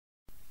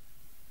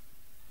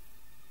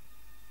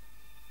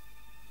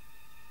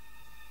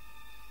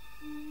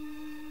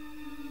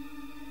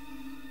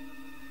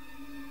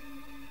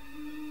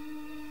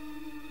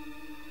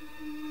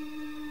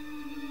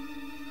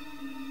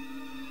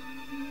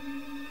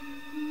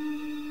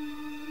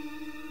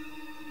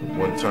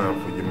One time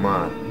for your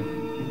mind.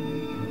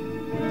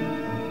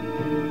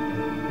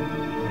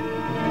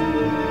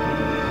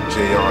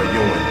 J.R.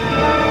 Ewing.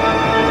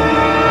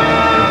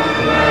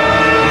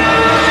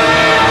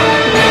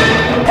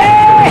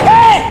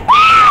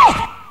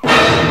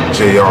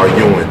 J.R.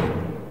 Ewing.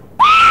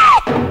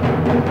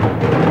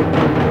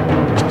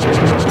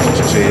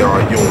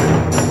 J.R. Ewing.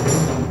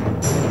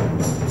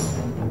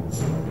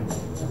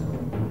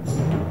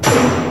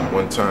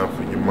 One time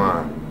for your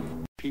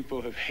mind.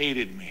 People have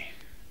hated me.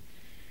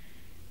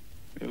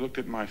 They looked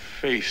at my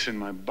face and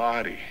my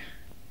body,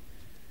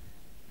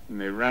 and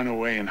they ran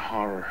away in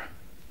horror.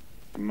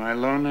 In my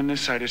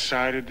loneliness, I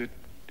decided that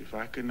if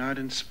I could not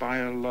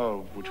inspire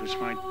love, which was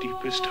my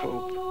deepest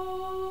hope,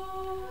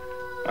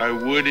 I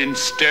would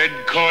instead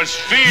cause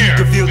fear. You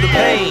can feel the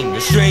pain,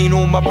 the strain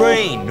on my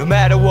brain. No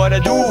matter what I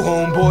do,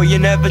 homeboy, you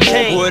never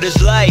change. What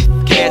is life?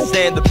 Can't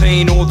stand the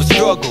pain or the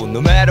struggle.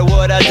 No matter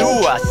what I do,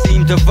 I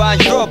seem to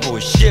find trouble.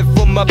 Shit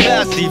from my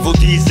past, evil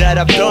deeds that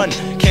I've done.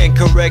 Can't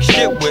correct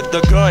shit with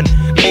a gun.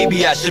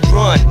 Maybe I should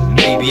run,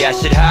 maybe I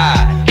should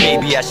hide,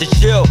 maybe I should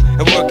chill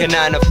and work a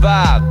 9 to 5.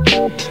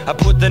 I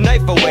put the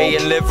knife away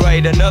and live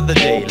right another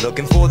day,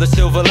 looking for the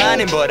silver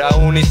lining, but I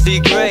only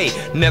see gray.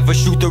 Never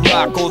shoot the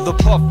rock or the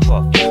puff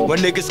puff when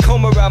niggas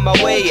come around my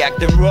way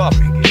acting rough.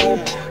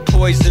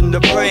 Poison the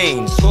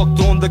brains,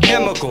 hooked on the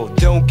chemical.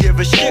 Don't give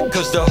a shit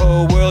cause the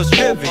whole world's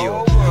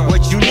trivial.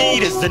 What you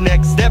need is the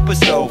next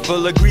episode.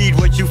 Full of greed,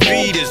 what you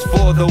feed is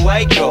for the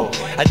white gold.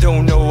 I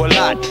don't know a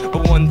lot,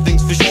 but one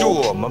thing's for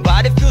sure. My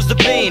body feels the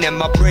pain and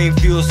my brain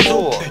feels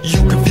sore.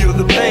 You can feel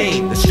the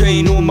pain, the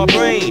strain on my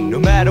brain. No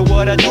matter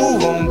what I do,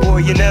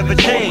 homeboy, you never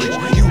change.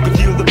 You can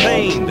feel the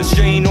pain, the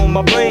strain on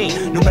my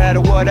brain. No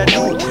matter what I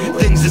do,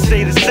 things that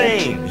stay the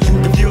same.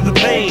 You can feel the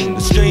pain,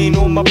 the strain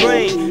on my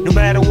brain. No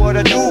matter what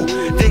I do,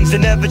 things that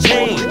never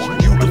change.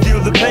 You can feel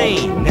the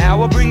pain,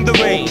 now I bring the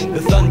rain,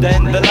 the thunder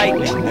and the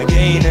lightning,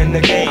 again and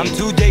again. I'm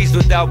 2 days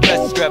without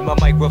rest, grab my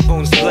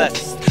microphone's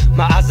blessed.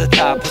 My eyes are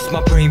tired, plus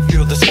my brain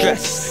feel the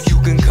stress. You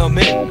can come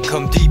in,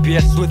 come deep,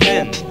 yes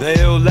within the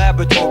ill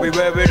laboratory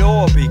where it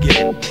all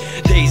began.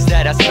 Days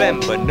that I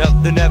spend, but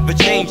nothing ever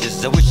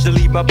changes. I wish to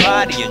leave my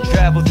body and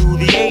travel through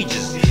the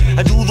ages.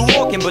 I do the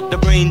walking, but the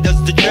brain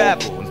does the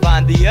travel, and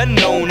find the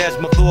unknown as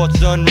my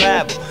thoughts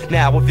unravel.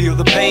 Now I feel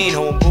the pain,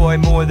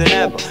 homeboy, more than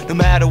ever. No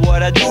matter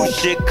what I do,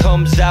 shit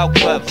comes out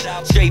clever.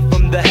 Straight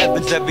from the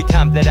heavens every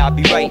time that I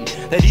be writing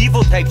that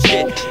evil type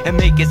shit and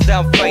make it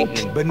sound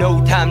frightening. But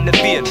no time to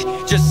fear me,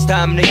 just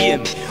time to hear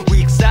me.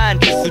 Weak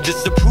scientists who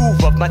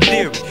disapprove of my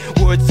theory.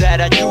 Words that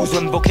I use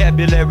when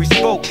vocabulary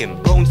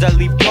spoken. Bones I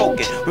leave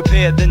broken,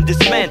 repair then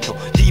dismantle.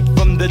 Deep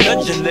from the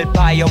dungeon lit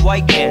by a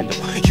white candle.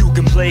 You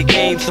can play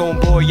games,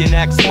 homeboy, and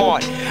act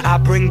smart. I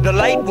bring the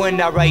light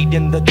when I write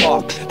in the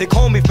dark. They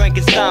call me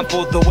Frankenstein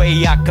for the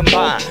way I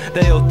combine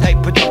the ill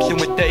type production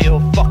with the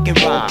ill fucking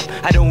rhyme.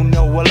 I don't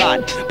know a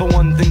lot, but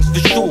one thing's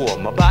for sure.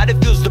 My body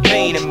feels the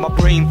pain and my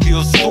brain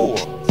feels sore.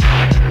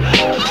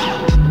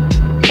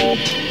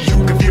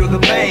 You can feel the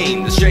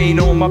pain, the strain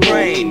on my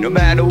brain. No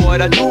matter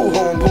what I do,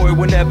 homeboy,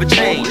 will never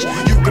change.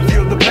 You can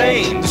feel the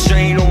pain, the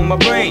strain on my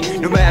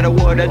brain. No matter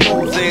what I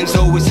do, things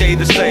always stay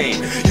the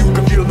same. You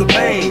can feel the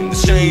pain, the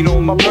strain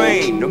on my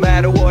brain. No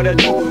matter what I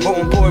do,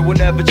 homeboy, will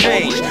never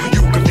change.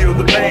 You can feel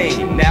the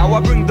pain, now I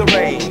bring the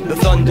rain, the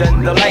thunder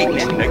and the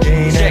lightning,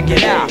 again. Check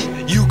it out,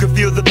 you can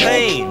feel the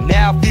pain,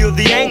 now feel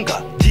the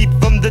anger. Deep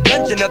from the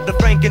dungeon of the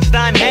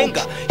Frankenstein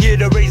hangar, here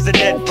to raise the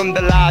dead from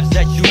the lives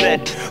that you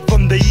led,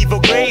 from the evil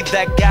grave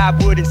that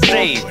God wouldn't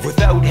save.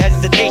 Without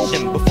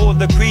hesitation, before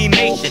the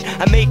cremation,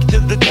 I make to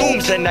the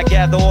tombs and I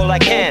gather all I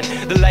can.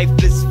 The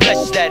lifeless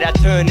flesh that I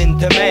turn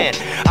into man.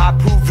 I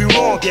prove you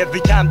wrong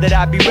every time that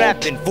I be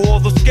rapping. For all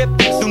those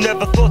skeptics who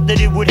never thought that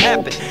it would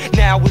happen.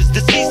 Now is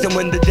the season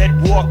when the dead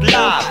walk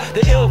live.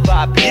 The ill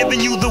vibe,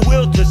 giving you the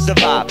will to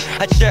survive.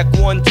 I check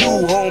 1, 2,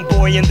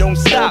 homeboy, and don't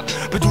stop.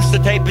 Produce the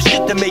type of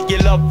shit to make you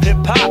love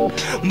hip-hop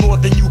more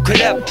than you could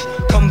ever.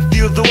 Come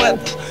feel the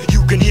weather.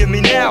 You can hear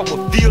me now,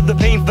 but feel the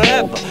pain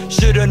forever.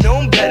 Should've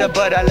known better,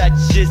 but I let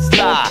shit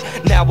slide.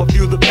 Now I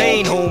feel the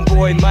pain,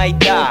 homeboy might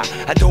die.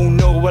 I don't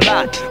know a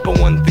lot, but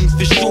one thing's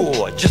for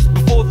sure. Just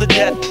before the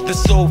death, the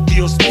soul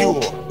feels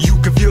pure. You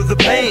can feel the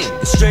pain,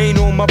 the strain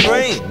on my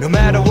brain. No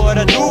matter what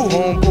I do,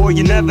 homeboy,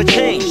 you never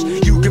change.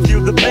 You can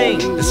feel the pain,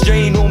 the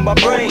strain on my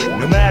brain.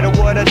 No matter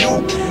what I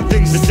do,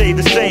 things that stay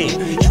the same.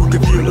 You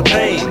can feel the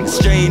pain, the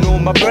strain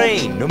on my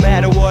brain. No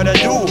matter what I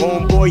do,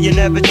 homeboy, you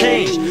never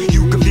change.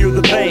 You can feel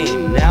the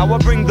pain, now I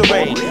bring the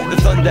rain, the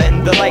thunder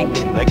and the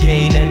lightning,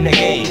 again and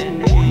again.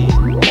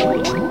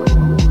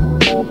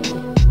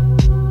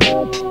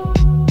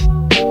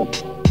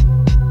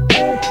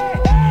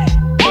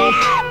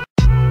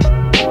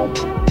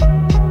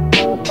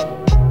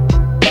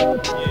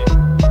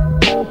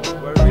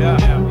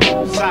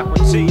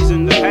 Socrates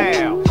in the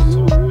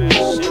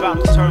house.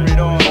 About to turn it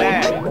on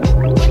now.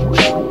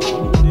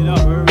 It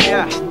up,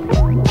 yeah.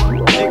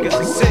 Niggas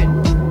are sit,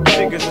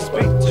 niggas are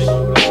speak to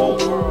the whole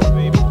world,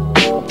 baby.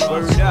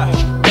 Word up.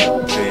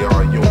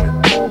 J.R. Ewing.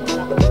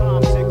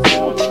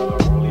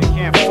 You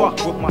can't fuck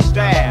with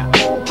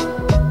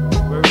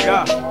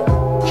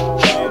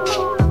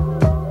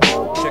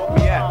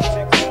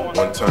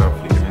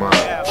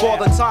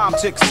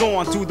ticks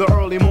on through the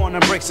early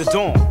morning breaks of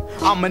dawn.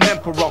 I'm an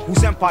emperor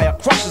whose empire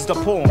crushes the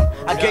pawn.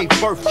 I gave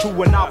birth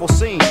to a novel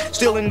scene.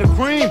 Still in the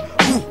cream,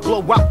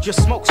 blow out your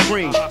smoke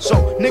screen. So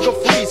nigga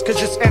freeze, cause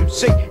it's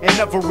MC in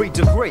every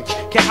degree.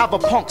 Can't have a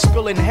punk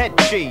spilling head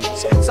cheese.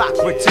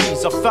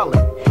 Socrates, a felon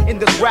in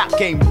this rap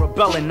game,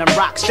 rebelling and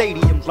rock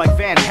stadiums like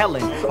Van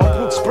Halen or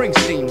Bruce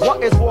Springsteen.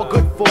 What is war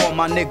good for,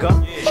 my nigga?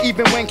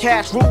 Even when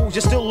cash rules,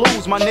 you still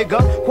lose, my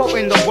nigga.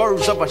 Quoting the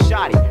words of a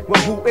shotty,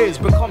 where who is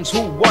becomes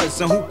who was,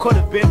 and who could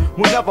have been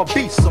will never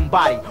be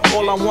somebody.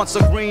 All I want's a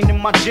green in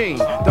my gene.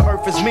 The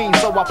earth is mean,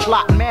 so I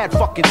plot mad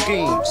fucking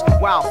schemes.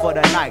 Wild for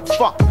the night,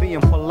 fuck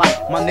being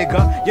polite, my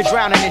nigga. You're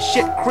drowning in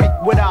shit creek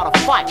without a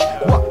fight.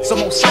 What, some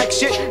old psych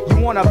shit? You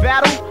wanna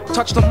battle?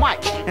 Touch the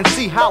mic and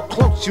see how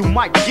close you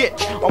might get.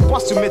 Or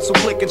bust a missile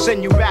click and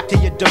send you back to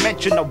your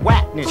dimension of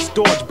whackness.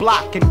 Dodge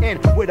block and end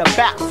with a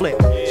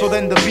backflip. So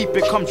then the beat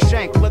becomes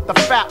shank. Let the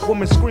fat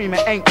woman scream,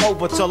 it ain't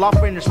over till I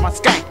finish my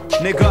skank,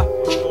 nigga.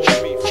 They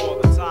call me for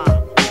the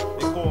time.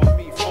 They call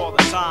me for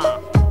the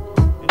time.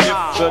 And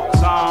if the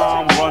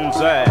time runs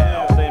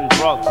out, then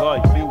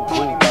brother, you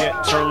will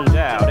get turned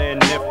out.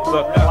 And if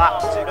the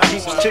clock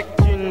keeps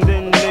ticking,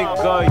 then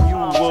nigga, you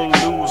will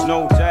lose,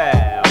 no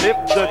doubt. If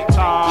the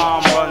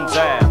time runs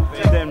out,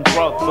 then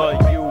brother,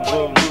 you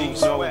will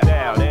lose, no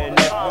doubt. And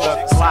if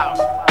the clock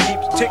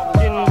keeps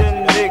ticking,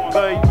 then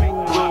nigga, you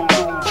will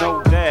lose,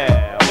 no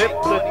doubt. If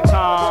the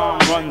time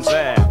runs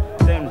out,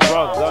 then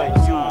brother,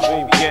 you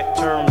will get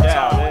turned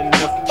out. And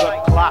if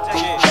the clock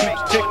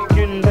keeps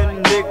ticking,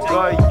 then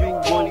nigga, you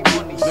will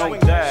lose, no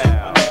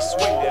doubt.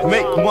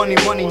 Make money,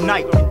 money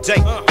night and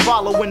day.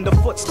 Following the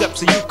footsteps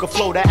so you can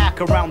flow the act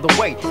around the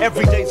way.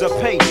 Every day's a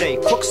payday.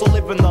 Crooks are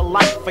living the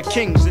life for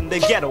kings in the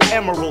ghetto.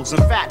 Emeralds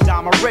and fat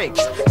diamond rigs.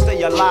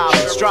 Stay alive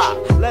and strive.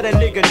 Let a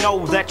nigga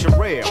know that you're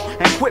real.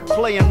 And quit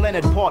playing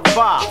Leonard Part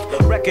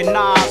 5.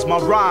 Recognize my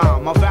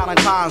rhyme. My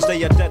Valentine's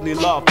Day, a deadly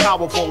love.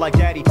 Powerful like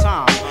Daddy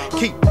Time.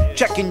 Keep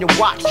checking your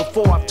watch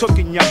before I've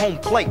taken your home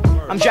plate.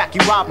 I'm Jackie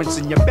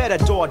Robinson, you better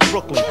dodge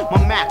Brooklyn.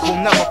 My Mac will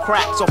never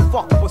crack, so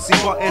fuck pussy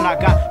button. I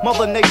got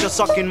Mother Nature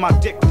sucking my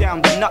dick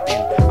down to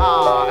nothing.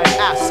 An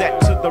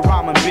asset to the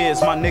rhyming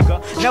biz, my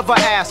nigga. Never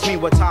ask me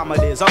what time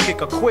it is, I'll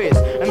kick a quiz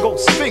and go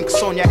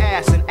Sphinx on your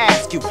ass and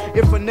ask you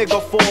if a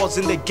nigga falls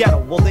in the ghetto,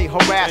 will they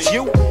harass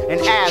you?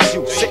 And as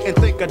you sit and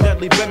think a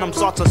deadly venom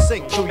starts to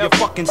sink through your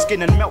fucking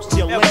skin and melts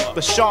your lip.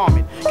 The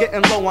shaman,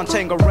 getting low on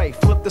Tangeray.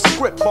 Flip the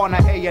script on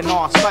an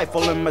A&R,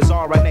 stifling his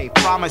RNA.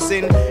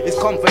 Promising is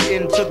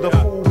comforting to the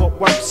fool, but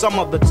work some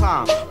of the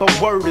time. The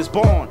word is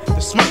born, the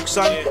smirk,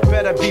 son.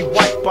 Better be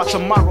white by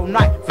tomorrow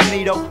night,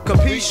 Finito.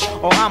 Capiche?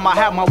 Or I'ma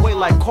have my way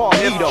like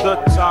Carlito. If the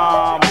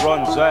time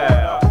runs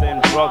out,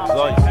 then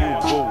brother,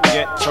 you will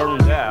get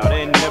turned out.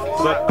 And if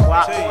the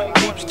clock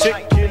keeps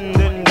ticking,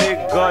 then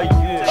nigga,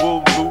 you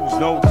will lose,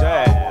 no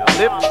doubt.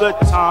 If the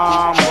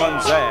time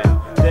runs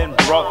out, then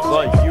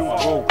brother, you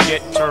will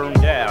get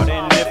turned out.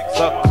 And if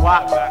the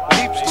clock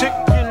keeps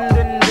ticking,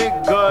 then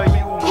nigga,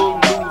 you will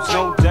lose,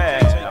 no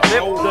doubt.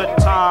 If the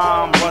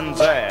time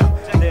runs out,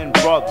 then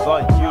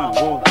brother,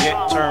 you will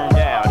get turned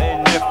out.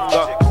 And if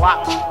the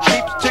clock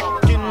keeps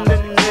ticking,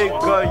 then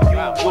nigga,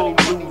 you will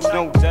lose,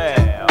 no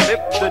doubt.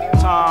 If the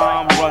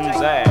time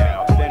runs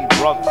out, then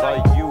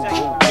brother, you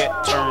will get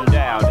turned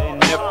out.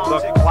 And if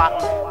the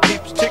clock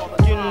keeps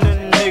ticking,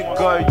 then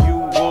nigga, you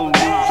will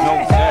lose,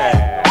 no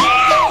doubt.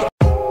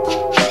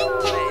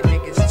 Man,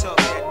 niggas talk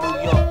that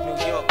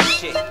New York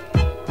shit.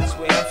 That's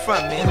where I'm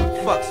from,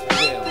 man. Fuck's the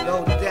deal.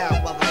 No doubt,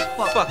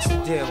 motherfucker. Fuck's the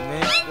deal,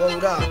 man.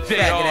 Word up.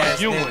 Faggot ass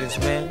niggas,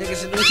 man.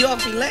 Niggas in New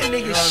York be letting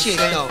niggas shit,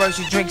 though. First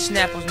you drink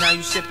Snapples, now you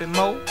sippin'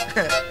 Mo.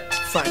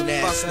 Fucking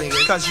ass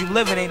niggas. Cause you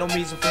living ain't no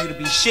reason for you to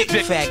be shit, you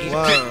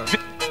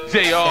faggot.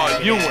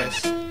 J.R. Ewing.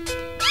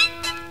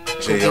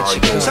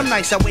 Some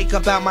nights I wake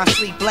up out my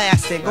sleep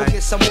blasting. Go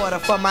get some water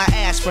for my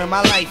aspirin,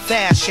 my life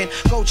fashion.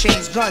 Go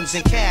change guns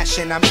and cash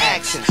and I'm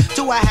axing.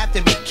 Do I have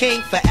to be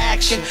king for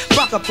action?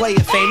 Fuck a player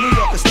fame, New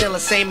York is still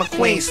the same of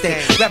Queens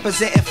thing.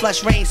 Representing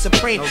flush reign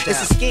supreme.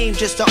 It's a scheme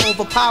just to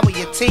overpower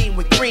your team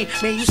with cream.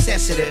 Man, you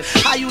sensitive.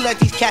 How you let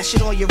these cats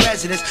shit on your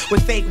residence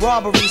with fake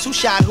robberies? Who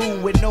shot who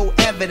with no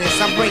evidence?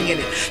 I'm bringing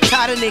it.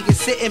 Tired of niggas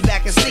sitting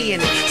back and seeing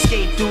it.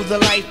 Escape through the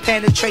life,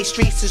 penetrate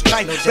streets is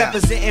strife.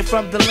 Representing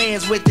from the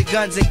lands with the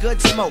guns and good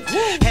smoke.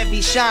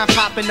 Heavy shine,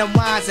 popping the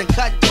wines and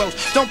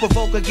cutthroats. Don't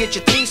provoke or get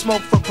your team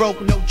smoked for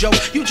broke, no joke.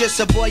 You just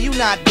a boy, you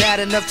not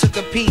bad enough to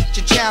compete.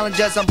 Your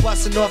challengers, I'm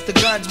busting off the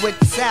guns with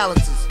the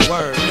silencers.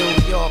 Word.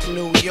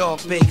 New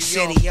York, big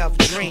city of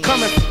dreams.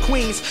 Coming from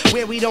Queens,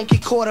 where we don't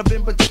get caught up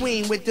in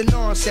between with the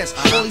nonsense.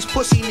 All these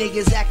pussy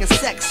niggas acting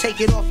sex,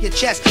 take it off your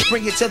chest.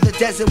 Bring it to the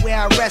desert where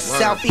I rest. Word.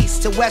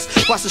 Southeast to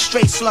west, bust the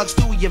straight slugs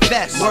through your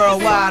vest.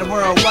 Worldwide,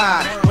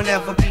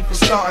 whenever people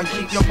startin',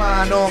 keep your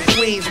mind on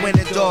Queens when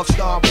the dogs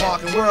start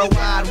barking.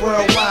 Worldwide,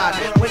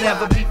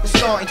 whenever people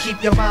startin',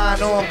 keep your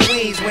mind on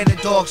Queens when the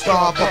dogs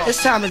start barking.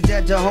 It's time to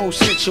dead the whole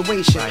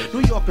situation.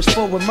 New York is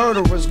full with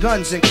murderers,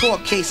 guns, and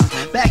court cases.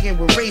 Bagging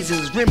with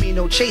razors, Remy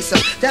no chaser.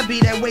 That be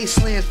that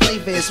wasteland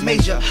flavor, it's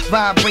major.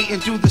 Vibrating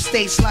through the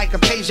states like a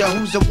pager.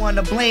 Who's the one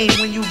to blame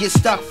when you get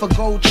stuck for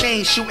gold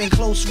chains? Shooting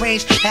close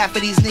range, half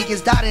of these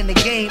niggas died in the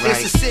game.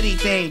 It's a city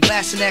thing,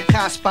 blasting that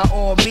cops by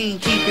all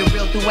means. Keep it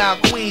real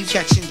throughout Queens,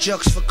 catching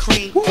jokes for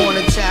cream. On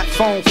the tap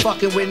phone,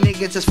 fucking with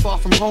niggas that's far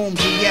from home.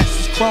 GS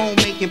is chrome,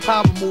 making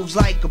power moves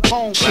like a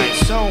poem. Shit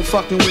zone,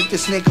 fucking with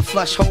this nigga,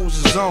 flush holes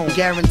is zone.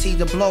 Guaranteed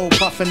to blow,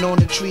 puffing on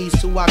the trees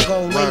till I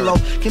go. Lay low,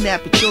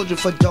 kidnapping children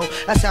for dough.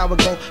 That's how it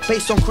go,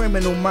 based on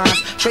criminal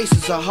minds.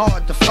 Traces are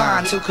hard to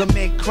find to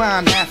commit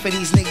crime. Half of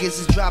these niggas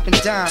is dropping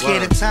dimes.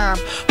 Scared of time,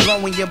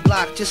 blowing your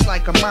block just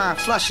like a mine.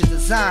 Flush a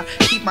design,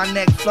 keep my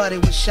neck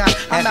flooded with shine.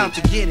 I'm out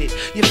to get it.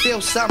 You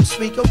feel something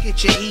sweet, go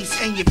get your eats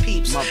and your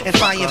peeps and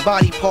find your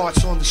body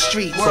parts on the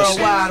street.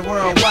 Worldwide,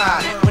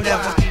 worldwide,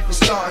 whenever people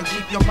startin',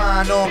 keep your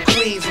mind on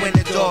Queens when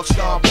the dogs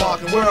start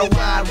barking.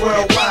 Worldwide,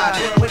 worldwide,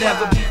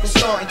 whenever people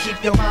startin',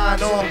 keep your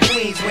mind on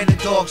Queens when the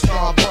dogs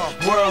start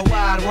barking.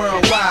 Worldwide,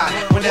 worldwide,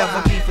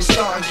 whenever people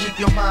startin', keep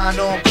your mind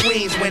on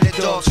Queens when the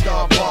dogs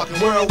start barking.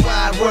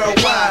 Worldwide,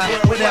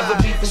 worldwide, whenever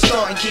people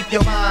startin', keep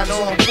your mind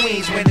on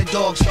Queens when the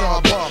dogs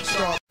start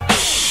barking.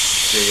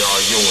 J.R.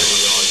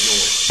 Ewing.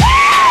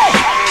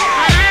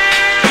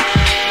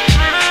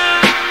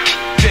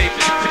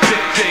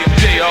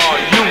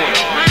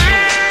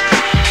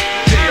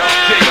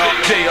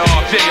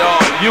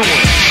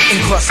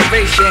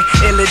 Incarceration,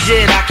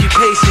 illegit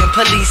occupation,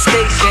 police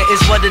station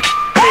is what it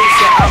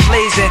facing. I'm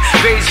blazing,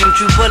 raising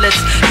true bullets,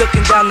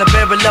 looking down the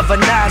barrel of a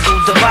nozzle,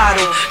 the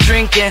bottle,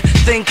 drinking,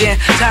 thinking,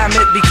 time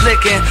it be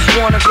clicking.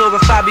 Wanna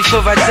glorify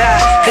before I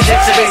die, cause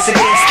it's a race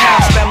against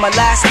time. Spend my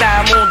last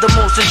time on the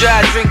motion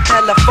dry, drink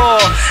till I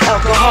fall.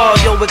 Alcohol,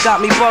 yo, it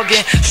got me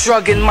bugging,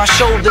 shrugging my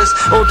shoulders.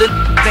 Oh, the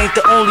ain't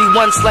the only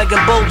one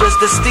slugging boulders.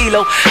 The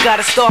stilo,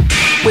 gotta start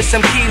with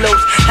some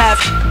kilos.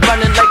 Half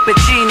running like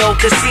Pacino,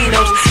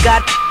 casinos,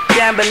 got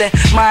gambling,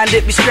 mind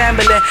it be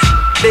scrambling,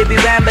 baby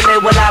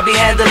rambling while I be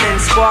handling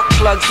spark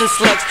plugs and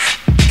slugs.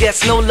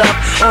 Gets no love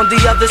on the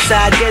other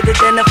side, get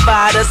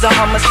identified as a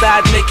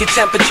homicide, make your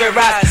temperature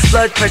rise,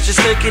 blood pressure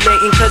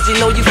circulating, cause you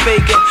know you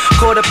faking,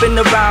 caught up in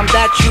the rhyme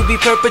that you be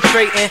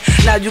perpetrating.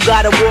 Now you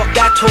gotta walk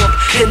that talk,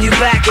 can you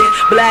back it?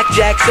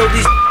 Blackjack, so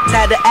these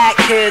had to act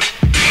kids.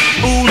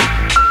 Ooh,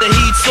 the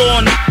heat's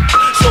on,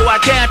 so I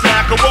can't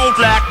lack, I won't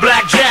lack.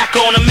 Blackjack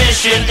on a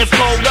mission. If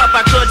pulled up,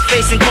 I could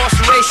face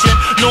incarceration.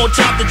 No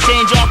time to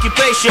change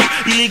occupation.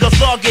 Illegal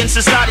thugging,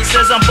 society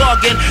says I'm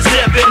bugging.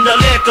 Sipping the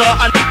liquor,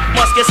 I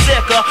must get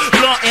sicker.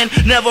 Blunting,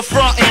 never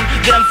fronting.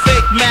 Them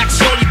fake Macs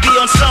surely be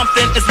on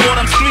something, is what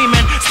I'm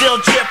screaming.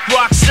 Still drip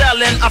rock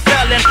selling, I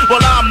felon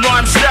while I'm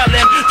rhyme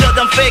selling. Tell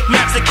them fake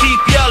Macs to keep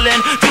yelling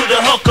to the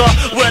hooker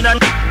when I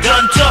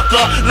done took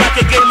her like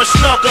a game of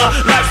snooker.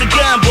 Life's a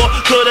gamble,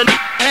 couldn't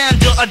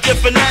handle a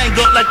different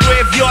angle like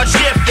graveyard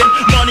shifting,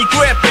 money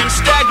gripping,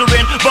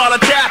 staggering, ball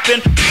tapping,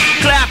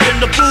 clapping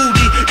the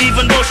booty,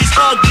 even though she's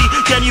ugly.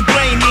 Can you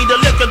blame me? The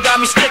liquor got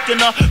me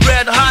sticking her,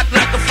 red hot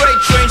like a freight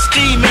train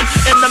steaming.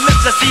 In the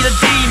mix I see the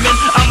demon,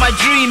 am I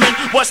dreaming?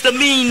 What's the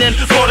meaning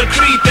for the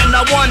creeping?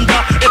 I wonder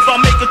if I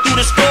make it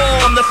through the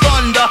storm, the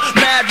thunder,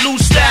 mad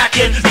loose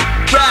stacking,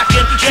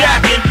 cracking,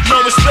 jacking, no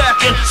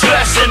respecting,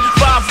 stressing,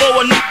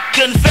 5-0 and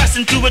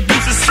confessing to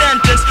reduce a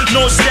sentence.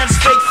 No sense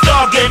fake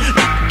thugging,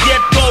 get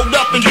pulled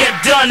up and get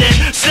done in.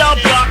 Cell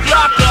block,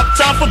 lock up,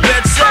 time for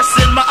bed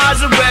session. My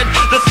eyes are red,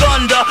 the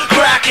thunder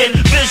cracking,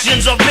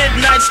 visions of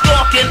midnight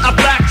stalking. A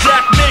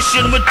blackjack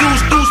mission with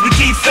deuce, we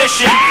keep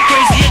fishing.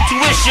 Crazy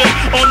intuition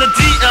on the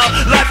DL,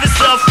 life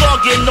itself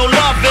thugging, no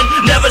loving.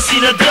 Never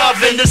seen a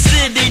dove in the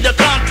city, the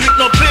concrete,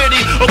 no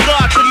pity. Oh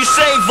God, could you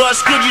save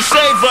us? Could you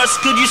save us?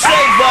 Could you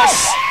save us?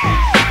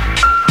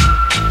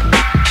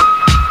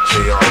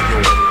 J.R.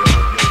 Ewing.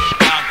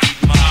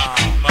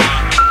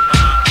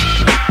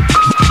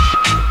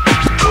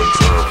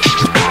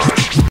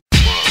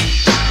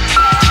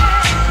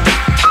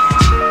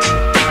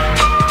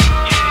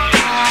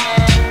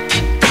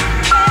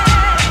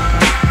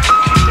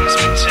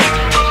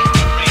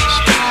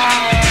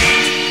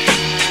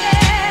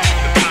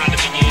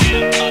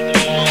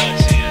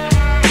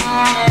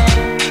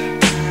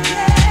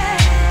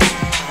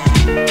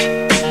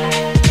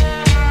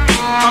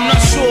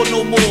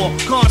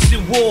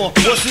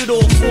 What's it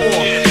all for?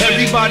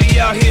 Everybody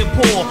out here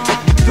poor,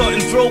 cutting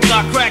throat,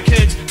 got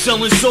crackheads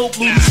selling soap,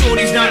 looting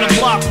shorties down the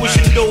block,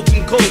 pushing dope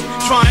and coke.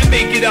 Try and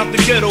make it out the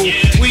ghetto.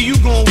 Where you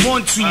gon'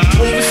 want to?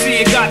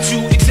 Overseer got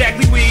you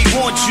exactly where he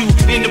wants you.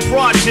 In the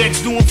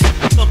projects, doing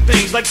up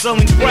things like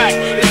selling crack.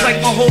 It's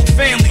like my whole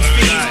family's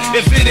fiends.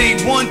 If it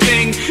ain't one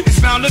thing,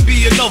 it's bound to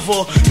be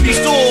another. Peace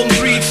to all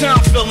 3 town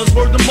fellas,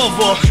 word the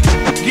mother.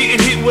 Getting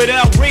hit with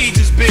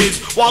outrageous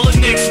bids, while the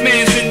next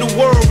man's in the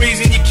world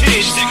raising your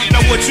kids.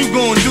 Now what you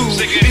gon' do?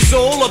 It's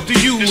all up to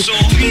you.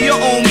 Be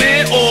your own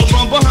man or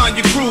run behind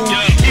your crew.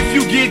 If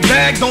you get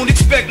back, don't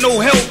expect no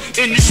help.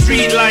 In the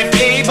street life,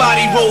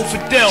 everybody roll for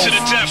Del.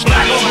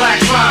 Black on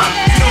black crime,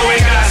 you know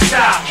it gotta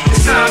stop.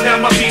 It's time that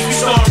my people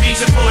start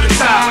reaching for the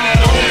top.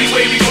 The only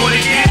way we gonna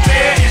get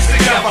there is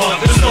together.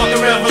 Let's start the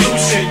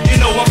revolution, you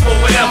know I'm for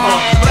whatever.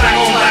 Black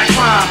on black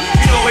crime,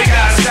 you know it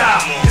gotta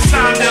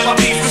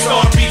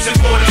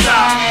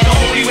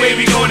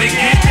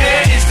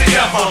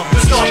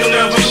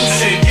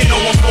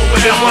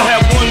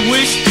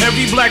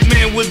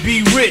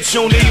Rich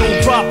on their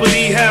own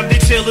property, have their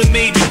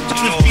tailor-made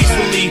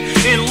peacefully,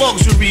 in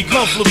luxury,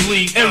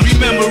 comfortably. Every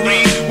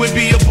memory would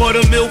be a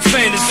buttermilk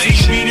fantasy.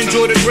 We'd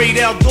enjoy the great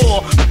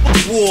outdoor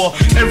war.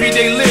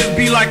 Everyday live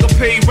be like a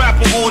paid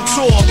rapper on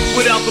tour.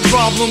 Without the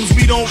problems,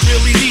 we don't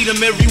really need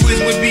them. Every whiz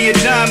would be a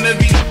dime,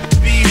 every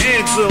be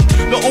handsome.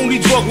 The only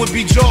drug would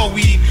be jaw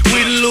weed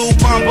with a little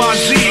bonbon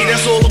Z.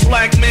 That's all a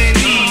black man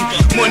need.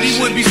 Money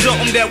would be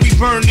something that we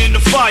burn in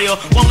the fire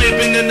while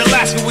living in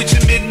Alaska with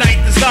your midnight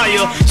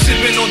desire.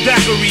 Sipping on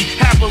daiquiri,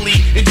 happily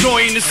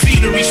enjoying the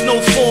scenery.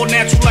 Snowfall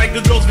natural like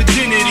the girl's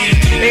virginity.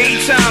 Every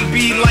time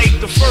be like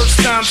the first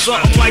time,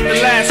 something like the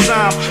last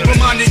time.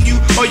 Reminding you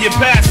of your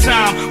past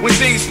time when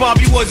things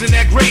probably wasn't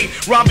that great.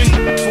 Robbing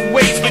for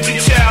weights, but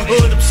your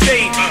childhood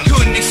upstate.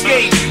 Couldn't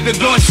escape the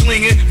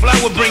gunslinging,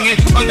 flower bringing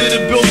under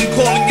the building,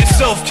 calling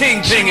yourself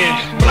king-pinging.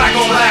 Black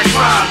on black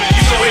crime,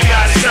 you know it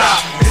gotta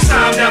stop. It's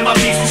time that my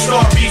beats will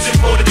start reaching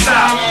for the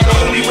top. The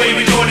only way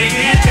we gonna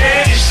get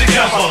there is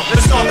together.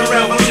 Let's start the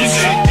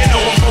revolution, you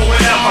know I'm for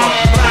whatever.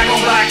 Black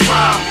on black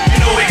crime, you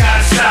know it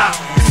gotta stop.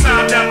 It's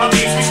time that my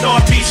beats will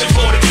start reaching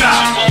for the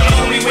top. The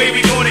only way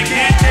we gonna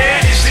get there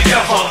is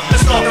together.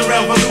 Let's start the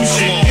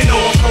revolution, you know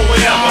I'm for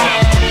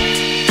whatever.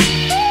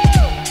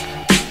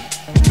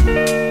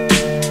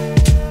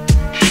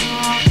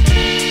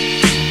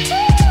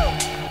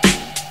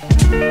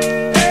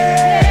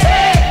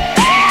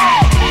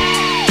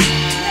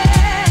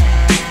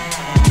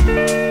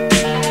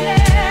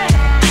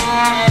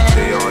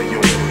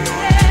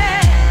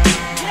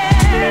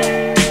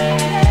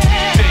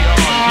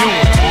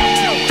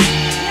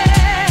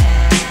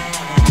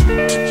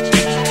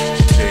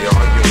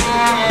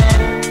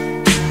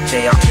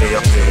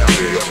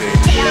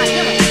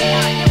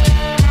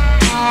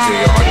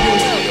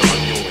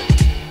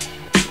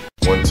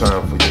 One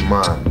time for your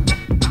mind.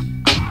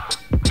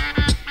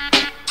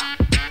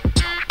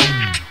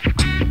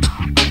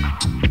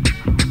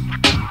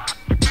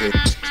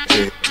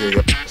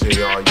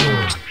 J.R.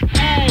 Ewing.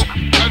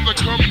 As I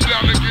come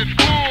down and get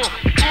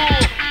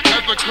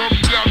as I come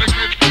down and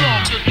get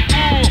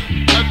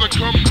as I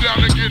come down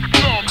and get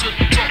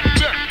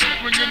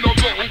swinging all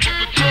over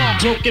the drum.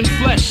 Broken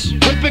flesh,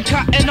 ripping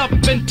cotton up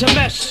into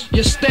mesh.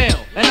 You're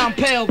stale, and I'm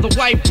pale. The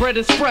white bread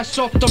is fresh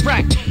off the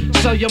rack.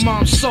 Sell your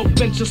mom's soap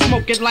and she'll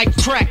smoke it like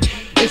crack.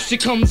 If she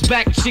comes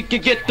back, she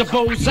could get the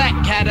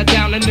Bozak. Had her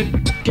down in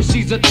the cause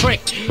she's a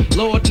trick.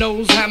 Lord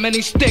knows how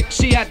many sticks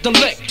she had to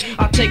lick.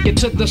 I take it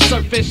to the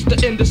surface.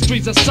 The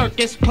industry's a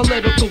circus.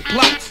 Political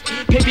plots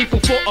pay people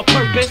for a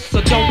purpose.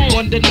 So don't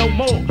wonder no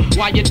more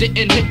why you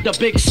didn't hit the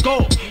big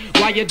score.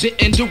 Why you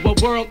didn't do a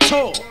world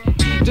tour.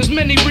 There's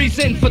many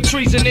reasons for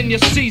treason in your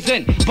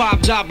season.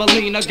 Bob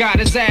Dabalina got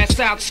his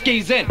ass out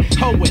skeezing,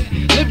 hoeing,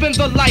 living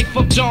the life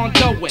of John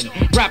Doe.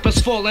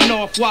 Rappers falling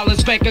off while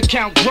his bank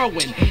account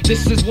growing.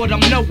 This is what I'm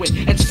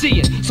knowing and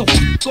seeing. So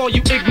f*** all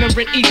you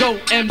ignorant ego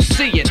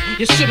MCing.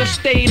 You should've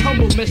stayed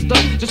humble, mister.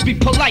 Just be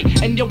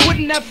polite and you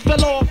wouldn't have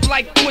fell off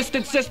like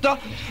Twisted Sister.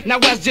 Now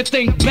as you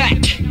think back,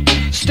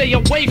 stay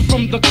away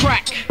from the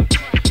crack,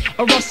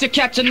 or else you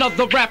catch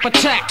another rap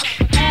attack.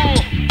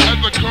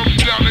 As I come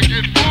down and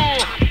get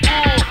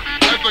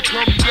as I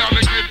come down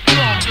and get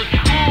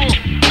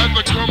as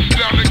I come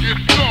down and get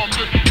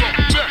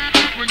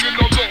swinging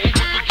all over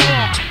the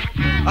drum.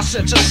 I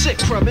sense a sick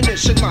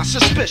premonition, my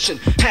suspicion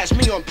has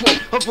me on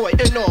point,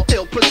 avoiding all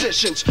ill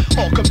positions.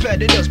 All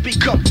competitors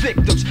become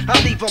victims.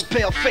 I leave them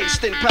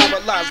pale-faced and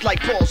paralyzed like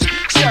palsy.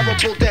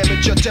 Cerebral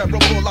damage, you're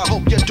terrible, I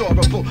hope you're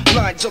adorable.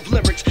 Lines of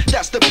lyrics,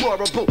 that's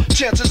deplorable.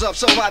 Chances of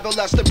survival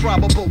less than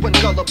probable. When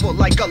gullible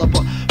like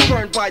Gulliver,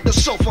 burned by the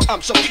sulfur, I'm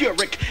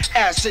sulfuric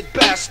acid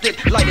bastard.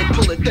 Light it,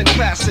 pull it, then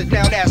pass it.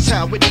 Now that's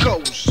how it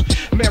goes.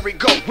 Merry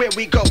go, where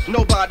we go,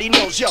 nobody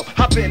knows. Yo,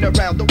 I've been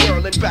around the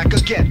world and back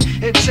again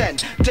in 10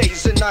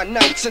 days and 9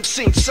 nights and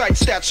seen sights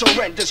that's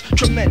horrendous.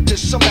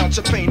 Tremendous amounts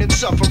of pain and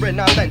suffering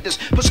I lend this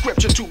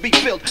prescription to be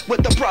filled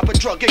with the proper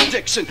drug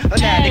addiction.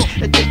 An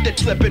addict, addicted,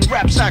 flipping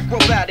raps,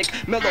 acrobatic,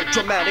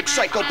 melodramatic,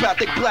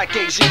 psychopathic, black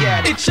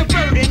Asiatic. It's a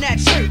burden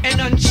that's certain,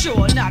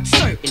 unsure, not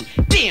certain.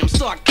 Damn,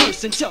 start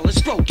cursing till it's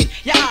broken.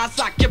 Your eyes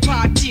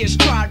occupied, tears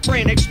tried,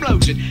 brain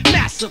explosion.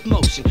 Massive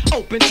motion,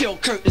 open till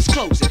curtains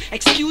closing.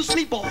 Excuse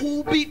me, but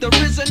who be the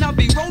risen of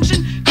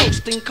erosion?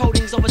 Coasting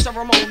coatings over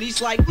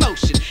ceremonies like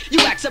motion. You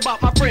ask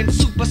about my friend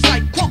super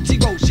psych, quote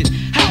erosion.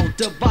 How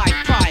divide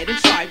pride and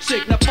strive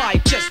signify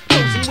just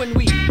closing when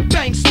we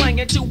bang slang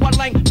into one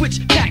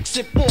language. Tax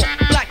it for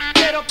black,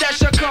 get up that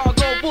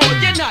Chicago boy.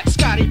 You're not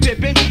Scotty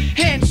Pippen.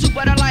 Hand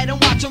super the light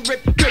and watch him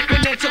rip,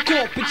 dripping into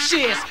corporate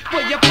shares.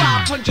 For your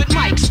 500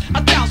 mics,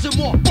 1,000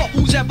 more for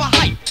who's ever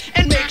hype.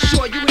 And make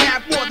sure you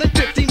have more than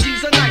 15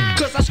 G's a night.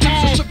 Cause I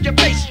scripts will strip your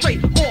face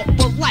straight off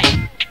for life.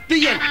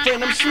 The end,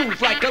 I'm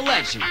smooth like a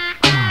legend.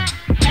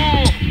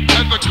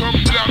 As I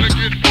come down and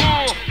get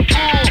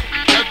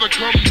as I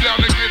come down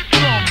and get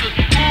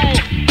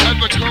as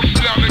I come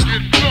down and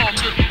get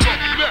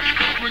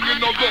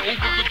swinging all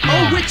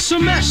Oh, it's a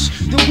mess.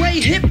 The way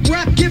hip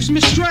rap gives me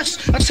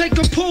stress. I take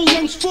a pull,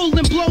 lungs full,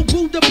 and blow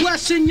Buddha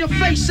bless in your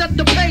face at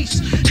the pace.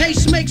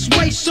 Haste makes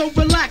waste, so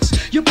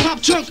relax. You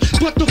pop junk,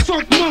 but the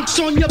funk monks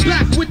on your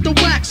back with the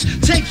wax.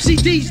 Tape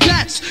CDs,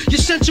 that's. You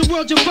sent your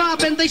world your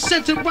vibe, and they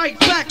sent it right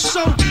back.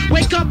 So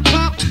wake up,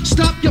 pop,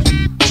 stop your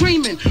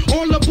dreaming.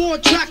 All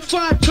aboard track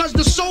 5, cause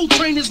the soul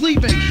train is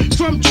leaving.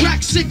 From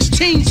track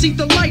 16, see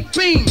the light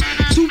beam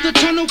through the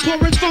tunnel,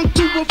 pouring funk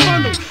through a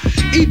funnel.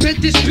 He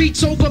bent this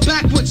beats over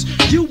backwards.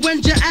 You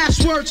and your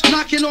ass words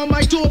knocking on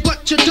my door,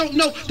 but you don't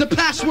know the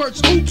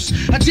passwords.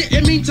 Oops, I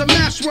didn't mean to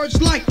mash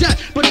words like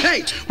that. But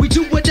hey, we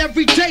do it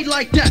every day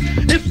like that.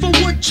 If a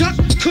woodchuck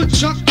could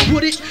chuck,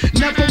 would it?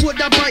 Never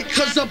would I bite,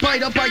 cause a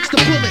biter bites the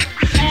bullet.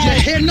 You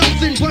hear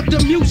nothing but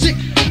the music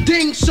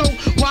ding. So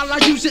while I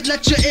use it,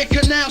 let your ear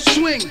canal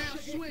swing.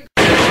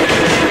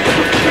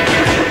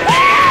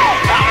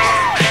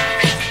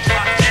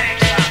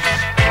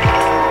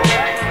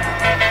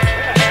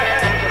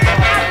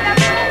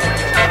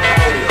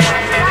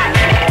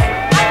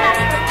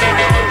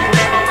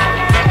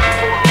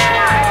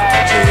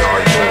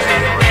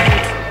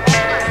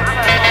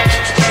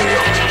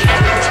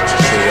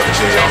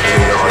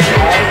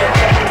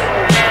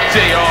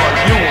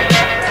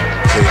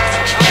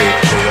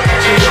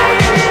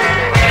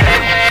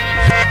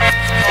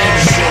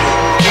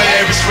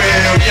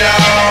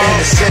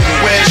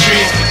 Where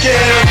streets to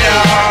kill,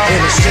 y'all.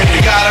 In the city,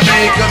 we gotta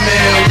make a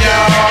meal,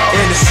 y'all.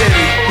 In the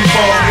city,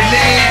 before we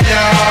leave,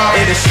 y'all.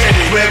 In the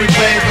city, where we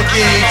play for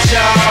keeps,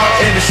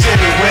 y'all. In the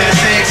city, where the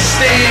snakes are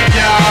steep,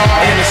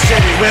 y'all. In the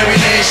city, where we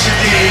nation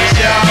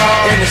deep,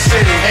 y'all. In the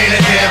city, ain't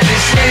a damn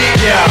thing sweet,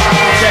 y'all.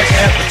 Check the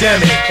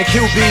epidemic. In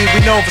QB, we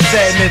known for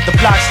setting it. The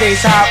block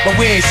stays hot, but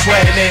we ain't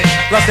sweating it.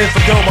 Lusting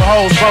for Dilma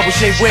hoes, bubble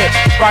shaped whip.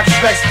 Rocket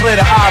specs, clear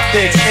the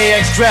optics.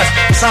 AX dress,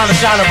 the sign of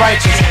shining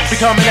righteous. We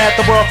coming at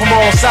the world from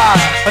all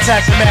sides.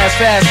 Attack the mass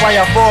fast while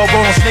y'all fall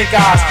rolling snake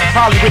eyes.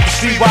 Probably with the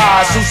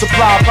streetwise who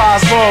supply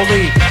pies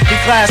morally. Be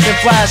classed and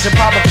flash and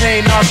pop a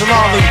pain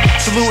nonchalantly.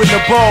 Saluting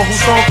the bull who's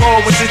stone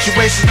cold when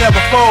situations never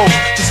fold.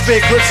 Just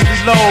spit clips and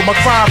reload. My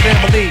crime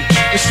family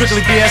is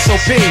strictly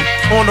BSOP.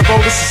 On the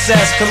road to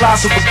success,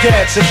 colossal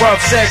baguettes and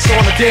rough sex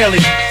on the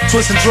daily.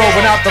 Twisting,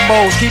 drawing out the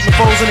moles, keeping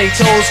foes on their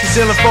toes,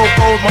 concealing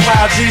fofos. My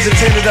wild G's and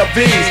tinted up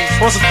B's.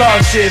 On some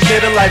thug shit,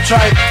 live a life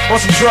tripe. On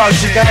some drug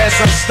shit, gotta have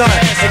some stunt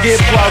and get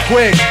plugged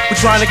quick. We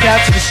trying to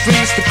capture the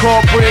streets, the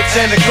corporates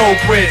and the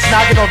culprits.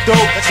 Knocking on dope,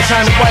 and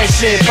trying to white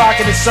shit,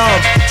 pocketing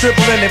sums,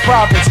 tripling their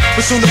profits,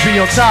 but soon to be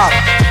on top.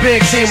 The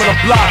big team on the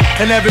block,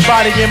 and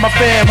everybody in my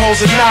fam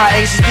holds a knot.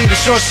 ACD the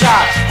short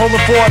shot, holding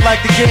forward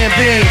like the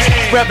Gambins.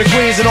 Repping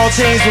queens and all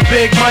teams with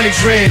big money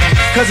dreams.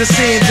 Cause it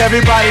seems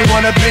everybody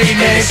wanna be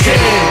named King.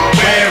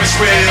 Where it's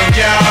real,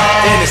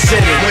 y'all. In the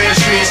city, where the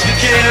streets to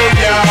kill,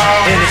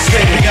 y'all. In the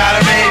city, we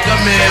gotta make a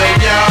meal,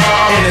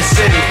 y'all. In the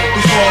city,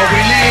 before we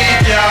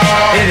leave,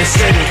 y'all. In the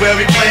city, where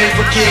we play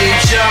for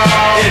keeps,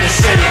 y'all. In the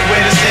city,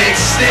 where the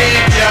snakes are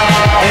steep,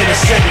 y'all. In the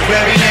city,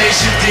 where we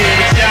nation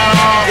deep,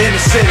 y'all. In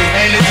the city,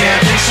 ain't a damn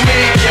thing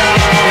sweet, y'all.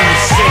 In the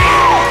city,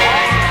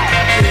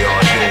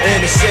 in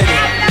the city,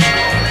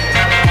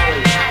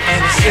 in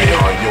the city,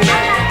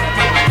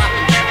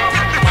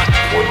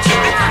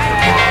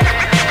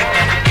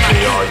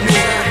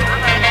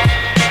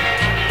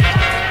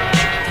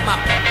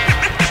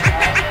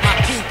 My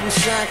people,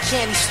 son,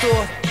 candy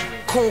store,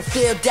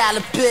 cornfield,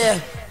 dollar bill,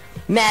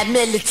 mad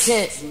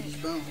militant.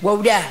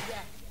 Whoa, that.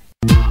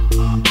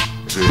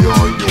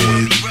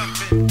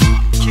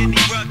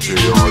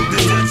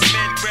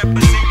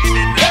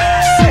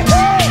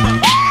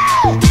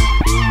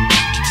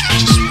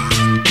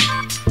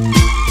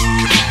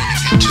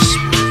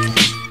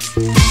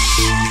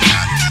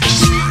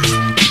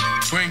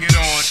 Bring it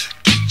on.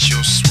 Get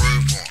your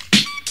swerve on.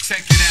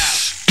 Check it out.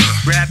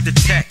 Grab the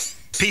tech.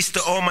 Peace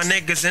to all my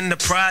niggas in the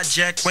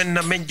project. When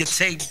I'm in your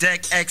tape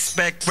deck,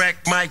 expect wreck,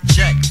 mic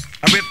check.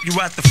 I rip you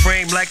out the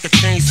frame like a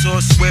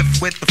chainsaw,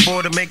 swift with the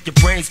 4 to make your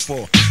brains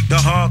fall. The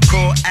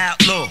hardcore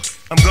outlaw,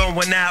 I'm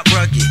going out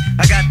rugged.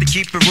 I got to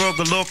keep it real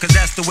galore, cause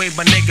that's the way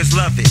my niggas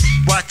love it.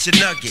 Watch your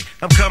nugget,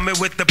 I'm coming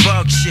with the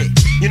bug shit.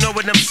 You know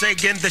what I'm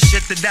saying? The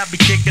shit that I be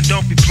kicking,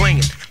 don't be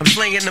playing. I'm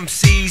slaying them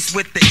C's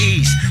with the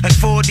E's. Like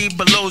 40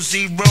 below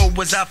zero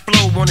as I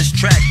flow on this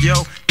track,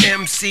 yo.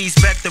 MCs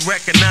better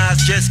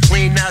recognize, just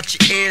clean out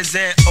your ears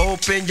and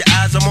open your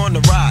eyes, I'm on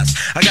the rise.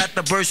 I got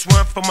the burst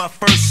one for my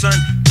first son,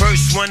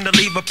 first one to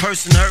leave a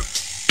person hurt.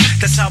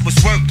 That's how it's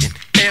working.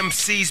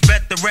 MCs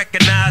better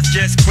recognize,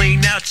 just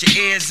clean out your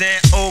ears and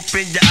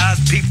open your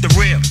eyes, peep the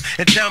real,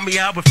 and tell me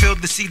how it feel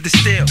to see the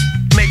steel.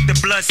 Make the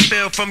blood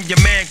spill from your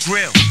man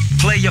grill.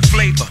 Play your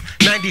flavor.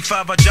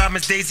 95 I drive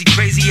Miss Daisy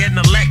crazy and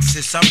a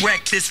Lexus. I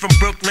wreck this from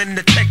Brooklyn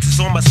to Texas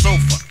on my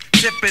sofa.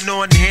 Sipping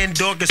on hand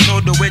dog and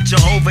soda with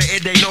Jehovah.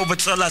 It ain't over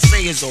till I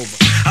say it's over.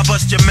 I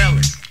bust your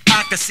melon.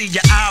 I can see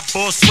your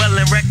eyeballs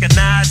swelling.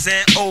 Recognize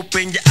and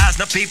open your eyes.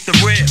 Now peep the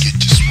real. Get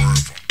your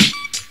swerve on.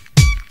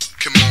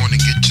 Come on and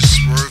get your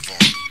swerve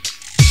on.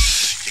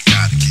 You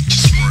gotta get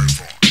your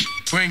swerve on.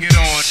 Bring it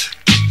on.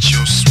 Get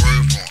your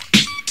swerve on.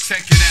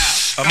 Check it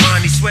out.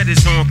 Armani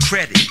sweaters on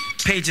credit.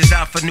 pages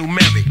out for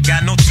numeric.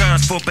 Got no time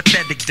for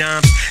pathetic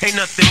dimes. Ain't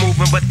nothing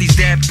moving but these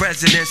dead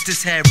presidents.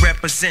 This head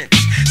represents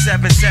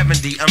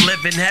 770. I'm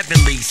living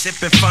heavenly,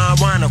 sipping fine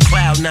wine on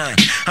cloud 9.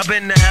 I've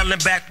been to hell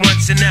and back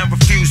once and now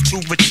refuse to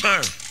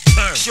return.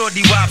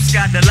 Shorty Wop's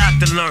got a lot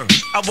to learn.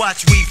 I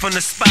watch weed from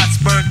the spots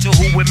burned to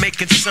who it may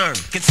concern.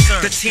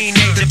 The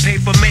teenager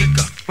paper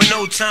maker with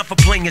no time for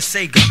playing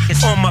Sega.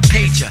 It's on my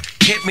pager.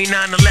 Hit me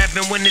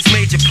 9/11 when it's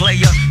major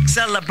player.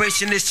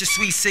 Celebration is just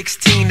sweet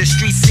 16. The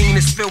street scene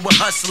is filled with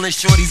hustling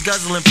shorties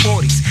guzzling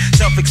 40s.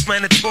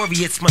 Self-explanatory.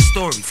 It's my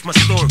story. It's my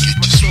story. It's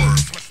my story.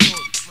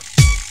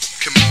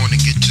 Come on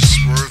and get your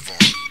swerve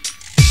on.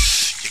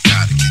 You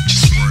gotta get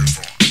your swerve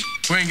on.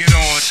 Bring it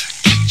on.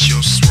 Get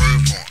your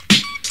swerve on.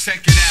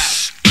 Check it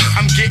out.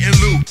 I'm getting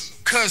loot,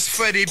 cause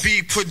Freddie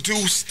B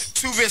produced.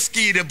 Too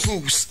risky to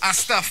boost. I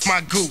stuff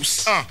my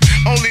goose.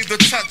 Only the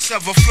touch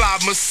of a fly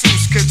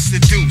masseuse could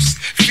seduce.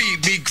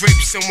 Feed me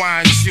grapes and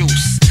wine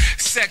juice.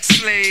 Sex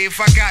slave,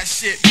 I got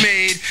shit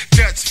made.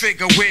 Dutch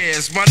figure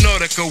wears, my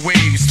nautical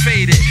waves.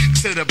 Faded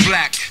to the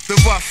black, the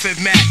rough and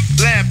matte.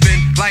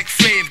 Lamping like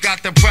Flav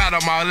got the bride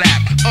on my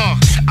lap.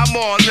 I'm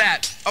all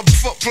that, a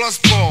foot plus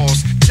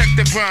balls. Check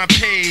the brown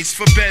page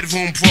for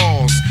bedroom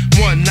brawls.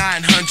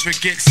 1-900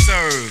 get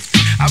served.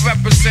 I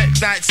represent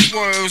night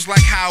swerves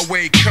like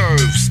highway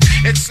curves.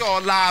 It's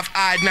all live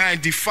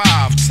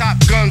I-95. Top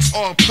guns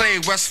all play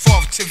West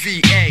 4th to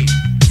VA.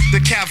 The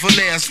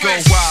Cavaliers go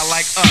wild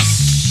like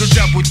us. The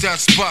double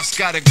Dutch bus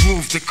got a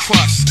groove to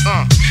crush.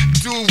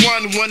 Do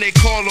one when they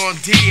call on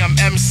D. I'm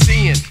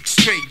MCing,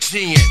 straight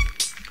G'ing.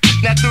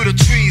 Now through the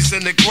trees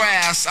and the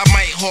grass, I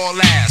might haul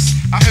ass.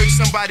 I heard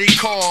somebody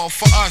call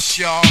for us,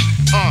 y'all.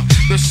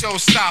 The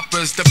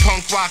showstoppers, the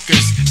punk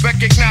rockers.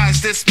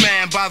 Recognize this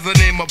man by the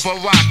name of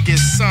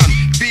Baracus, son.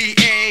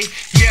 B.A.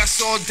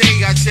 Yes, all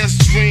day I just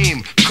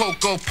dream.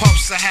 Cocoa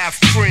puffs, a half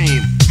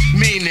cream.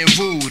 Mean and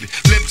rude,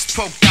 lips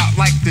poked out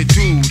like the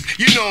dude.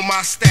 You know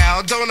my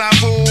style, don't I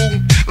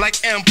rule?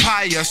 Like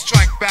Empire,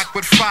 strike back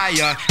with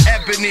fire.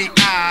 Ebony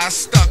eyes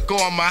stuck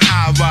on my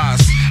high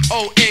rise.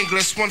 Old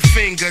English, one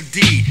finger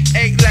D.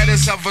 8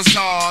 letters of us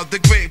all, the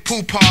great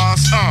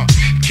poopas.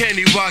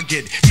 Kenny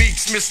Rugged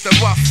meets Mr.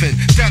 Ruffin.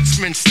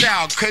 Dutchman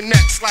style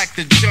connects like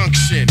the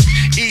junction.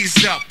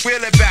 Ease up,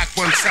 wheel it back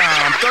one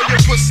time. Throw your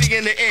pussy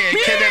in the air,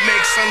 can it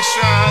make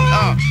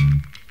sunshine?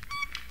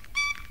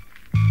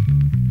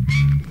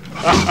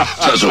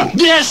 Zazu.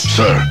 Yes?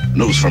 Sir,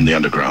 news from the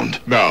underground.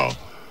 No.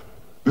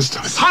 This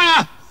time.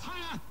 Fire!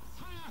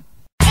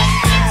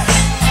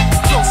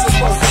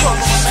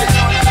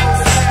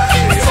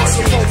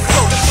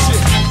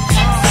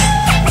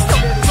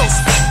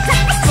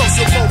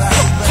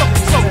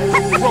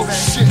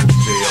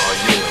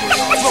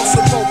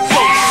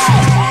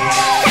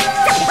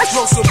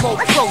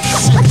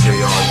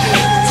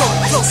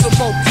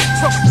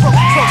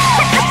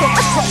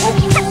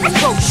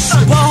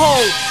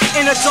 Behold,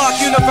 in a dark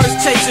universe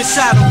chasing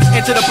shadow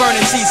into the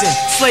burning season,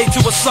 slave to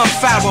a slum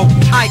pharaoh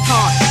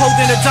icon,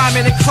 holding a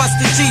diamond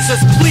encrusted Jesus.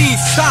 Please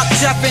stop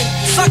jeffing,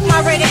 suck my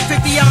rating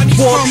 50 on these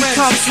war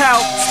becomes hell,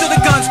 still the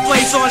guns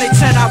blaze on a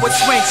 10-hour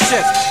swing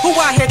shift. Who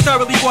out here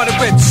thoroughly wanna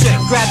rip shit?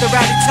 Grab the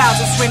rowdy towels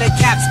and swing their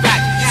caps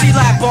back.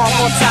 T-Lab bomb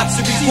on top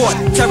to report,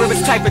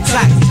 terrorist type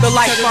attack. The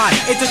lifeline,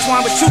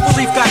 intertwined with true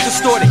belief got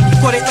distorted.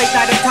 Caught it late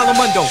night in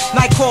Telemundo,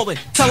 night calling,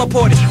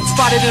 teleported.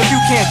 Spotted in a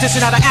view camp, dishing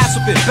out an ass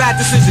whipping. Bad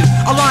decision,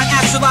 align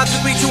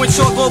astrologically to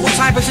ensure global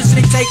time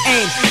positioning. Take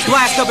aim,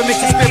 blast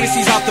government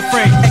conspiracies out the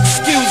frame.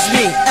 Excuse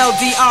me,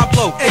 LDR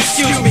blow,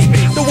 excuse me.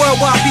 The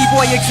worldwide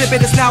B-boy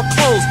exhibit is now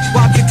closed.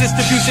 Rocket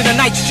distribution of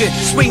nitrogen,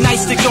 swing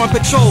nightsticks on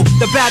patrol.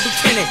 The bad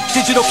lieutenant,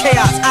 digital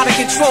chaos out of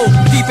control.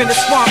 Deep in the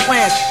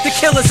swamplands, the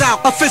killer's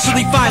out,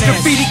 officially financed.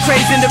 Graffiti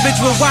crazed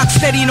individual, rock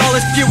steady in all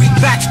his fury.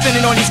 Back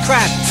spinning on these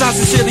crabs, sounds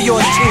sincerely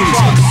yours too.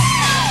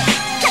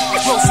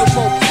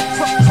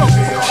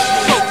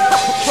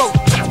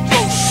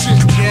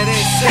 Get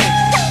insane.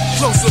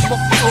 Closer,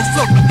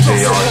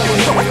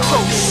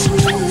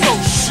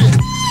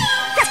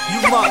 you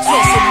must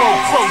closer, more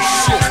pro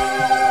shit.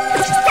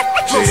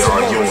 Closer,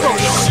 more pro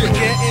shit.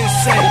 Get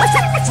insane.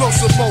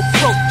 Closer, more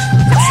pro.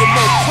 Closer,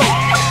 more pro.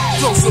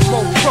 Closer,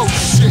 more pro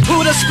shit.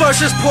 Who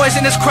disperses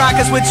poisonous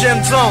crackers with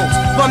Jim Jones?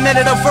 1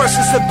 minute of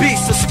versus the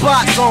beast, the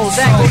spot zones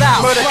angled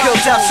out. Murder, kill,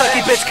 death,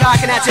 sucky bitch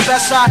cocking at your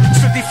best side.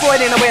 Strictly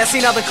Freud in the way I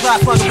seen other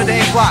class flung up in the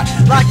ink block.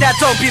 Like that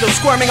dope beetle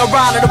squirming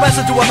around in the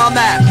residue of my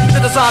map.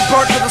 The design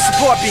burnt with the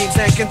support beams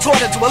and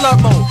contorted to alert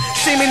mode.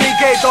 Seemingly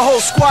gave the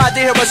whole squad to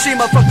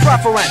Hiroshima for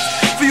preference.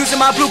 For using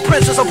my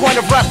blueprints as a point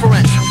of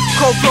reference.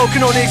 Cold flow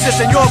can only exist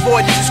in your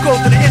void if you scroll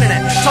through the internet,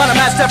 trying to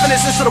match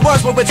definitions to the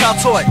words with which I'll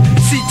toy.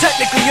 See,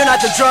 technically you're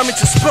not the German,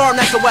 your sperm,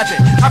 that's the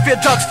weapon. I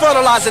fear ducks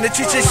fertilizing the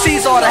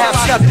TJC's all to have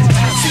seven.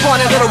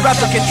 Spawning little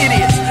replicant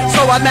idiots,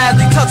 so I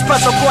madly touch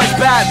pressure points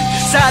badly.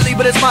 Sadly,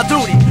 but it's my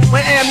duty.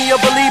 When Amy or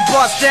Believe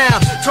busts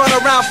down, turn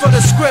around for the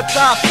script,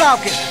 I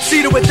falcon.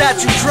 See to it that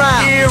you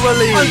drown.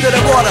 Eerily under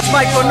the water,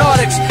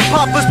 micronautics.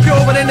 Papa's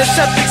pure within the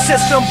septic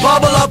system,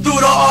 bubble up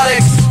through the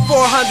Arctics.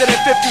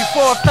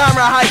 454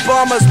 Fahrenheit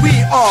bombers we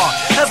are.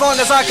 As long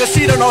as I can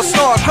see the North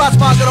Star.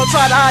 Crossfire, don't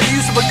try to hide the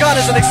use of a gun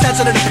as an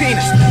extension of the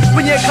penis.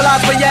 When you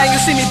collide with Yang, you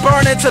see me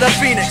burn into the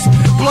phoenix.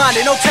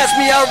 Blinded, don't test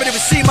me, I already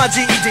received my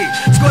GED.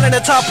 Scored in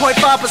the top 0.5%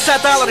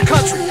 of the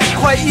country,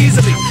 quite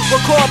easily.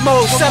 Record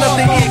mode, set up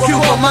the EQ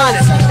for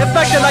minus.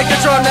 Infected like the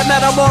germ that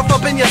metamorph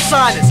up in your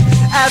sinus.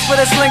 As for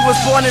this linguist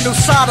born in New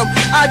Sodom,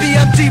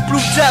 IBM deep blue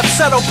depth,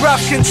 settle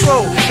breath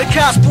control. The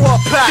cast brought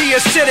back the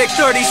acidic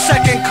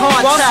 30-second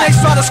contact. While snakes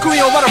try to screw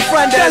you on what a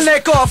friend is, then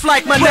lick off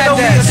like Menendez.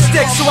 Don't need a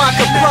stick so I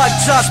can plug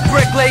just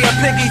bricklayer,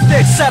 piggy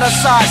thick, set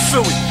aside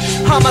suey.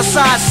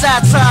 Homicide,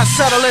 satire,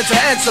 settle into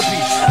entropy.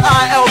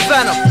 IL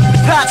venom,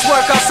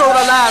 patchwork, I sold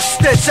the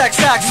last stitch,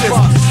 X-axis.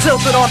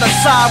 Tilted on the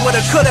side where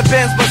the coulda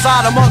beens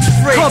reside amongst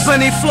freaks.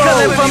 Company flow,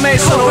 kill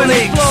informational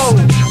leaks.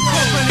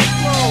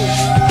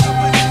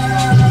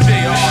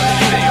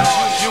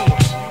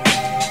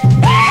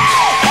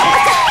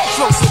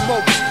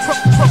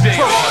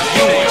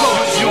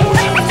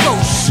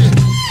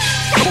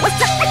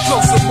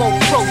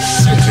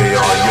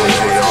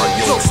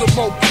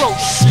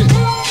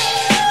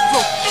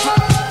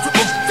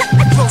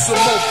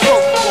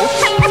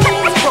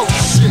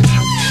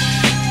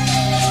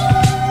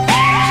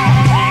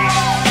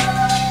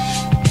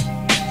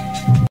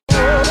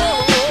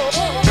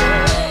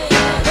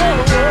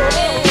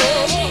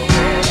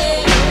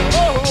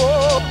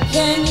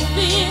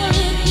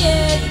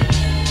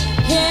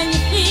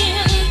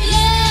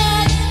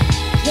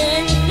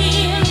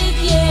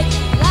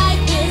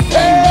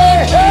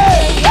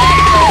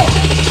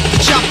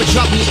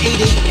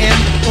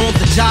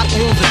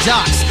 On the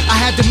docks, I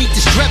had to meet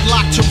this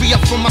dreadlock to re-up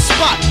from my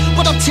spot.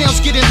 But uptown's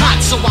getting hot,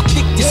 so I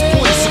picked this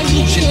point of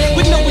seclusion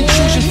with no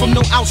intrusion from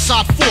no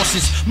outside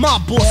forces.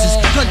 Mob bosses,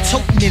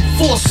 gun-toting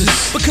enforcers.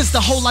 Because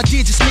the whole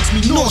idea just makes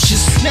me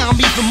nauseous. Now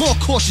I'm even more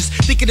cautious,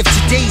 thinking of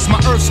today's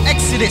my Earth's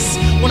exodus.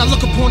 When I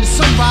look upon the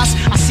sunrise,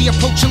 I see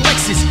approaching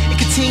Lexus.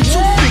 It contained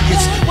two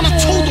figures. When I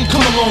told them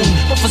come alone,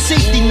 but for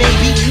safety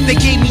maybe, they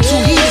gave me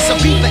two heaters, a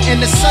beeper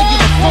and a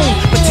cellular phone.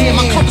 But damn,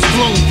 my cover's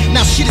blown.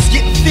 Now shit is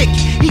getting thick.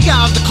 He got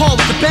out of the car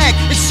with the bag.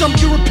 It's some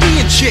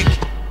European chick.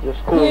 Just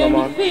cool,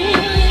 man.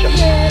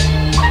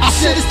 I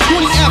said it's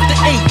 20 after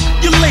 8.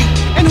 You're late.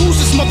 And who's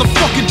this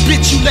motherfucking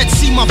bitch you let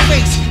see my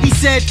face? He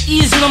said,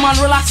 easy, no man,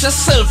 relax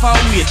yourself and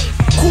wait.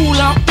 Cool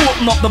and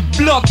open up the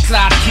blood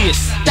clot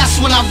case. That's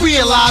when I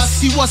realized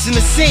he wasn't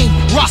the same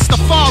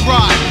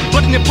Rastafari,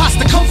 but in the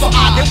past the comfort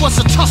eye, there was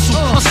a tussle,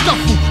 a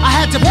scuffle. I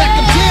had to back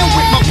him down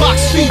with my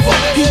box fever.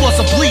 He was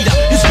a bleeder,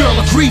 his girl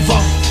a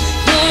griever.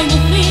 Can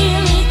you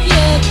feel it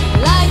yet?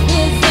 Life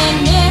is an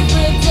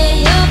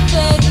everyday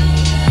effect.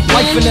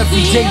 Life in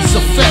every day's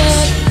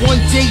effects. One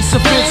day's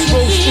events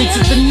rolls into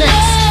the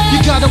next. You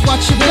gotta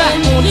watch your back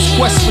on this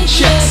quest for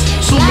checks.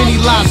 So many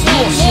lives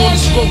lost on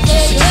this road to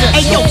success.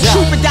 Hey yo,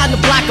 trooping down the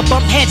block, I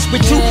bump heads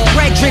with two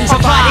red dreams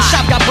of mine. They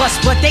shop got bust,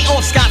 but they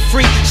off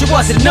scot-free. She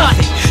wasn't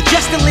nothing,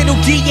 just a little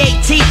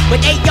DAT.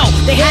 But hey yo,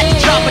 they had to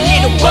drop a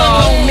little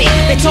bug on me.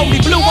 They told me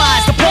blue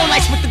eyes, the pole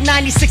lights with the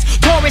 96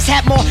 Taurus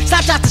had more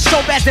snapshots to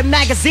show as the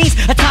magazines.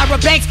 A Tyra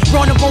Banks,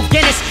 running both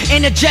Guinness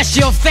in a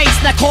gesture of face.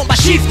 Not caught my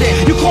chieftain.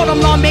 You call them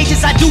law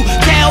majors, I do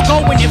tell.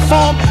 Go and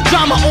inform.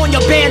 Drama on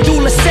your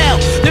bandula cell.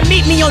 Then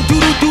meet me on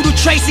Doodle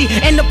Tracy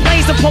and the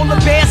planes and polar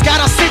bears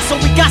got us sick, so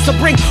we got to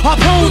bring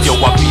harpoons. Yo,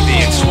 I'll be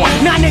there in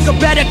 20. Now nigga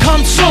better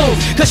come soon,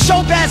 cause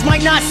Showbaz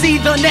might not see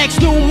the next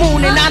new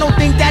moon. And I don't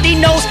think that he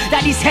knows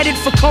that he's headed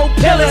for cold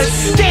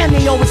pillars. Damn,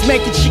 they always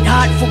making shit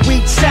hot for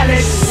weak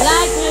sellers.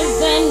 Life is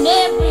an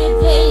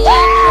everyday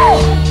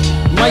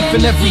effect. Life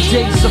in every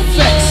day's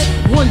effects.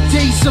 One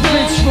day's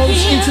events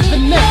rolls into the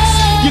next.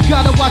 You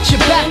gotta watch your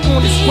back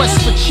on this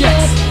quest for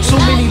checks. So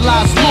many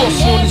lives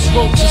lost on this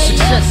road to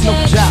success, no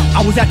doubt.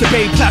 I was at the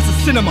Bay Plaza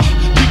Cinema,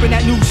 peeping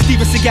that new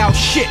Steven Seagal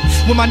shit.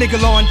 When my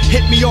nigga Lon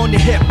hit me on the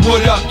hip.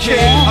 What up,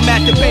 kid? I'm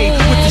at the Bay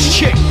with this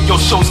chick. Yo,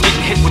 show's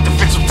getting hit with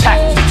defensive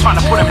tackles. They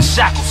trying to put him in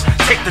shackles.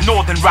 Take the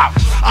northern route.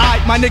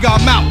 Alright, my nigga,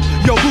 I'm out.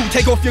 Yo, who?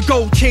 Take off your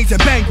gold chains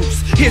and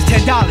bangles. Here's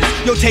 $10.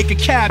 Yo, take a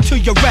cab to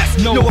your rest.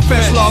 No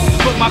offense, love,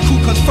 but my crew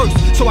comes first,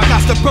 so I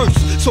got to burst.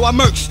 So I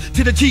murks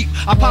to the Jeep.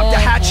 I pop the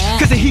hatch,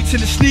 cause the heat's in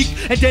the sneak.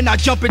 And then I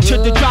jump into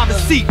the driver's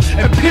seat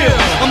and peel.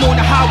 I'm on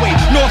the highway,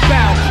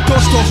 northbound.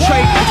 Ghost Store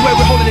Trade is where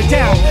we're holding it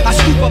down. I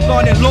scoop up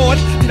on it, Lord,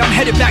 then I'm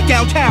headed back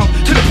downtown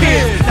to the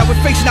pier. Now we're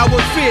facing our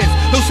worst fears.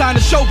 No sign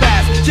of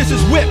Showbaz, just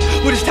his whip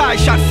with his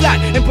tires shot flat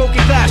and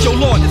broken glass. Yo,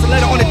 Lord, there's a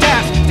letter on the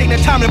dash stating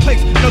the time and the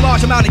place and a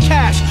large amount of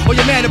cash. Or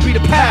your man will be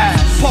the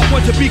past. Part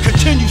 1 to be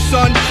continued,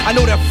 son. I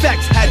know the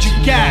effects had you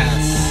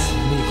gas.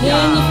 Can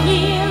you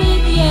feel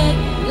it yet?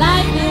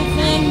 Life is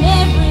an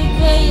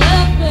everyday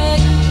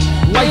effect.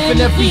 Life in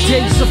every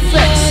day's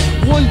effects.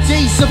 One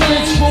day's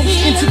events rolls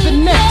into the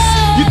next.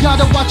 You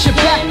gotta watch your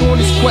back on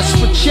this quest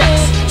for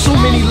checks. So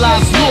many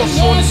lives lost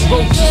on this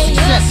road to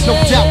success, no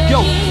doubt.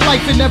 Yo,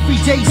 life in every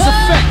day's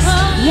effects.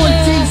 One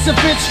day's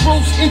events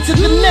rolls into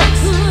the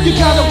next. You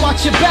gotta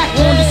watch your back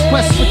on this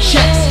quest for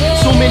checks.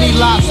 So many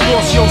lives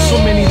lost, yo, so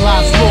many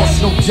lives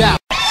lost, no doubt.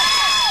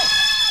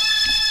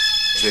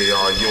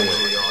 J.R.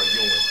 Ewing.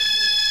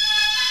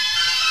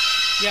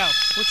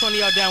 Which one of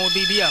y'all down with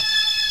BBL?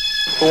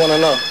 Who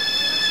wanna know?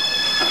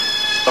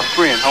 A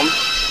friend, homie.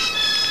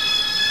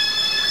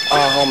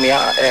 Homie,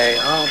 I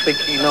don't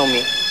think you know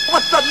me.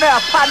 What's up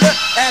now, partner?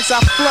 As I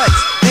flex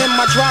in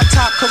my drop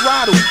top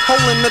Corrado,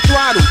 holding the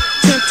throttle.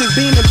 Tempted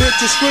beaming,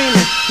 bitches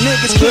screaming.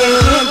 Niggas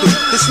can't handle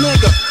this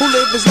nigga who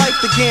live his life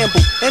to gamble.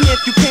 And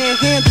if you can't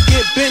handle,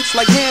 get benched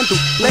like Randall.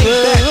 Laid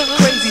back,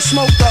 crazy,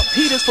 smoked up,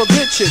 heaters for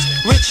bitches.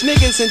 Rich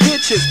niggas in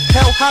ditches,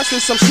 held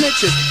hostage some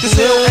snitches. This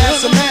ill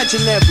ass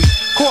imaginary.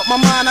 Caught my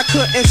mind, I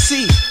couldn't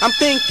see. I'm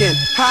thinking,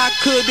 how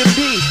could it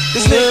be?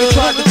 This nigga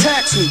tried to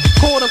tax me.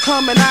 Caught him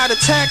coming out of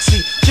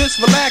taxi. Just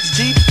relax,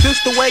 G.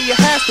 This the way it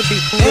has to be.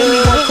 And he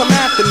won't come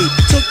after me.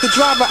 Took the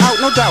driver out,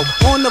 no doubt.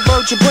 On the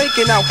verge of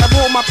breaking out. Have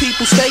all my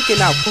people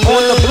staking out.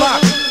 On the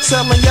block,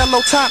 selling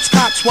yellow tops.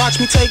 Cops watch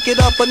me take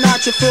it up a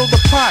notch and fill the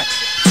pot.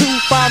 2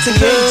 5s and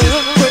gauges.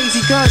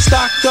 Crazy gun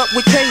stocked up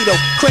with Kato.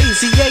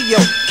 Crazy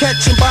yayo.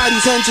 Catching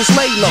bodies and just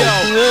lay low.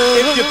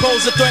 Yo, if you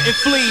pose a threat and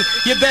flee,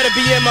 you better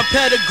be in my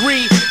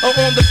pedigree. Or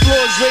on the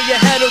floors where your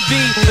head'll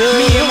be.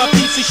 Me and my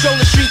peeps, we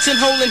strolling streets and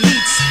holding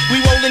heats. We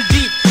rolling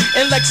deep.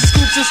 And Lexus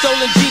scoops and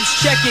stolen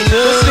Jeeps checking.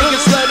 Those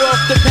niggas let off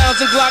the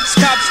pounds and Glocks.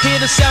 Cops hear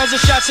the sounds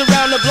of shots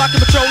around the block and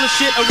patrolling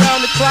shit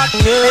around the clock.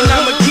 And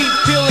I'ma keep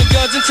peeling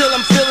guns until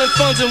I'm feeling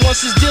funds. And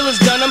once this deal is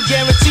done, I'm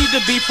guaranteed to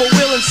be for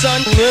willing,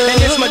 son. And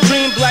it's my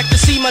dream black to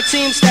see my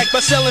team stack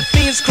by selling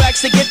fiends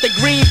cracks to get the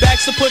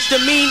greenbacks to push the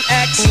mean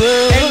acts.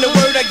 And the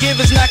word I give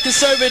is not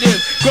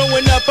conservative.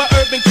 Growing up a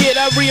urban kid,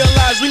 I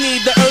realized we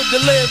need the herb to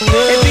live.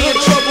 And be in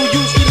trouble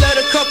use, we let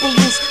a couple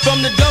loose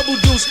from the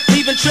double deuce,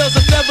 leaving trails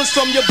of feathers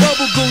from your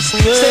bubble goose.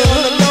 Stay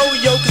on the low,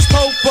 yo, cause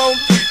Popo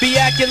be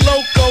acting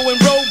loco and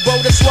robo,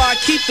 that's why I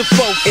keep the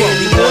fofo.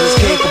 Anyone is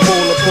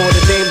capable of for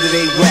the name that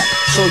they rap.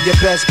 So your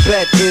best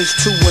bet is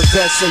to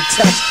invest in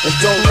tech. And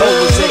don't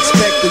always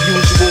expect the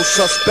usual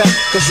suspect,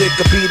 cause it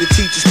could be the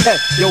teacher's pet.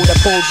 Yo, that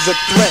poses a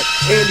threat.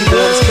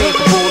 Anyone is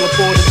capable of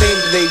for the name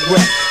that they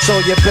rap. So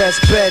your best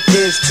bet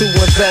is to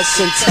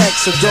invest in tech.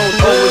 So don't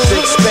always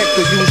expect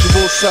the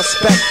usual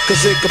suspect,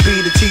 cause it could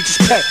be the teacher's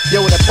pet.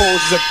 Yo, that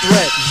poses a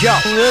threat. Yo,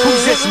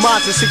 who's this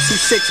Mazda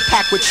 626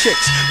 packed with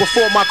chicks?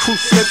 Before my crew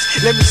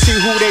flips, let me see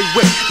who they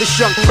with. This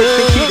young prick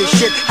think he the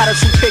shit, had a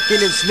two pick in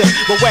his lip.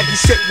 But when he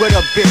sit with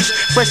a bitch,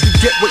 freshly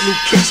dipped with new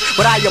kicks.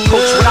 But I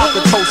approach without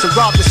the toast and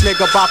rob this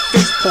nigga by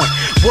fist point.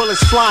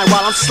 Bullets flying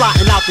while I'm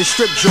slotting out the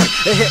strip joint.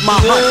 It hit my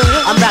hunt,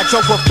 I'm not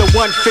drunk off the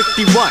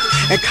 151.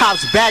 And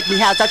cops bagged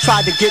me as I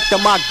tried to get to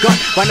my gun.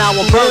 But now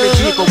I'm burning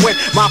G, but when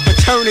my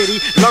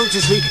fraternity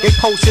lurches me, it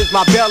posts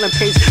my bail and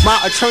pays my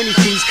attorney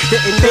fees.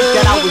 Didn't think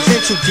that I was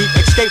in too deep,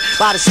 escaped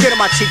by the skin of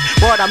my cheek.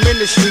 But I'm in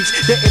the streets,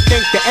 didn't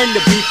think the end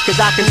of beef, cause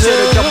I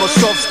consider them a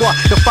soft squad.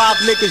 The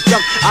 5 niggas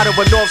jumped out of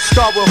a North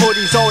Star with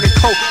hoodies on and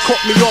coat,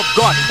 caught me off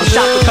guard. I'm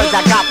shocked because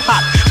I got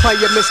popped,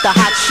 playing Mr.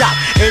 Hot Shot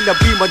in the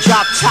Beamer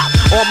drop top,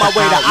 on my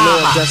way to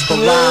Outlaw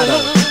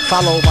Desperado.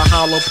 Follow my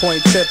hollow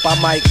point tip, I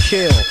might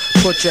kill.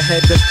 Put your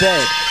head to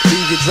bed,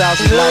 leave you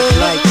drowsy like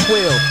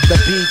NyQuil. The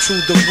B to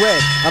the red,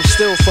 I'm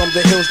still from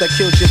the hills that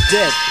killed you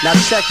dead. Now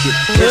check it,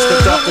 it's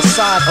the darker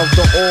side of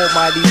the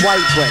almighty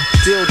white bread.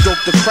 Deal dope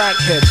to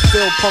crackheads,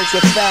 fill punks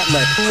with fat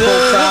lead.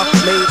 Profile,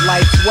 made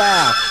life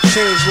wow.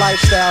 Change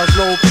lifestyles,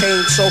 no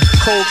pain, so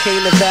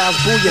cocaine and vows,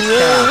 booyah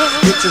cow.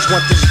 Bitches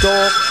want this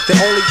dog, the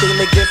only thing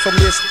they get from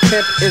this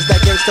pimp is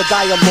that gangsta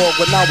dialogue.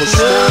 When I was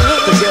small,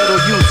 the ghetto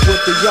youth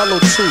with the yellow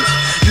tooth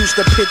used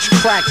to pitch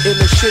crack in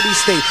a shitty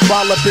state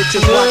while the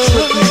bitches watch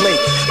Ricky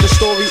Lake. The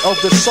story of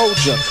the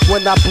soldier.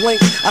 When I blink,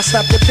 I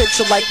snap the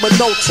picture like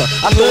Minota.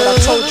 I thought I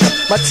told you,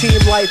 my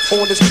team life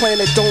on this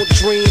planet don't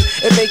dream.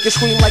 It make you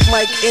scream like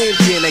Mike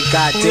Indian. And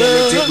goddamn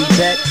it, did we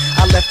bet?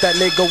 I left that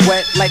nigga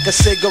wet like a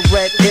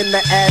cigarette in the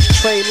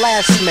ashtray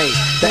last May.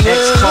 The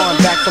ex-con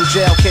back from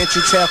jail, can't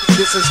you tell?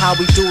 This is how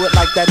we do it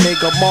like that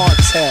nigga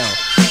Martell.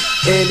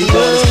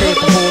 Anyone is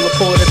capable of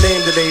for the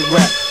name that they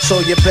rap.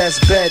 So your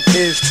best bet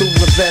is to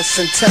invest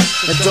in tech.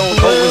 And don't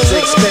always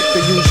expect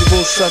the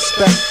usual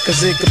suspect, cause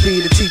it could be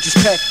the teacher's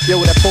pet.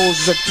 Yo, that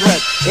poses a threat.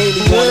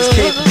 Anyone is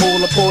capable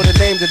of for the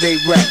name that they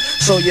rap.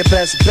 So your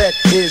best bet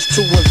is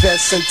to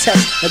invest in tech.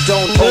 And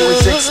don't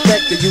always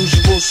expect the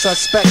usual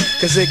suspect,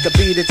 cause it could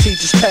be the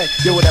teacher's pet.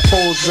 Yo, that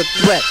poses a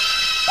threat.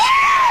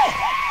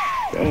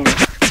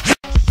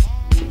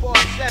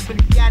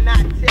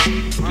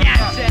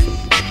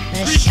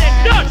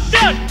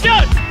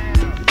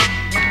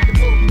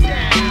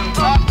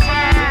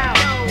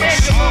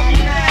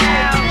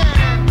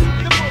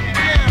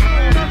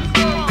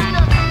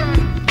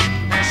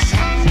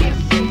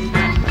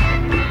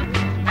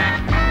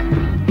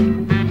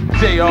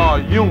 J.R.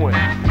 Ewing.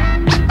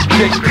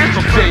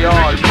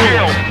 J.R.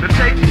 Ewing. It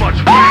takes much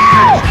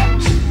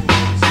practice.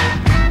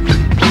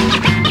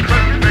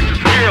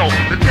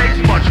 It takes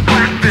much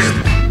practice.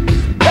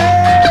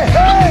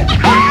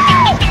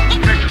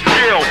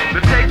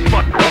 It takes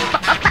much.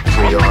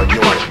 J.R.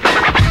 Ewing.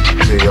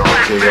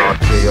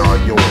 J.R.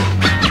 Ewing.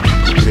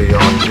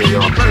 J.R.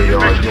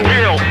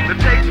 Ewing. It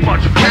takes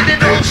much When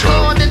it all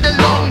started in the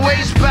long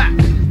ways back,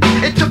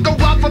 it took a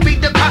while for me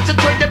to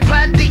concentrate and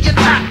plan the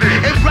attack.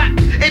 And rap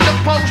in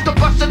opposed to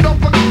busting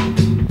off a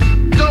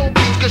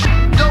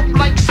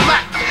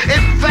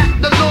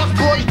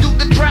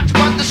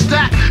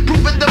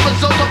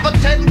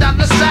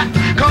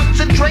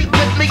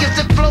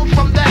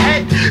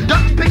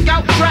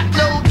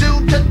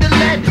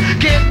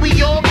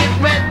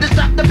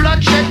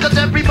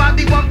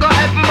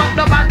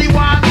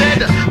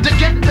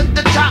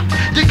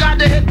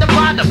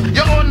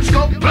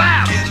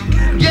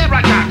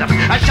him.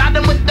 I shot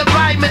him with the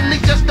rhyme and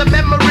it's just a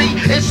memory.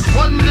 It's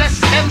one less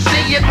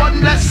MC and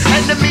one less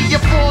enemy. A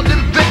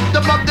fallen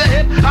victim of the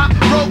hip-hop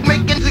rogue,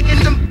 making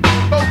them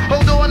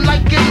hold on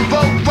like in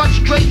vogue.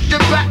 Frustration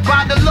backed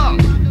by the lung.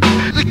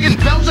 The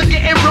bells are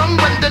getting rung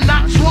when the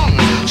knot swung.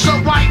 So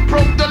I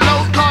broke the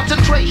load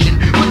concentration,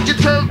 which you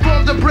turn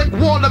from the brick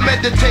wall of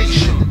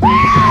meditation.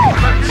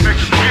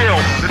 Next skill,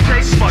 the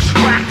taste much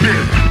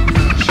practice.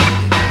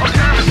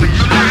 Apparently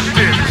you lacked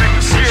it.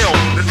 Next skill,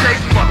 the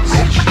taste much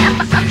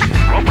practice.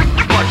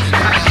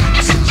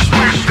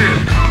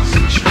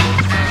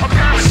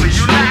 Apparently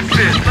you lacked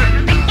it.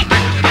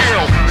 Next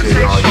skill, the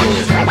taste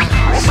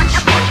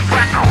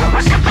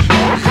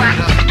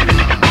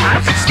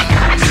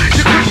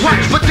You could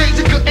watch for days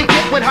you couldn't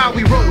get with how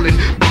we rollin'.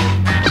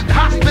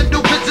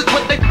 Hospital visits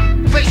with they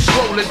face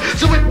swollen.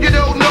 So if you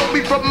don't know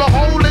me from a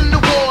hole in the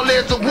wall,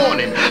 there's a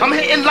warning. I'm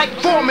hitting like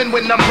Foreman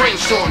when I'm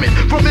brainstorming.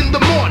 From in the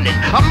morning,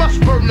 I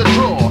must burn the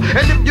drawer.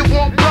 And if you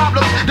want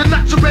problems, the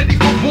knots are ready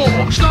for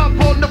war.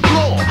 Stomp on the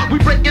floor, we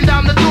breaking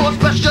down the door,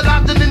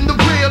 specializing in the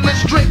real and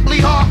strictly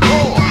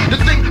hardcore. The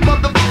thing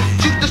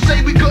motherfuckers used to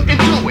say we couldn't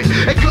do it,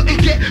 and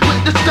couldn't get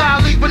with the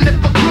style even if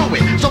I grew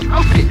it. So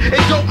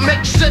it don't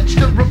make sense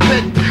to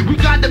repent. We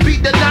gotta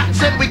beat the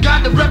knots and we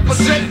gotta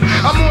represent.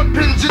 I'm on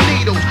pins and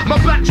needles, my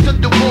back's to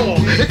the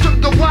wall. It took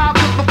a while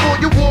cause before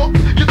you walk,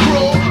 you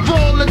crawl.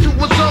 Fall into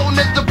a zone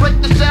and to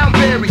break the sound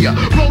barrier.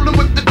 Rolling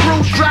with the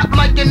crew strapped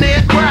like an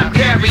aircraft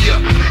carrier.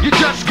 You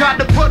just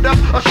gotta put up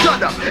or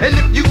shut up. And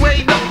if you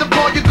ain't up the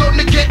ball, you're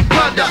gonna get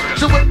cut up.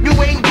 So if you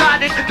ain't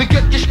got it, then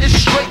get your shit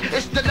straight.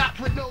 It's the knots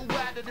with no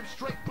additive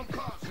straight from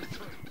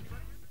concentrate.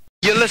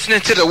 You're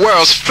listening to the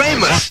world's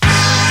famous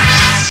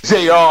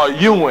J.R.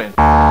 Ewing.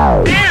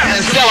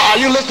 And Stella, are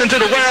you listening to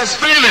the world's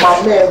famous?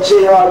 My man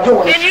J.R.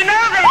 Ewing. And you know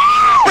that?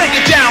 Break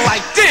it down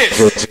like this.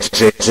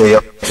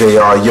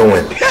 J.R.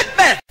 Ewing.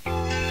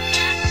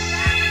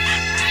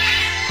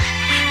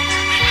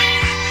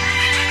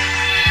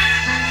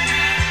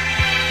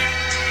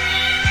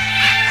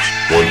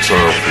 One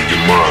time for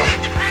your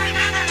mind.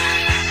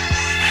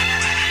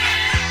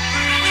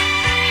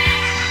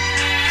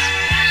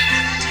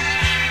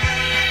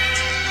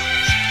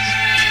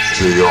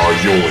 J.R.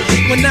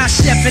 Ewing. When I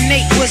stepped in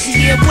 8 was a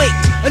year wait.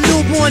 A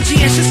newborn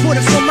GS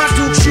transported from my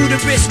Duke. Shooter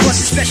wrist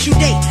was a special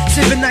day.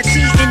 719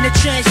 in the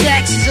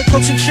transactions of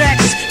coaching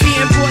tracks.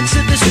 Being born to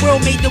this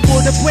world made the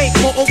water break.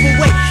 More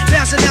overweight,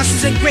 bouncing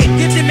ounces and great.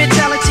 Gifted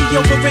mentality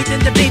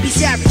overrated the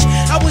baby's average.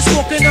 I was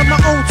walking on my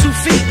own 2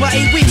 feet by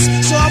 8 weeks,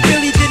 so I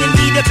really didn't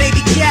need a baby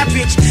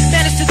cabbage.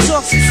 Managed to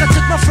talk since I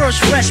took my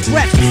first fresh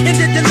breath. In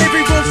the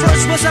delivery room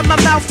first was on my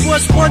mouth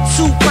was 1,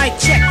 2, mic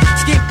check.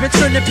 Skip and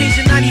turn the page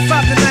in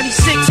 95 to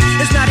 96.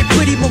 It's not a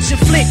pretty motion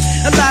flick.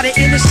 A lot of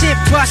innocent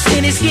bust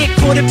in his hit.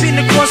 Caught up in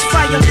the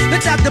crossfire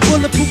without the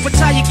bulletproof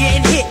attire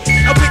getting hit.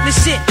 I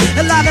witnessed it.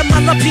 A lot of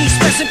my love peace.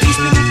 Rest in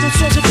peace beneath those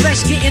swords of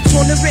flesh getting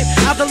torn and ripped.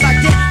 Either like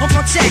that on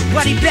contact,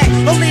 body back.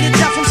 Or later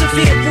die from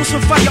severe wounds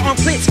from fire on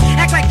clips.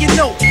 Act like you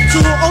know. To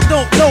or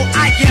don't know.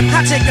 I am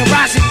hot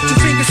horizon. 2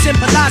 fingers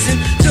symbolizing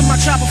to my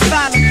tribe of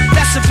phylum.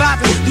 That's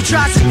surviving through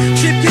trials and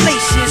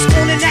tribulations.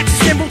 On an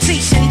axis in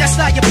rotation. That's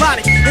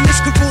diabolic. And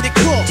this corroded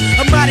core.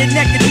 I'm modern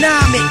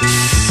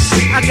economics.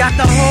 I got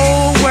the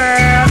whole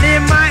world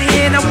in my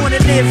hand. I wanna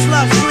live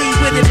lovely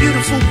with a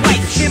beautiful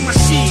wife in my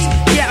seat.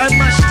 Yeah, and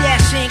my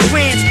stash ain't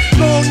grand.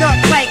 Blown up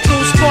like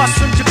those cars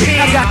from Japan.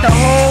 I got the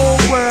whole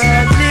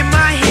world in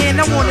my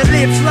hand. I wanna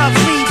live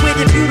lovely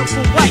with a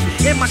beautiful wife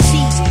in my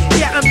seat.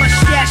 Yeah, and my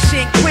stash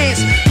ain't grand.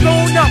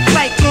 Blown up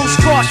like those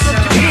cars from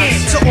Japan.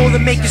 To all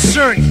that may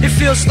concern, it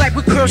feels like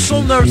we curse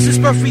on nerves. Since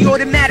birth we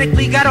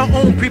automatically got our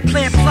own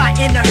pre-planned plot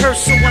in the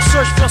hearse. So I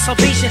search for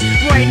salvation.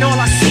 Right, and all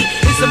I see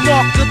is the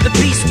mark of the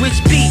beast, which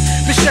be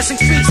the stress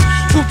increase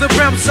through the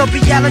realms of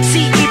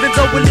reality. Even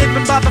though we're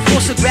living by the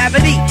force of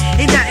gravity,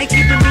 ain't nothing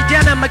keeping me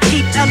down. I'ma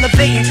keep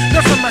elevating.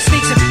 Learn from my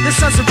station. The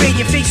sun's a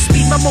radiant face,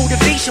 speed my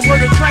motivation.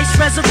 Word of Christ,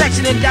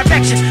 resurrection and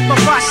direction. My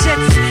 5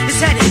 senses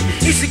is headed.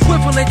 It's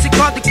equivalent to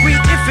God the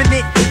great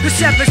infinite. The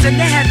sevens and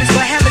the heavens,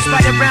 but heaven's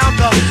right around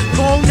the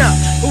corner.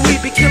 But we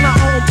be killing our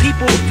own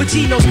people.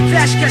 Vaginos,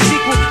 flash cash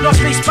equal. Lost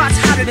face spots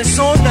hotter than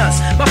saunas.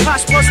 My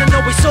pops wasn't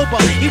always sober.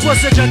 He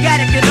was a drug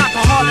addict and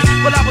alcoholic.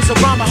 Well, I was a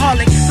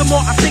rhymaholic. The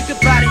more I think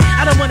about it,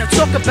 I don't wanna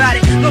talk about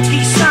it. Low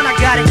key sign, I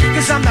got it,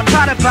 cause I'm not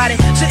proud about it.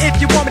 So if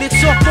you want me to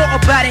talk more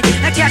about it,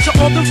 I got you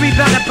on the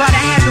rebound about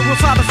it. Habit with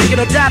father figure,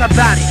 no doubt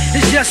about it.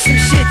 It's just some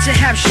shit to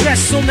have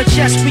stress on the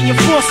chest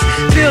reinforced.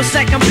 Feels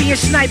like I'm being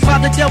sniped by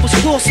the devil's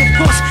force, of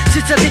course.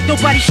 Since I think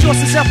nobody's sure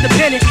since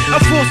self-dependent,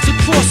 I'm forced to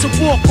cross a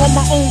walk on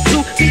my own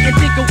too. Beat and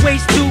think of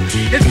ways to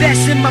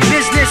invest in my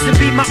business and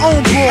be my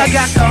own boss. I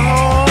got the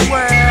whole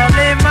world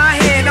in my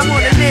hand. I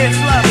wanna live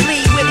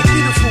lovely with a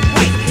beautiful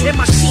wife in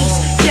my sheets.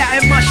 Yeah,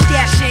 and my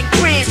stash and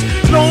grants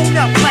blown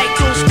up like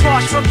those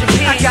cars from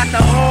Japan. I got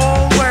the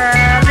whole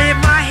world in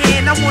my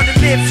hand. I wanna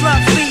live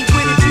lovely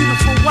with a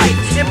beautiful wife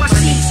in my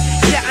sheets.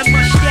 Yeah, and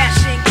my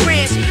stash and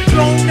grants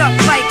blown up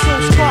like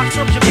those cars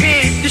from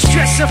Japan. The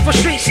stress and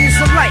frustrations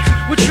of life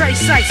with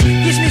trace sights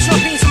gives me some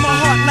pains in my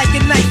heart. like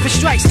a knife for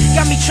strikes.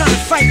 Got me trying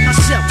to fight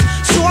myself.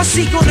 So I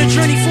seek on a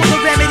journey for the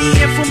remedy,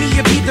 and for me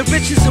to be the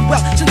riches and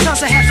wealth.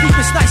 Sometimes I have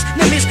sleepless nights,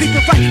 nightmares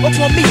creeping right up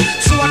on me.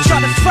 So I try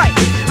to fight.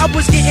 I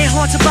was getting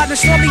haunted by the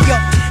stormy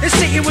up, and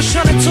Satan was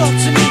trying to talk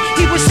to me.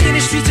 He was in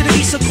the streets of the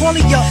east, so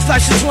calling up.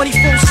 Life's a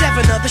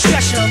 24/7 of the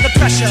stressor, the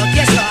pressure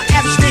against the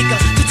average nigga.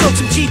 To talk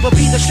some cheap, but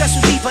be the stress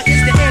reliever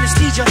is the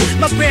anesthesia.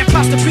 My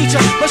grandpa's the preacher,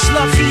 much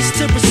love he's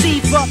to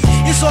receive up.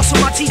 Is also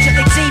my teacher,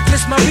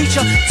 Xavier's my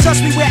reacher. Touch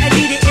me where I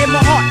need it in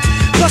my heart.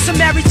 Plus I'm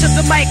married to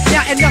the mic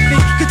now, and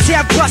nothing could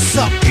tear us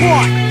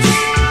apart.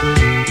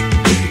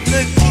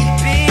 Look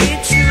deep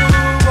into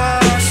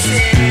us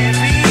and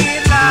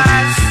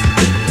realize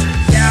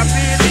y'all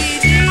really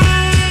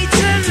need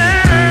to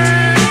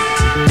learn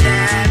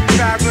that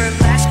private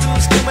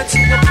rascals coming to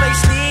a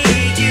place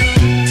near you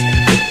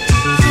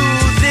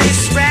through this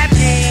rap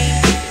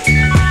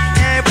game,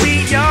 and we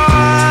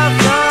all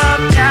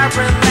love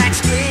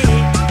parallax clip.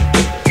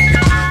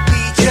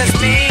 We just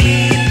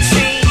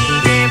maintain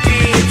and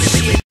build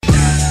shit.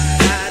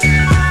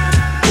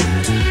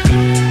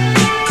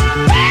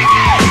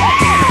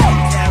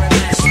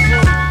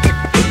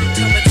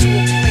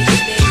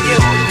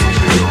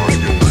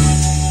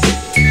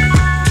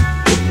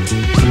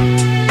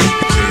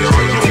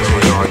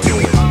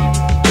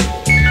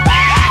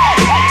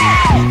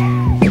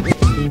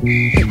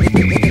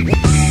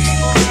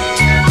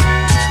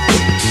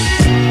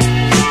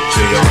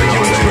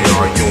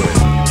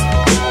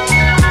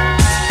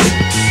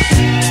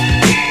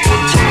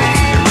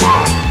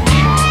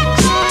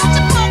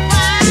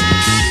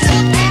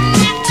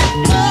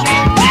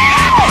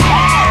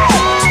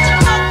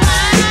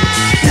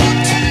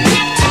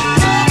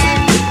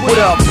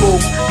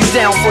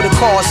 Down for the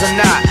cause or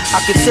not?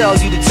 I can tell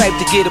you the type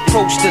to get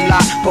approached a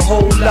lot. But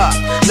hold up,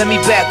 let me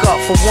back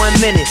up for 1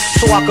 minute,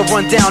 so I can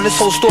run down this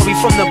whole story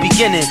from the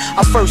beginning.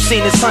 I first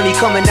seen this honey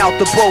coming out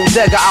the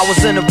bodega. I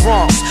was in the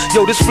Bronx.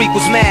 Yo, this freak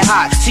was mad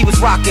hot. She was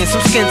rocking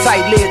some skin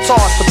tight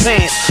leotards for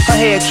pants. Her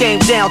hair came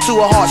down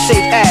to a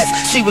heart-shaped ass.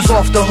 She was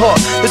off the hook,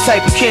 the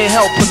type you can't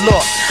help but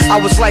look. I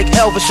was like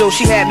Elvis, yo,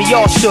 she had me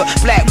all shook.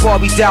 Black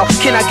Barbie doll,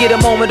 can I get a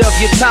moment of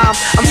your time?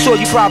 I'm sure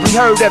you probably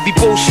heard every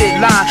bullshit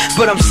line,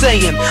 but I'm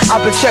saying,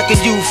 I've been checking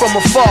you from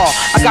afar.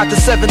 I got the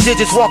 7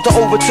 digits, walked her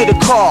over to the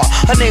car.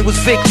 Her name was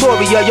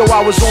Victoria, yo,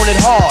 I was on it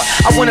hard.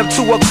 I went up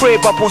to her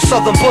crib up on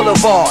Southern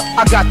Boulevard.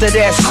 I got that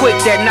ass quick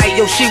that night,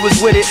 yo, she was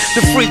with it.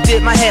 The freak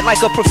did my head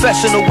like a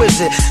professional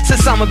wizard.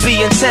 Since I'ma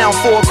be in town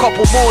for a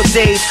couple more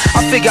days,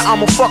 I figure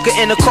I'ma fuck her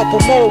in a couple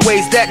more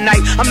ways. That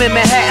night, I'm in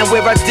Manhattan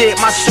where I did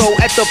my show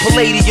at the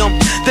Palladium.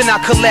 Then I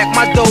collect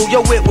my dough,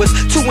 yo, it was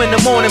 2 in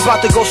the morning,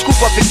 about to go scoop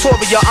up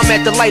Victoria. I'm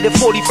at the light at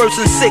 41st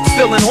and 6th,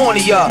 feeling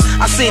hornier.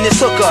 I seen this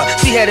hooker,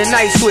 she had a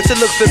nice switch, it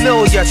looked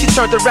familiar. She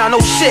turned around,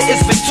 oh shit,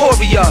 it's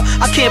Victoria.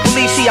 I can't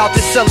believe she out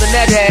there selling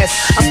that ass.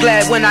 I'm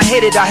glad when I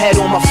hit it, I had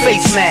on my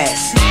face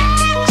mask.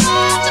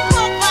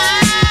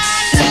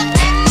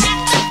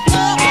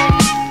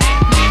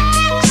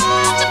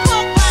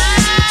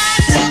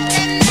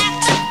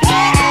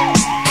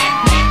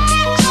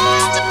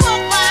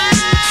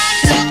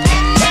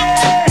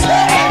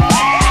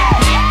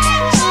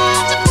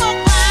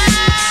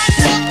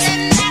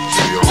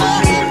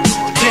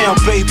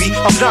 Baby,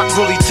 I'm not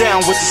really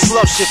down with this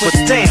love shit, but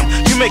damn,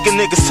 you make a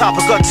nigga's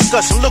topic of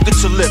discussion. Look at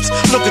your lips,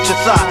 look at your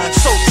thigh,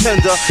 so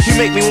tender. You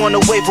make me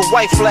wanna wave a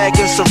white flag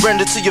and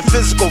surrender to your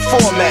physical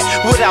format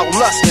without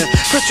lusting.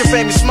 Picture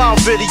famous smile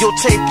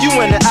videotape, you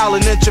in the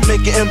island in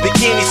Jamaica in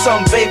bikini,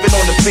 sunbathing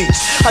on the beach.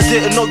 I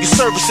didn't know your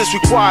services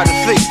required a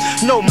fee.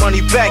 No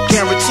money back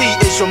guarantee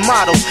is your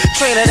motto.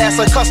 Train that ass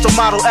like custom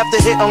model after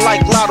hitting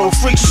like Lotto.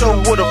 Freak show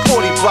with a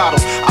 40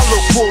 bottle. I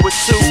look forward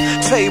to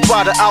paid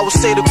by the hour,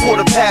 stay the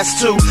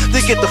 2:15.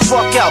 Then get the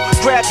fuck out,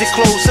 grab your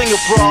clothes and your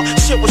bra.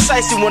 Shit was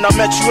icy when I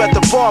met you at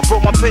the bar.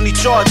 Broke my penny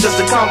jar just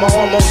to calm my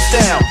hormones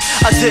down.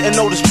 I didn't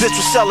know this bitch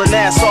was selling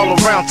ass all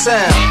around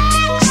town.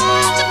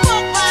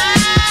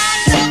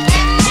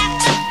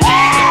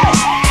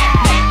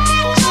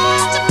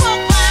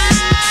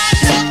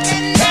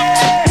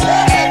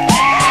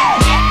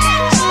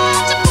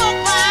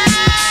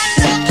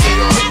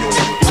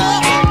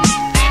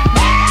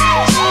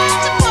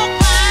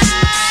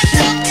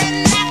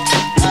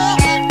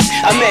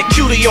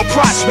 On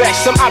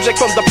prospects, some object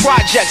from the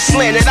project,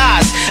 slanted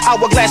eyes,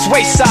 hourglass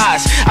waist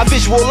size. I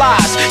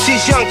visualize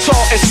she's young,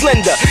 tall, and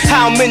slender.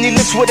 How many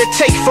lips would it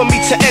take for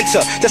me to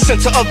enter the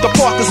center of the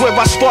park is where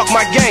I spark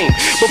my game.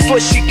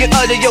 Before she could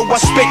utter, yo, I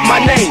spit my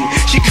name.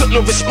 She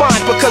couldn't respond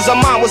because her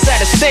mind was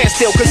at a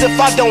standstill. Cause if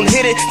I don't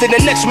hit it, then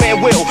the next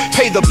man will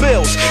pay the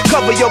bills,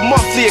 cover your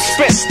monthly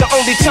expense. The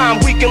only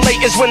time we can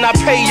late is when I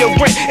pay your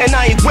rent, and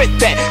I ain't with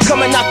that.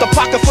 Coming out the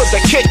pocket for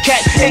the Kit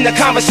Kat. In the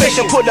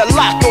conversation, put a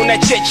lock on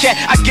that chit chat.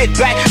 I get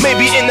back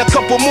maybe in a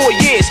couple more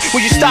years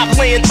when you stop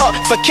laying up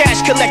for cash,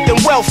 collecting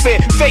welfare.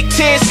 Fake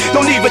tears,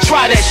 don't even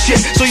try that shit.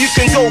 So you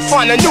can go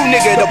find a new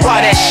nigga to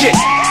buy that shit.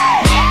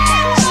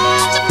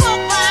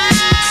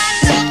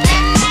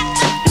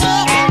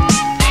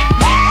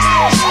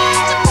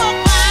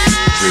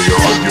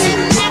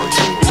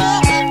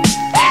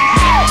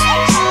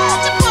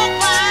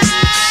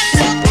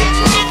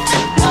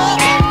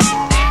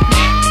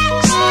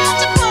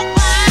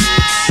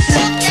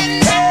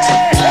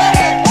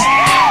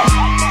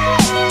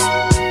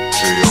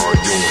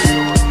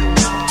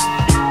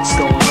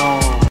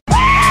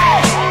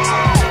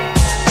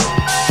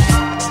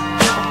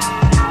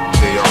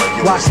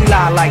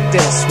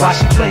 Why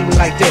she play me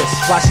like this?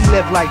 Why she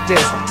live like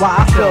this?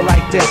 Why I feel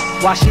like this?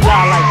 Why she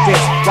lie like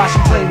this? Why she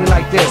play me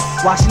like this?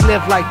 Why she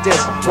live like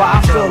this? Why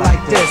I feel like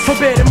this?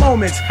 Forbidden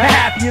moments, her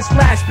happiest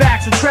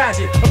flashbacks are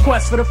tragic. A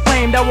quest for the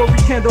flame that will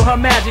rekindle her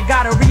magic.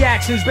 Got her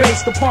reactions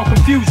based upon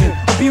confusion.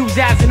 Abused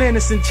as an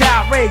innocent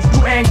child, raised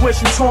through anguish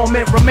and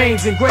torment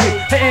remains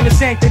engraved. Her inner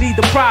sanctity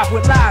deprived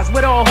with lies,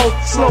 with all hope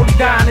slowly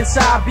dying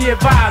inside. Be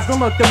advised, don't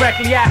look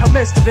directly at her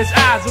mischievous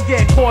eyes. Will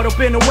get caught up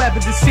in a web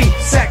of deceit,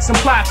 sex and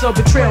plots of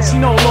betrayal. She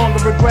no longer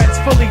regrets,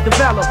 fully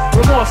developed,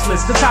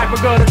 remorseless. The type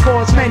of girl that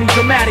cause many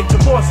dramatic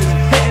divorces,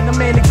 hitting the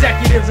main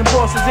executives and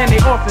bosses in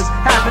their office,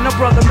 having a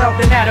brother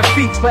melting at her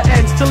feet for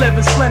ends to live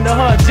in splendor.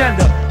 Her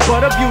agenda,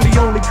 but her beauty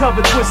only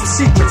covered twisted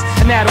secrets,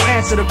 and that'll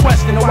answer the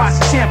question of why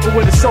she tamper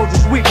with a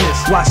soldier's weakness.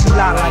 Why she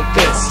lie like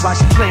this? Why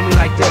she play me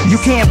like this? You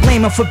can't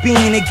blame her for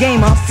being a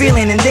gamer,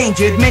 feeling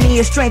endangered. Many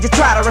a stranger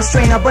try to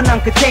restrain her, but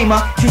none could tame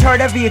her. She's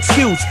heard every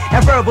excuse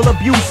and verbal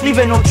abuse,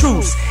 leaving no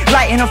truce.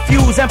 Lighting her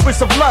fuse,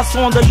 empress of lust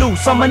on the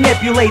loose. A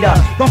manipulator,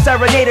 don't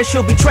serenade her,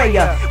 she'll betray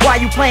her. Why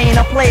you playing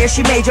a player?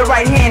 She made your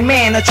right hand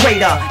man a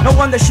traitor. No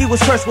wonder she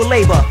was cursed with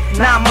labor.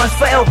 9 months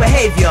for ill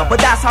behavior, but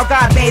that's how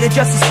God made her,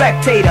 just a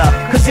spectator.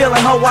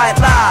 Concealing her white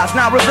lies,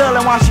 not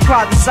revealing why she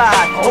cried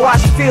inside, or why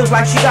she feels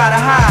like she gotta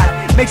hide.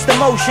 Mixed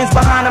emotions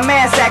behind a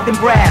mask acting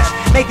brash,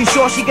 making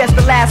sure she gets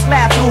the last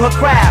laugh through her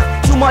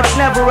craft. Too much,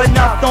 never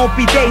enough, don't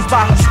be dazed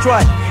by her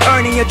strut.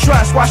 Earning your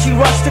trust while she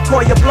rush to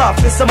call your bluff.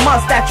 It's a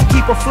must that you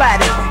keep her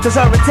flattered, cause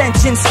her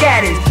attention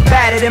scattered.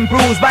 Battered and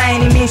bruised, by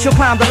any means she'll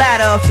climb the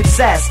ladder of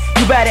success.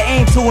 You better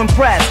aim to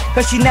impress,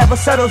 cause she never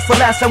settles for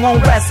less and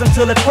won't rest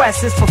until the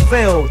quest is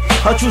fulfilled.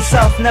 Her true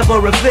self never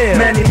revealed.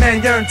 Many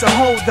men yearn to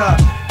hold her,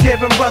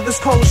 giving brothers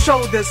cold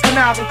shoulders.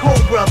 Conniving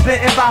cobra,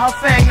 bitten by her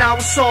fang, now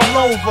it's all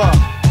over.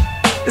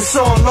 It's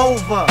all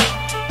over.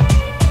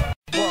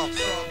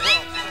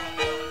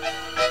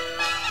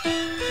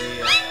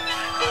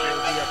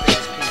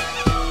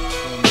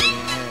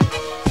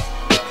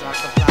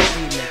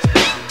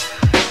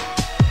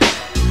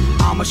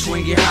 I'ma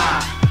swing it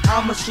high,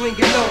 I'ma swing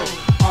it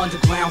low,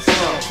 underground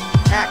flow.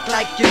 Act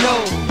like you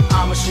know,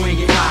 I'ma swing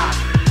it high,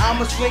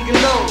 I'ma swing it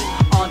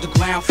low,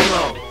 underground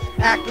flow.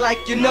 Act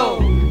like you know.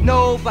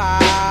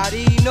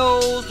 Nobody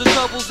knows the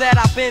troubles that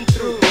I've been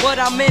through, what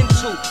I'm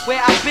into,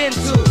 where I've been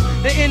to.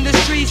 The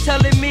industry's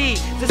telling me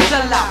to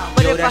sell out,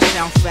 but yo, if that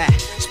sound fat,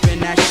 spin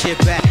that shit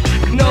back.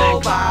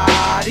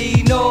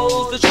 Nobody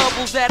knows the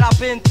troubles that I've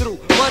been through,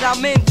 what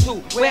I'm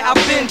into, where I've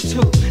been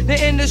to. The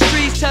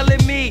industry's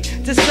telling me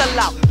to sell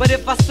out, but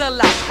if I sell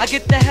out, I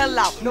get the hell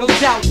out, no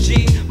doubt,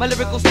 G. My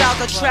lyrical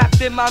styles are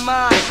trapped in my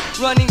mind,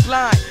 running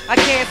blind. I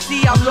can't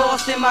see, I'm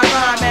lost in my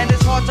rhyme, and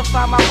it's hard to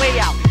find my way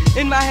out.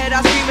 In my head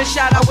I scream and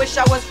shout, I wish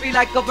I was free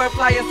like a bird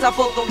flying south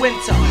of the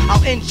winter.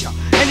 I'll injure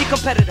any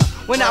competitor.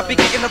 When I be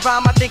kicking the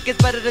rhyme, I think it's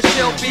better to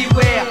chill,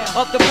 beware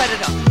of the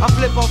predator. I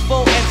flip on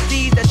 4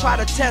 MCs that try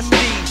to test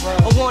these,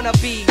 or wanna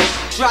be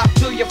drop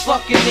to your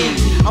fucking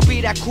knees. I'll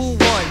be that cool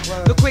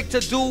one, the quick to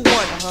do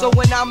one. So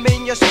when I'm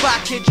in your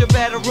spot, kid, you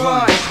better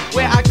run.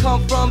 Where I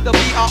come from, the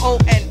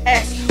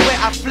BRONX, where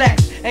I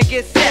flex and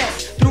get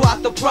sex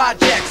throughout the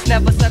projects,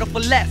 never settle for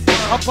less.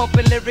 I'm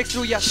pumping lyrics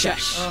through your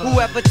shush.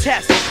 Whoever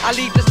tests, I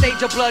leave the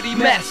stage a bloody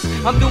mess.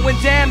 I'm doing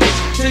damage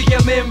to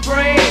your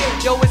membrane.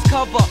 Yo, it's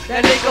cover,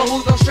 that nigga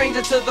who's no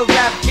stranger to the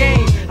rap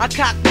game. I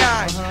cock 9,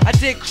 I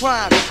did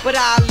crime, but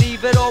I'll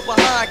leave it all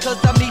behind, cause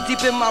I'm knee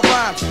deep in my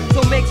rhyme.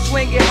 So make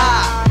swing it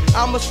high,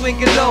 I'ma swing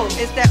it low.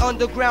 It's that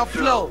underground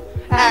flow,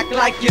 act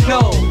like you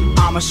know.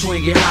 I'ma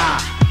swing it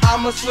high,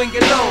 I'ma swing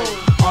it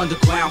low,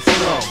 underground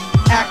flow.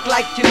 act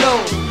like you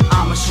know.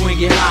 I'ma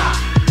swing it high,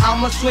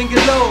 I'ma swing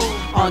it low,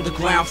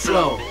 underground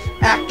flow.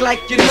 act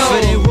like you know.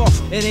 If it ain't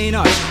rough, it ain't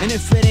us, and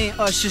if it ain't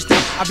us, it's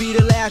them. I be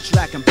the last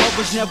track, and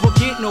brothers never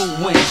get no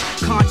wins.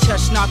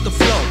 Contest, not the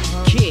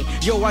flow. Kid,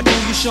 yo, I do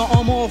you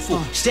something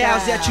awful.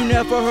 Styles that you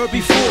never heard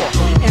before.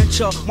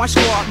 Enter my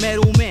squad,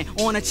 metal men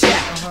on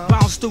attack.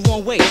 Bounce the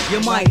wrong way, you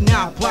might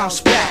not bounce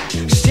back.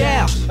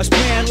 Style, a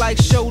span like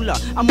Shola.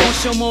 I'm on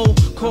some old,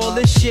 call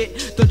this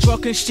shit the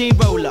drunken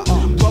steamroller.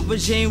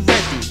 Brothers ain't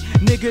ready,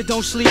 nigga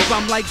don't sleep,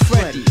 I'm like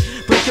Freddy.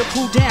 Break your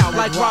crew down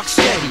like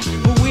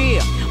Rocksteady. But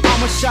we're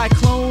I'm a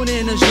cyclone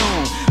in the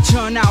zone.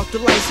 Turn out the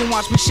lights and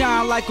watch me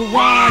shine like a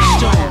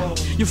rhinestone.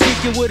 You're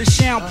freaking with a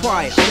sound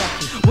prior.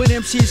 When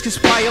MCs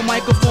conspire,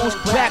 microphones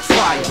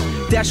backfire.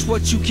 That's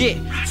what you get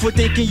for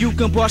thinking you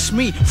can bust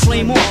me.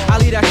 Flame on, I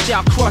leave that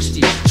shit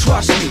crusty.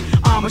 Trust me,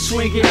 I'ma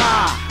swing it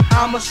high,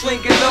 I'ma swing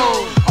it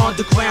low,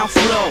 underground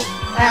flow.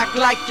 act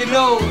like you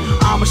know.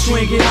 I'ma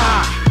swing it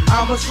high,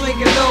 I'ma swing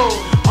it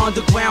low,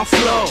 underground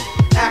flow.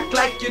 act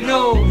like you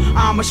know.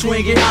 I'ma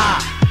swing it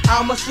high,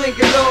 I'ma swing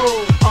it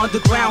low,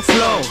 underground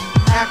flow.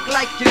 act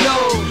like you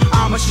know.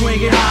 I'ma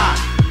swing it high,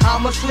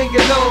 I'ma swing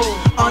it low,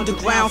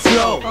 underground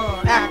flow.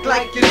 act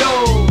like you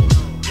know.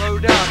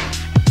 Word up,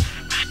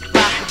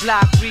 Rock the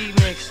Block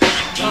remix.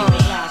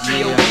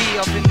 COD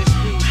up in this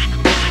beat.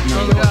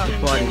 Word up,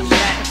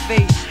 Latin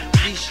face,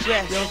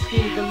 de-stress,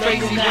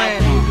 crazy man,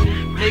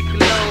 Nick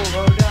Low,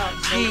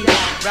 Ski,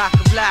 Rock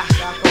the Block.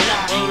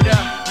 Word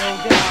up,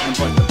 nothing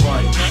but the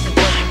butter.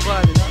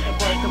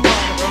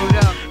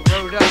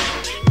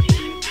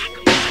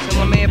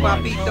 my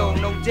beat though,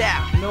 no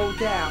doubt. No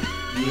doubt.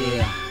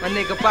 Yeah. My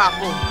nigga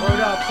Boppo. Word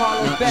up,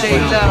 Carlos Beck.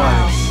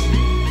 J-Love.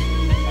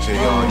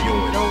 J.R.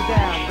 Ewing. No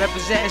doubt.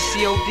 Representing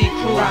COD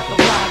crew. Rock the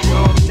block, you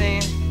know what I'm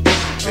saying?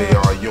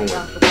 J.R. Ewing.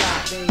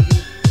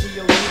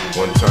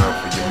 One time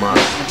for your mind.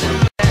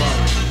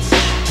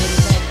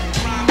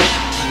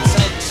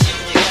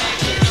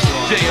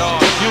 J.R.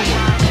 Ewing.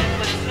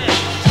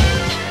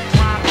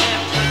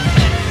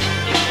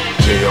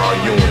 J.R.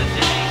 Ewing.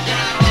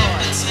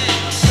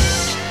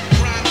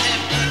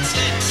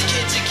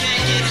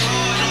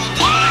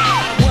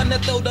 Wanna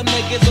throw them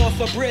niggas off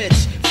a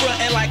bridge,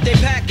 frontin' like they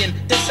packing.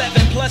 The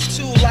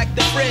 7+2 like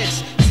the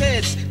fridge.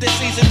 Tids, this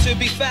season to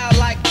be foul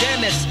like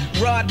Dennis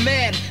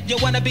Rodman. You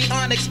wanna be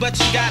Onyx, but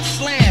you got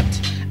slammed.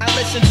 I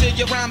listen to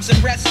your rhymes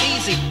and rest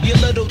easy. You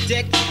little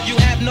dick, you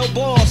have no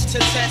balls to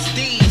test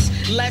these.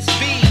 Let's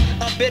be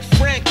a bit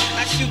frank.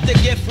 I shoot the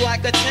gift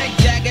like a tank,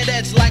 jagged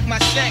edge like my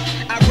shank.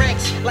 I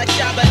ranks like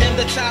Shabba in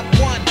the top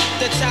one.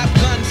 The top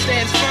gun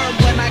stands firm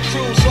when I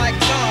cruise like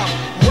Tom.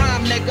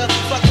 Rhyme, nigga,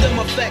 fuck them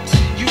effects.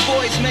 You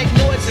boys make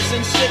noises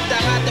and shit to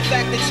hide the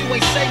fact that you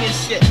ain't saying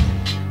shit.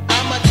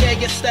 I'ma tear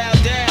your style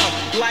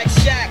down like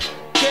Shaq.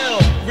 Kill,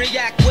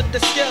 react with the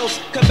skills,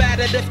 combat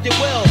it if you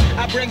will.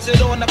 I brings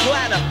it on a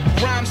platter,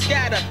 rhyme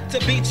scatter to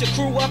beat your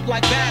crew up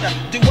like batter.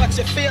 Do what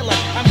you're feeling,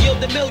 I'm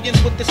yielding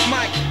millions with this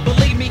mic.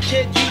 Believe me,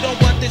 kid, you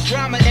don't want this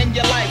drama in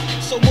your life,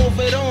 so move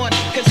it on.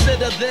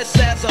 Consider this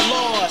as a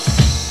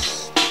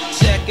loss.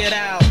 Check it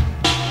out.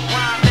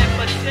 Rhyme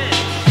impotent.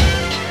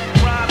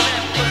 Rhyme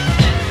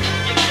impotent.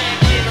 You can't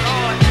get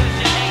hard 'cause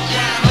you ain't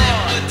that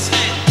hard.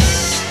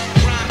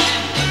 Rhyme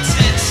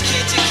impotent,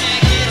 kid, you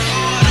can't get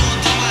hard on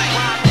the mic.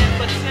 Rhyme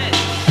impotent.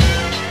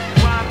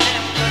 Rhyme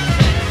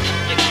impotent.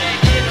 You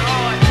can't get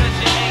hard 'cause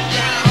you ain't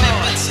that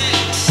hard.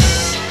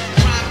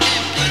 Rhyme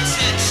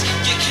impotent,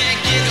 you can't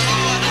get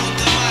hard on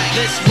the mic.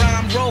 This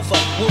rhyme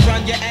rover will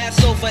run your ass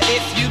over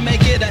if you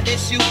make it an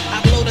issue. I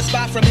blow the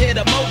spot from here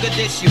to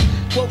Mogadishu.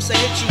 Quotes that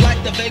hit you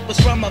like the vapors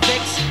from a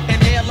Vicks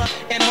inhaler,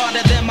 and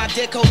harder than my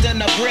dick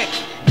holding a brick.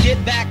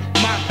 Get back,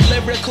 my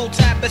lyrical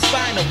type is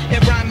final.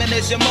 If rhyming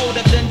is your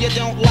motive, then you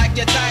don't like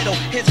your title.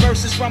 His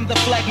verses from the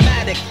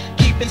phlegmatic,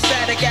 keeping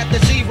static at the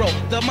zero,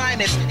 the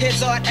minus.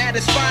 His art at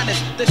its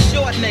finest. The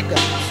short nigga,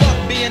 fuck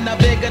being a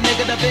bigger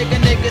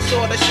nigga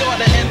sorta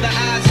shorter in the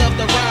eyes of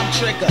the rhyme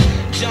trigger.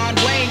 John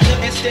Wayne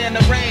couldn't stand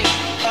the rain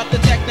of the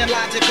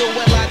technological,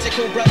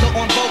 illogical brother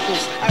on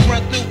vocals. I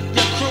run through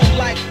your crew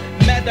like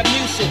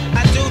Metamucil.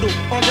 I doodle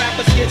on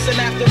rapper skits and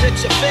after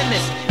it's your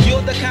finish.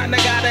 You're the kind of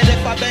guy that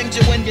if I banged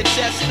you in your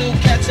chest, through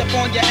catch up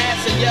on your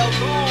ass and yell,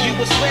 you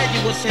would swear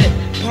you was hit.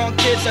 Punk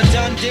kids are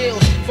done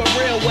deals. For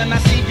real, when I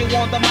see you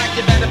on the mic,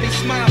 you better be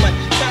smiling.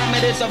 Time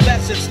it is of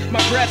essence,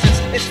 my presence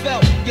is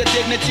felt. Your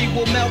dignity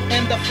will melt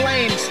in the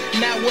flames.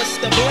 Now what's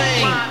the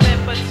blame? Rhyme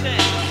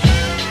impotent.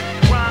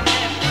 Rhyme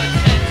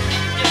impotent.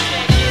 You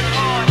can't get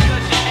hard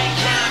 'cause you ain't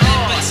that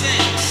hard.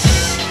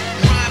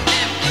 Rhyme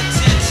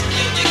impotent,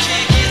 yo, you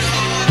can't get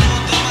hard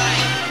on the mic.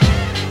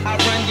 I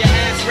run your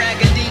ass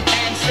raggedy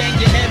and stain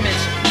your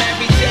image.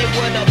 Mary J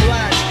would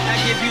oblige. I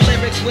give you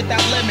lyrics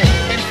without limit,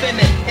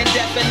 infinite,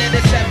 indefinite,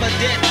 it's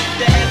evident.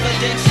 The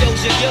evidence shows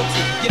you're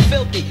guilty, you're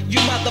filthy, you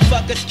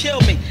motherfuckers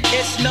kill me.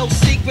 It's no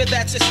secret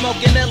that you're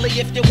smoking illy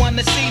if you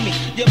wanna see me.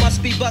 You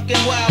must be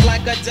bucking wild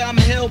like a dumb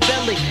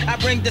hillbilly. I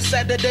bring the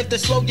sedative to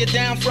slow you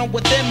down from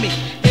within me.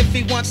 If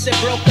he wants it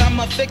broke,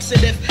 I'ma fix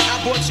it. If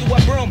I brought you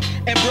a broom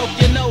and broke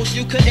your nose,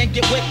 you couldn't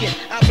get wicked.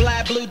 I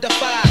blind blue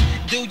defy,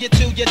 do you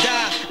till you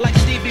die. Like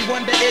Stevie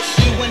Wonder, it's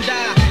you and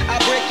I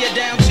break you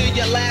down to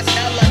your last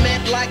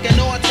element like an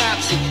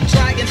autopsy.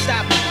 Try and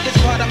stop me, it's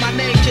part of my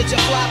name, kid, you're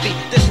floppy.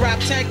 This rap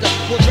tanker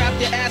will drop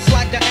your ass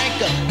like an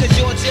anchor, 'cause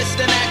you're just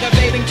an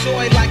aggravating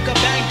toy like a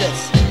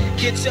bangers.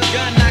 Get your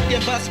gun, I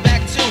can bust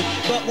back too.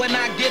 But when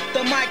I get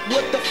the mic,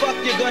 what the fuck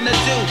you gonna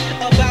do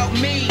about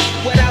me?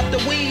 Without the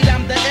weed,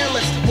 I'm the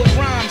illest with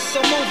rhymes,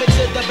 so move it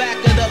to the back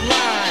of the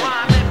line.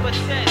 Rhyme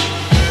impotent.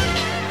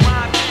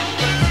 Rhyme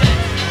impotent.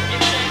 You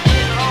can't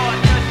get hard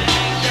 'cause you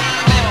ain't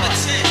that hard.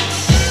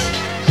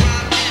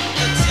 Rhyme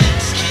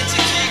impotent, kid,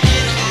 you can't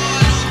get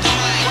hard on the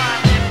mic.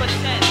 Rhyme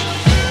impotent.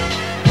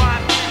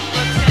 Rhyme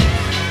impotent.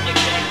 You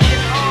can't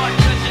get hard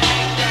 'cause you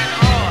ain't that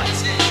hard.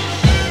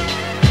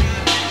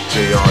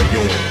 J.R.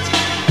 Ewing.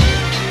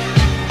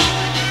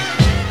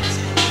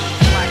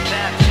 Like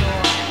that,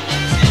 y'all.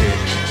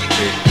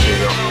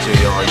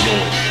 J.R.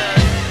 Ewing.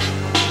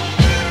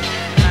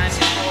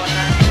 94,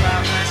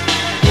 95,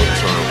 96, One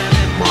time for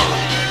your mind.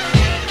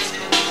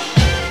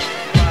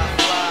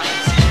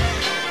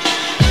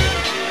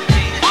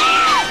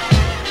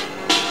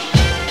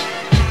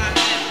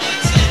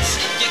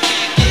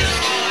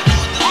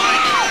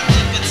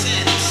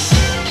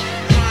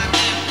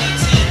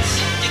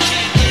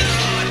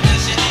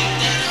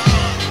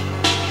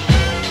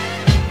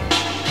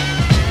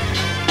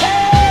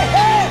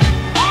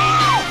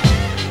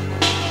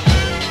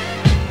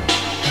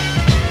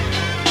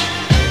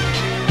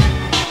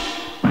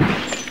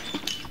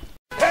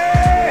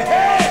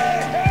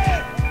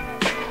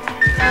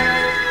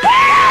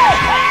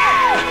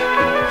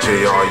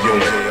 J.R.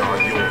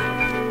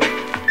 Ewing.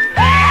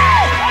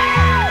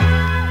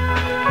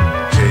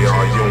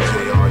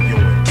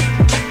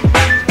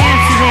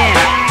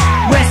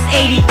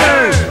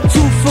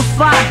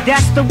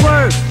 that's the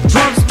word.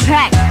 Drums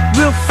packed,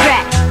 real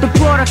fat, the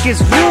product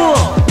is raw.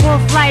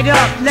 One flight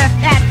up, left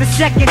at the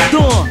second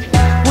door.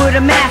 With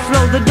a math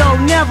flow, the dough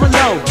never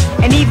low.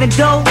 And even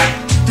though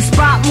the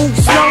spot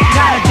moves slow,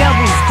 got a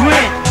devil's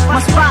grin.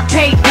 My spot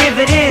paid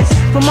dividends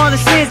from all the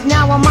sins,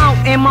 now I'm out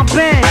in my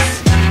Benz.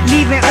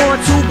 Leaving all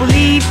to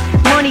believe,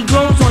 money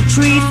grows on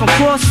trees. From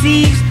cross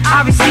seas,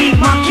 I receive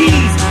my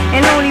keys.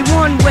 And only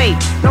one way,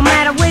 no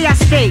matter where I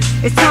stay,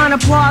 it's time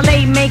to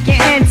parlay, making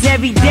ends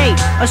every day.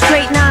 A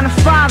straight 9 to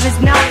 5 is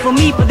not for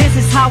me, but this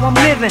is how I'm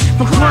living,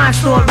 for crime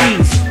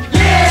stories.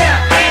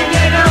 Yeah, and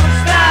you don't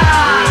stop.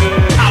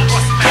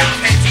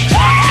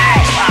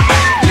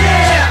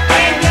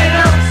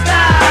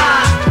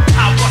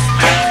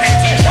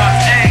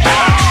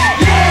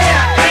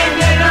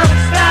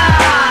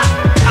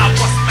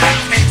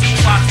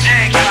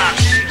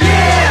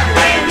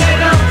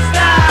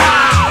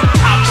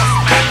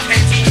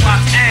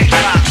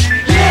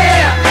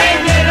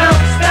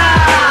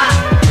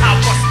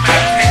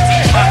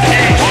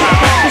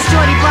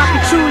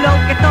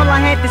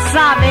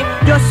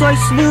 Yo soy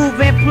smooth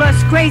and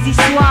plus crazy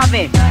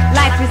suave.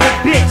 Life is a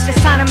bitch,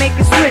 it's time to make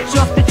a switch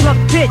off the drug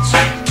pitch.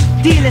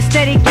 Dealers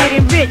steady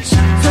getting rich,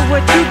 so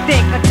what you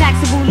think? A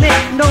taxable lick,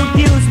 no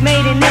deals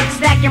made in it,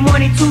 stacking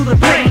money to the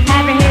brick.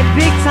 Having hit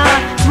big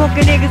time,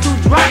 smoking niggas who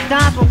drop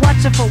dimes, but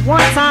watching for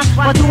one time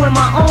while doing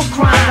my own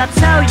crimes. I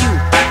tell you,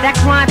 that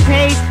crime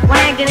pays while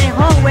hanging in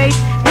hallways.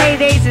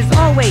 Paydays is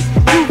always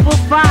 2 for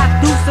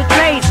 5, deuce or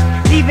trades.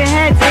 Leaving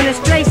heads in a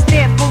straight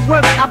stare for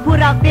work I put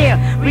out there.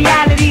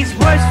 Reality's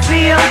worst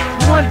fear,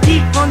 one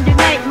deep from your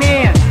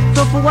nightmare.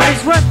 So for what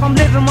it's worth, I'm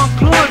living my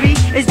glory.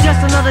 It's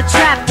just another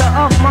chapter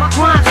of my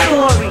crime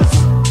stories.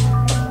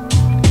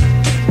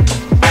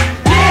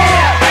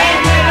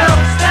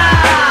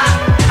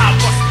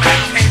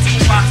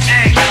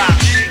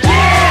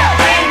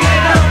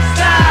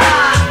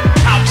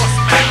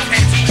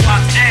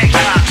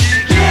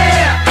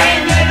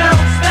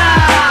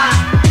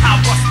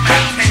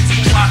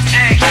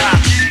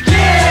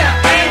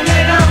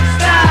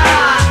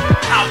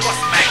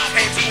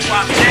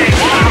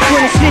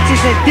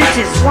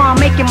 Ditches while I'm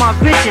making my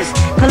riches.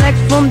 Collect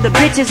from the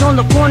bitches on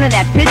the corner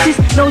that pitches.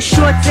 No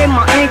shorts in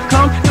my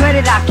income,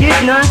 credit I give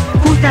none.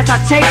 Who's that I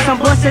take some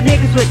busted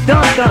niggas with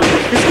dumb guns.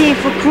 The scheme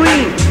for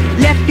cream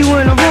left you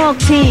in the wrong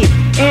team.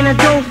 And a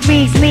dope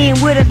fiend's lean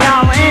with $1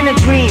 and a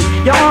dream.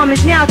 Your arm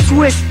is now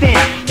twisting.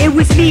 It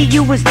was me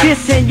you was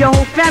dissing. Your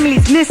whole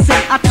family's missing.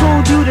 I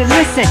told you to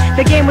listen.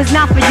 The game was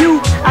not for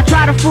you. I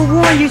tried to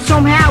forewarn you,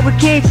 somehow it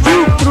came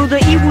through the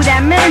evil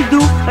that men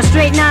do. A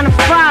straight 9 to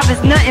 5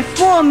 is nothing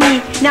for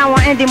me. Now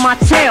I'm ending my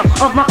tale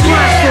of my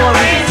crime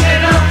story.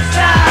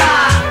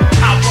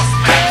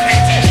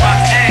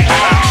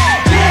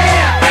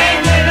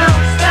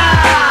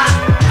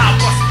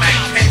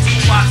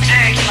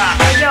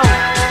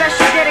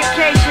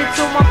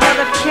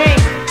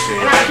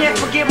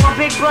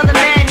 Big brother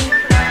Manny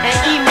and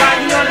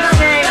E-Money, you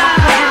understand? My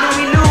cousin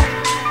Louis Lou,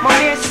 my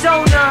man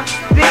Soda,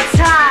 Big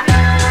Ty,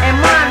 and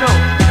Mono,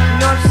 you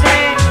know what I'm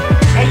saying?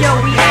 Hey yo,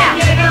 we out.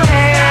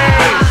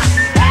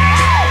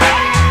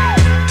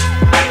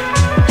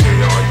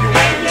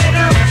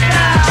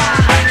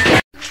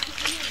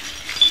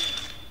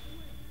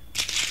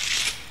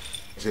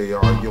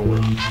 J.R.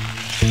 Ewing.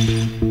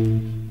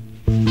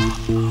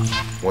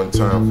 One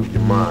time for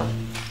your mind.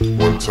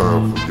 One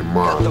time for your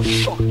mind. The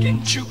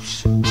fucking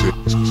juice.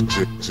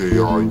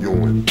 J.R.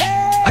 Ewing.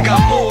 I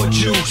got more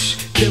juice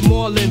than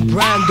Marlon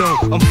Brando.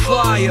 I'm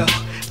flyer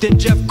than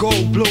Jeff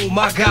Goldblum.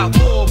 I got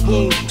more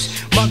booms.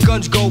 My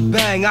guns go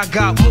bang. I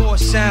got more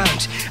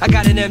sounds. I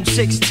got an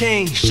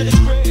M16. Shit is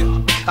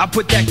real. I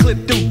put that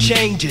clip through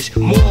changes.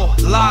 More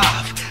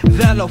live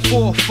than a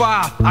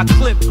 4-5. I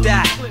clip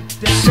that.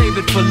 Save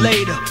it for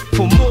later.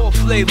 For more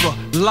flavor.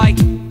 Like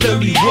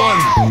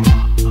 31.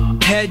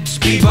 Heads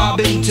be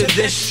bobbing to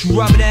this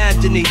Robert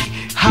Anthony.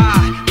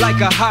 High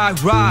like a high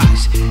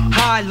rise.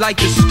 High like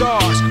the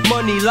stars.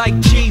 Money like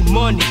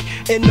G-Money.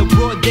 In the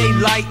broad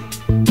daylight.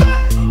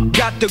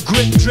 Got the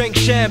grip, drink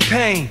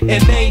champagne.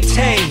 And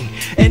maintain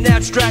an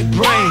abstract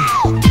brain.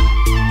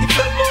 You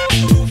fell off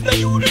the roof, now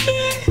you the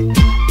man.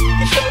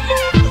 You fell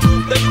off the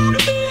roof, now you the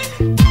man.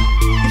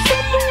 You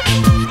fell off the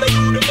roof, now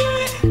you the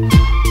man.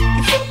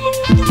 You fell off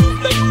the roof,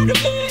 now you the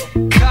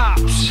man.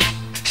 Cops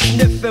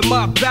sniffing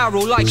my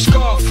barrel like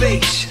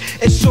Scarface.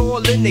 It's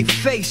all in their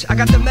face. I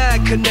got the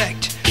Mad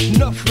Connect,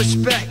 enough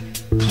respect.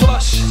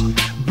 Plus,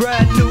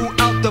 brand new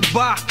out the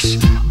box.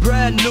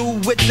 Brand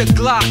new with the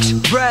Glocks.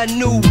 Brand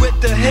new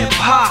with the hip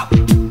hop.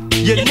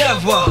 You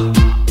never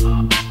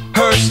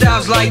heard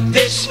styles like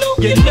this.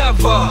 You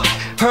never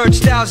heard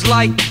styles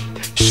like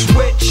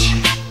switch.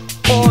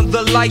 On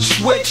the light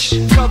switch.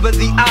 Cover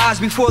the eyes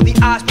before the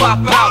eyes pop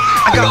out.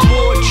 I got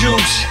more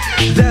juice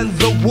than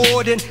the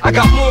warden. I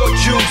got more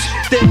juice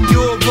than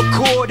you're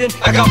recording.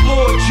 I got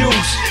more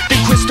juice than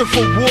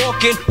Christopher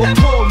Walken or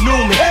Paul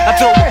Newman. I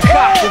throw a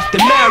cop off the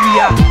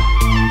Marriott.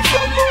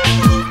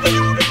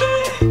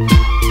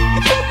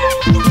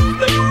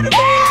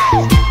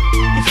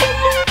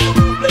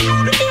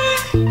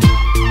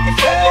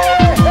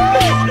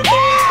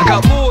 I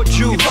got more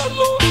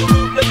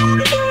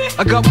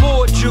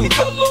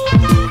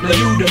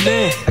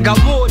I got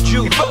more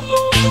juice. If I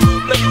move the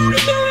roof like you the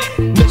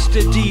man,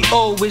 Mr.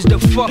 D.O. is the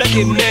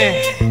fucking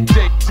man.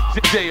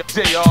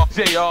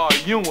 J.R.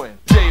 Ewing.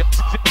 J.R.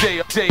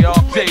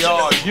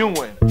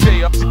 Ewing.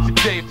 J.R.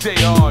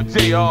 Ewing.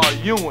 J.R.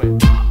 Ewing.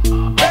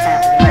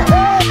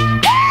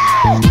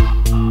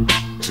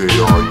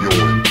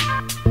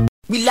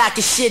 We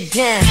lockin' shit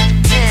down.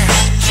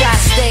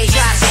 Tri-state,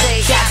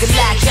 calculate,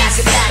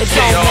 it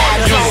don't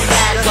matter, go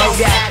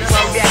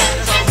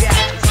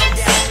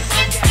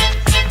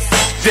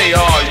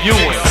J.R.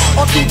 Ewing.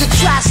 All through the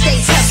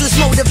tri-states, hustlers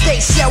motivate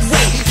your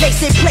way.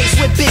 Place in place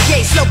with Big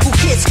Ace, local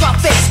kids,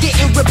 Scarface,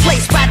 getting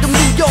replaced by the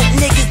New York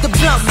niggas, the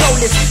blunt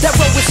rollers. That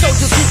roll with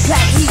soldiers with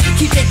black heat,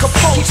 keep their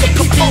composure,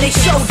 keeping their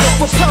shoulder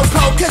for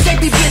po-po, cause they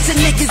be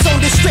blitzing niggas on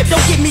the strip.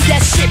 Don't give me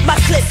that shit, my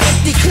clip,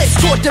 empty clips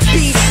toward the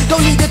beast.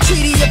 Don't need a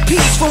treaty of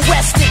peace from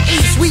west to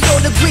east. We all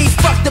agree,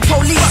 fuck the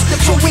police,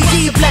 so we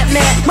need black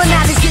man. My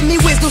knowledge give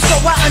me wisdom, so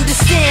I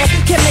understand.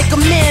 Can't make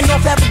a man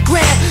off every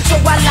gram, so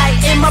I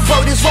light in my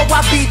boat is where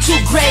I be too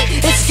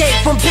great. Escape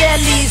from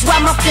Baileys,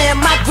 while my fam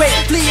migrate.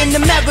 Fleeing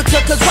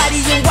America, cause whitey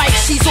and white,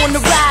 she's on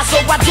the rise.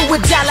 So I do a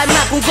job like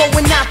Malcolm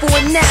going out for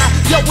a now.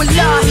 Yo,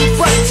 Allah, he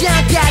fuck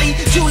John Gotti,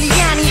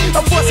 Giuliani,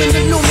 a force in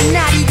the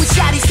Illuminati with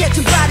shotties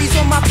catching bodies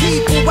on my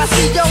people. I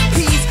see your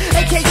peas,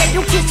 aka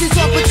them Christians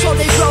on patrol,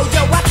 they roll.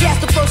 Yo, I cast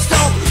the first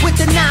stone with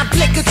the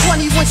 9-blicker,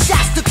 21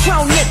 shots to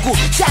crown nickel.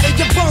 Shatter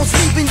your bones,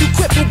 leaving you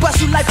crippled,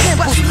 bust you like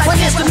pimples. One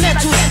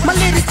instrumental, my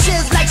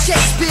literature's like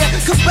Shakespeare,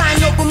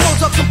 combined over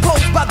Mozart,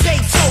 composed by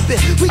Beethoven.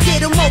 We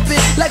get them open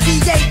like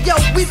VA, yo,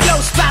 we blow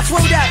spots,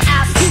 rolled out.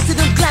 I peace to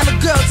them glamour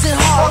girls and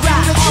hard rock. All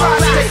through the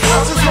tri-state,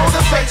 houses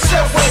motivate,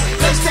 Subway,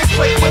 place they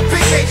play with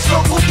Big Ace,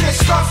 local kids,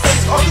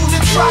 Scarface. All through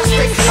the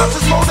tri-state,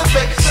 houses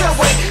motivate,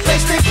 Subway,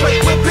 place they play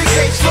with Big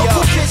Ace,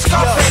 local kids,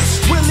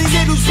 Scarface. Willie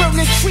Little's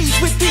burning trees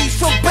with these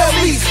from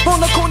Bellies. On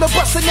the corner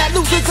busting at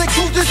losers and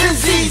cruisers and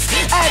Z's.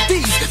 Add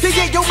these, the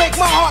yo make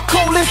my heart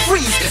cold and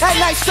freeze. At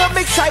night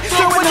stomach tight,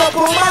 throwing up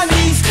on my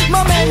knees.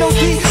 My man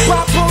O.D.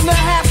 pop on the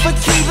half a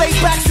key, lay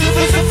back to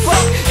the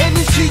fuck. And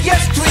the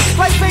GS3,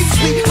 like face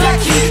me, black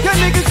heat. Your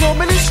niggas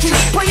roaming the street,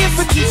 praying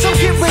for keys, so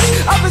get rich.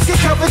 Others get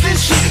covered in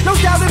shit, no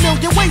doubt a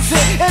million ways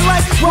in. And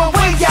like one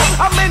way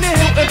out, I'm in the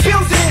Hilton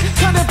building.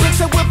 Turning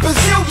bricks and with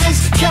bazillions,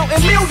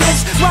 counting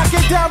millions.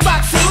 Rocking down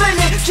rocks and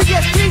linen.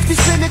 GS3s be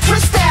spinning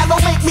crystal,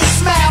 don't make me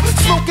smile.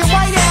 Smoking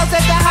white owls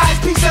at the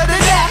highest piece of the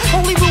night.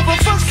 Only moving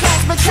first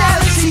class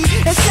mentality.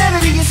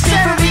 Insanity is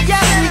simple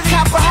reality.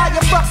 Cop a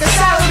higher fucking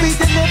salary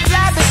than live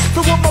lavish.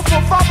 From what my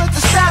forefathers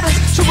established.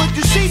 So what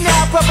you see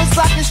now, brothers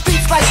locking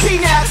streets like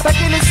peanuts. Like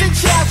innocent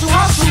child who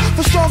hustle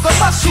for stronger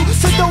muscle.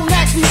 So don't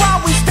ask me why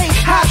we stay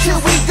high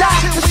till we die.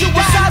 The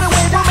suicidal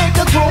way will make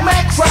a grown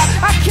man cry.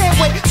 I can't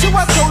wait till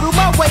I go to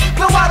my way.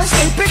 Blow out and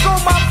stay big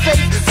on my face.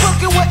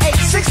 Fucking with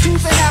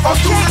 862s and have a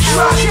through the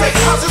tri-state,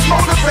 houses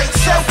motivate,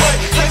 Subway,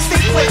 place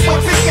they play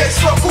with Big Ace,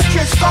 local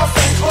kids,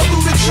 Scarface. All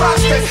through the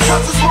tri-state,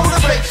 houses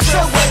motivate,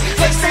 Subway,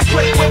 place they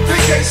play with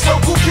Big Ace,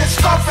 local kids,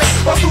 Scarface.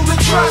 All through the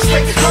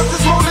tri-state,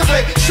 houses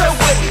motivate,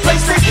 Subway,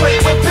 place they play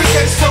with Big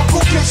Ace,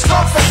 local kids,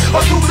 Scarface.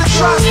 All through the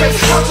tri-state,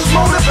 houses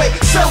motivate,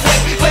 Subway,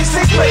 place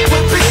they play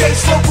with Big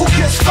Ace, local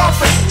kids,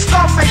 Scarface.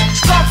 Scarface,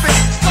 Scarface,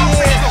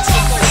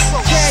 Scarface.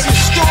 Caddy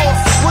store,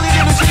 one of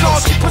them is an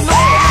entrepreneur.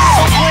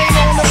 Brain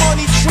on the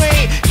money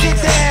train, get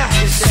down,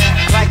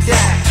 like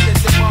that.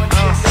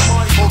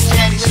 Oh,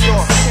 Caddy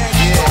store,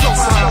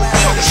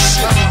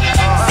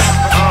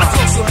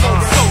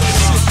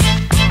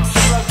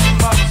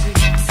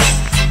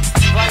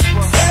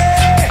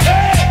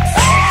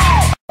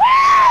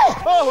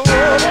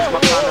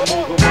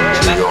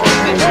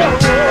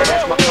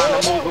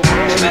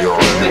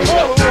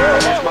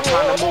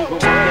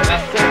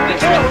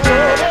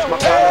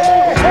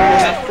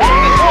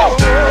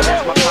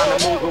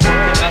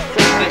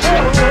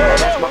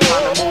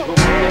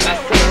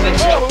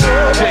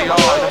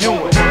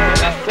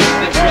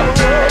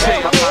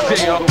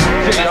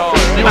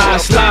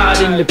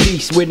 in the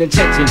piece with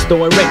intentions,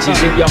 throwing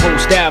wrenches in your whole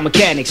style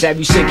mechanics. Have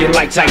you sinking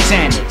like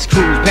Titanics?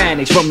 Cruise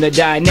panics from the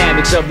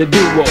dynamics of the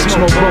duo.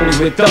 Smoke rolling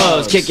with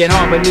thugs, kicking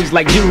harmonies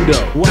like judo.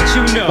 What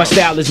you know? My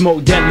style is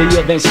more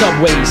deadlier than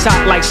subways,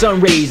 hot like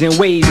sun rays and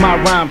waves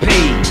my rhyme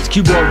pays.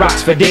 Keyboard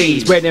rocks for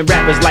days, spreading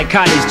rappers like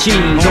cottage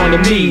cheese. On the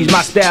knees,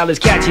 my style is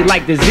catchy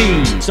like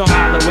disease. So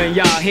holler when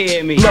y'all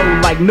hear me. Flow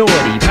like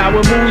naughty,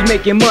 power moves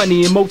making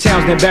money in more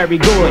towns than Barry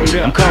Gordy.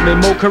 I'm coming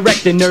more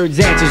correct than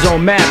nerds' answers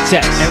on math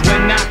tests. And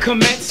when I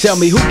commence, tell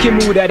me who can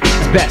move that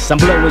best. I'm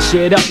blowing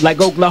shit up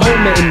like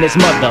Oklahoma in this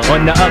mother.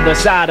 On the other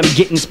side, I'm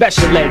getting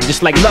special ed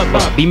just like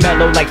Lover. Be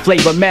mellow like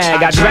Flavor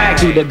Mag, I drag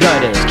through the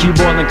gutters. Cue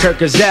Ball and Kirk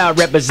Gazelle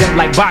represent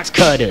like box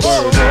cutters. It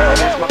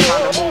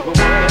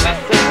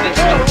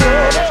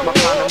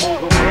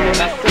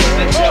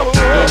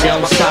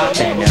don't stop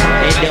and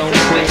it don't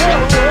quit.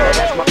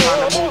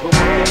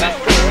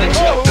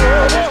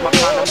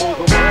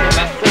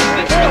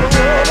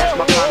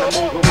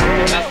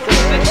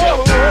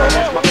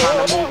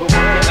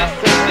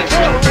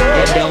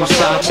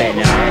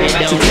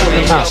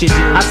 what you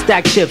do. I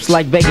stack chips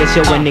like Vegas,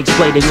 yo, and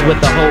exploders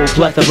with a whole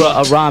plethora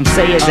of rhyme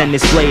sayers and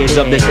displayers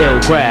of the ill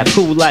craft.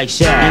 Cool like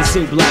Shaq and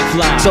soup like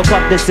fly. So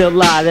fuck this ill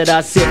lie that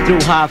I sift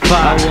through high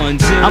five.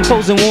 I'm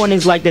posing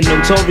warnings like the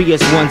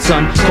notorious one,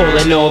 son.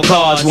 Calling all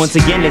cards. Once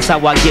again, it's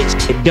how I get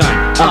shit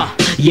done.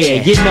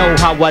 Yeah, you know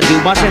how I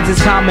do. My sense is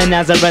common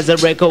as I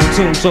resurrect old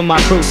tunes from my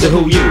crew. So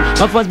who you?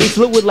 My funds be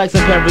fluid like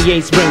some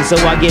Perrier Spring. So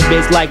I get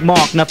biz like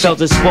Mark. Now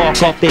felt a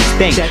spark off this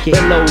thing.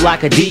 Below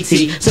like a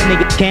DT. So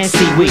niggas can't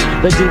see we.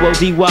 The duo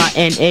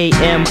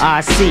DYNAMIC.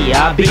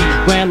 I be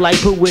grand like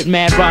poo with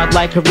mad rod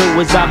like Haru.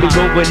 As I be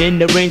roving in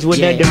the range with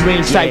the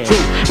range type crew.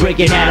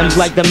 Breaking atoms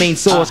like the main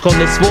source. Call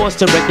this force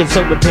to reckon.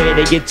 So prepare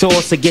to get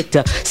tossed to get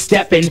to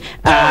stepping.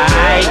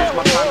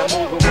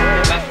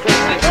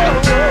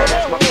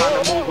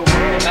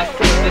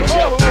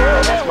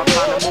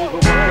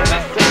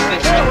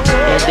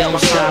 It don't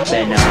stop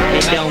and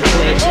it don't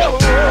quit.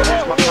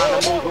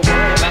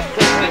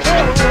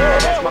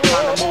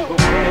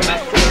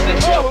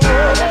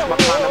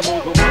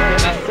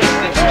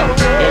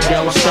 It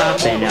don't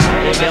stop and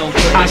it don't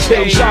quit. I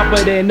stay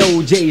sharper than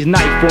OJ's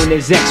knife on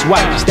his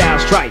ex-wife. Style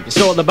stripe, it's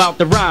all about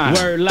the rhyme.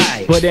 Word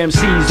life. Put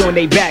MCs on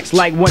they backs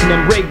like one of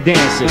them break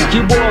dancers.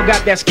 Q-Ball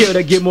got that skill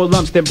to get more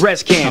lumps than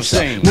breast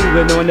cancer.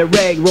 Moving on the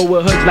reg, roll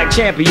with hoods like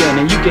champion.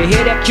 And you can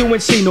hear that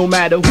QNC no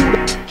matter who the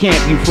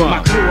camp you from.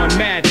 My crew on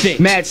mad thick,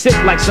 mad sick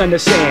like Son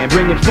of Sand.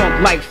 Bringing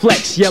funk like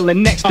Flex,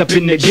 yelling next up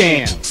in the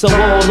jam. So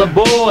all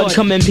aboard,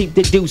 come and peep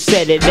the dude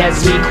said it.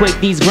 As we quake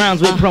these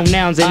grounds with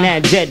pronouns and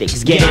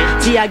adjectives. Get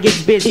it? See, I get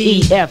biz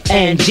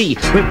E-F-N-G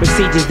with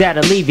procedures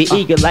that'll leave you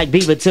eager like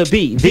Beaver to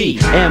be the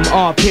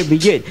M-R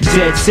period.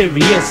 Dead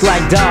serious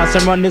like Dawes. I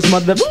run this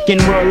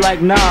motherfucking world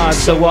like Nas.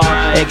 So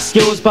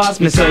excuse past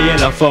me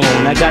cellular phone.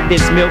 I got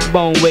this milk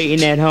bone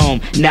waiting at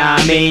home. Nah,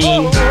 I mean.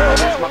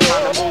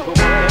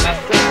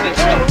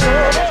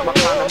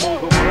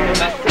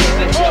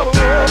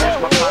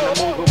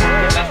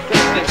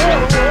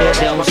 It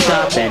don't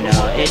stop and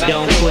it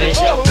don't quit.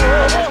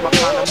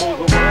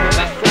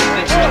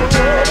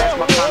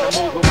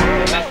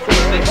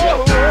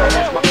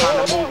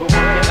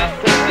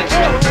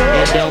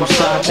 It don't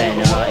stop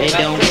and it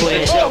don't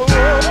quit.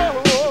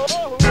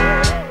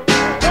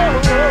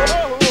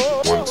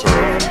 One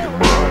time for your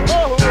mind.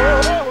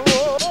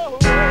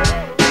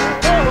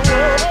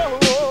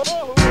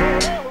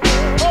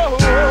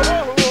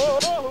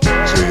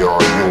 J.R.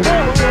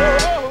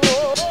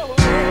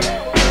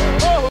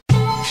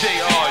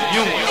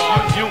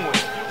 Ewing.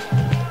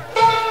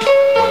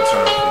 One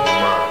time for your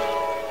mind.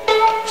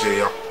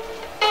 J.R.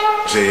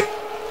 Ewing.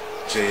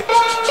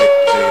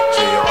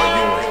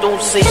 Don't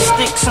say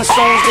sticks and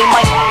stones, they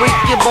might break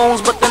your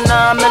bones, but the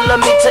 9mm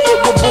it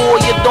will bore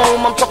your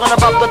dome. I'm talking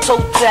about the toe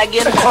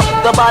tagging,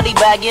 the body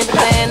bagging,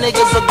 man,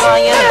 niggas are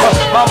dying,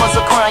 mamas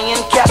are crying,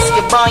 cats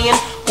get buying,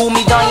 who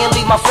me dying,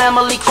 leave my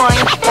family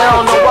crying.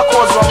 Hell no, I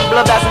cause them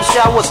bloodbaths and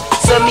showers,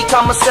 send me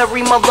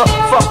commissary,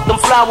 motherfuck them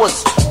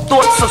flowers.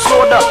 Thoughts of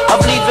slaughter of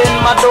leaving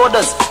my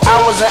daughters,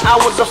 hours and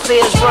hours of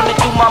fears running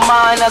through my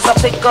mind as I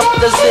pick up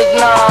the Zig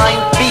 9.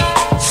 Beef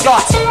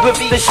starts with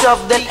the shove,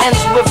 then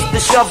ends with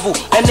the shovel.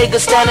 And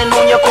niggas standing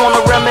on your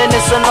corner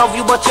reminiscing of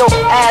you, but your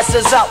ass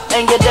is out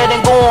and you're dead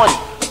and gone.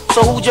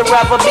 So who'd you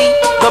rather be,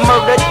 the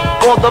murdered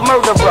or the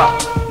murderer?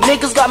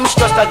 Niggas got me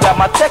stressed, I got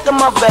my tech in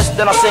my vest,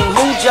 then I sing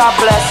who job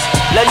bless,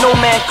 let no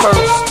man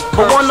curse.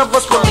 But one of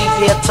us will leave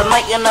here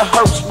tonight in a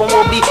hearse when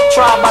we'll be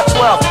tried by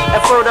 12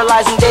 and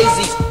fertilizing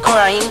daisies,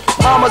 crying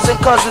mamas and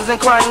cousins and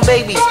crying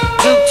babies,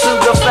 due to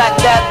the fact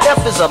that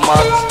death is a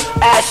must.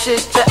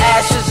 Ashes to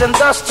ashes and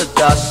dust to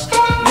dust.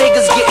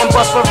 Niggas getting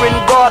bust for in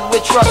God with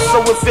trust. So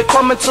if you're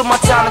coming to my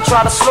town and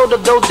try to slow the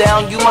dough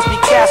down, you must be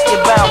casket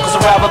bound, cause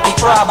I'd rather be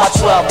tried by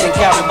 12 than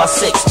carried by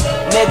 6.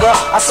 Nigga,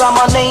 I saw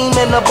my name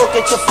in the book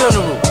at your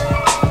funeral.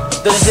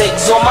 The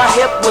zigs on my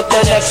hip with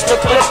that extra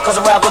clip, cause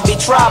I'd rather be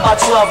tried by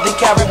 12 than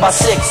carried by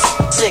 6.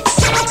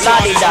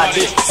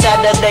 Lottie-dottie,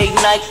 Saturday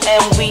night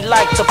and we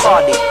like to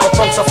party. The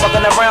punks are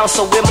fucking around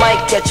so we might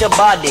catch a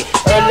body.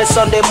 Early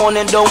Sunday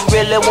morning don't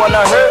really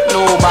wanna hurt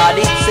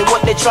nobody. Say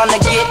what they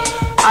tryna get,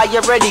 I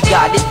already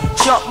got it.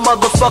 Jump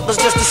motherfuckers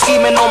just to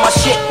scheming on my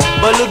shit.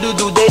 But little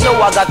do they know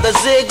I got the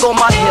zig on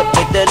my hip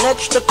with an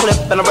extra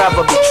clip, and I'd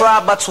rather be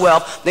tried by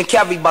 12 than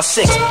carried by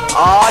 6.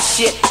 Aw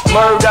shit,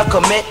 murder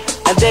commit.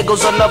 And there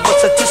goes another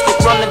statistic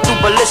running through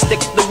ballistic.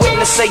 The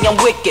witness say I'm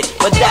wicked,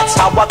 but that's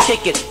how I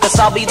kick it. Cause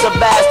I'll be the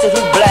bastard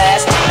who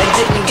blast and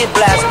didn't get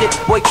blasted.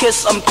 Boy,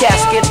 kiss some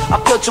casket,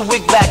 I killed your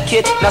wig back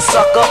kid. Now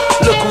sucker,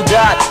 look who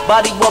died,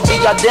 body will be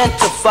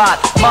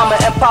identified. Mama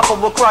and papa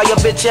will cry, your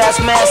bitch ass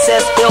man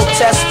says he'll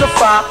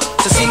testify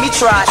to see me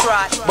try.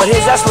 But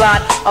his ass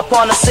lied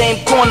upon the same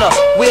corner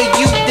where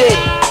you did.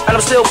 And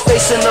I'm still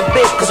facing the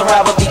bit, cause I'd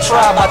rather be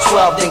tried by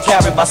 12 than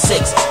carried by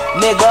 6.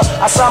 Nigga,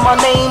 I saw my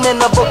name in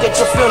the book at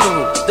your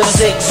funeral. The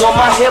zigs on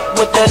my hip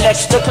with an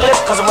extra clip,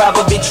 cause I'd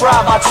rather be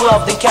tried by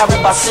 12 than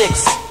carried by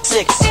 6.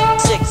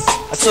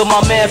 I told my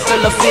man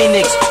Philip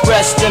Phoenix,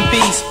 rest in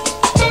peace.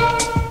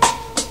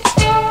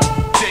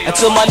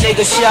 Until my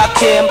nigga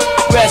Shakim,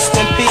 rest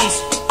in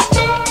peace.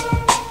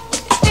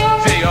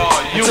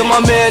 Ewing. To my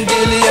man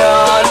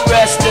DeLeon,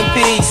 rest in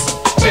peace.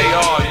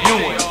 J.R.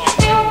 Ewing.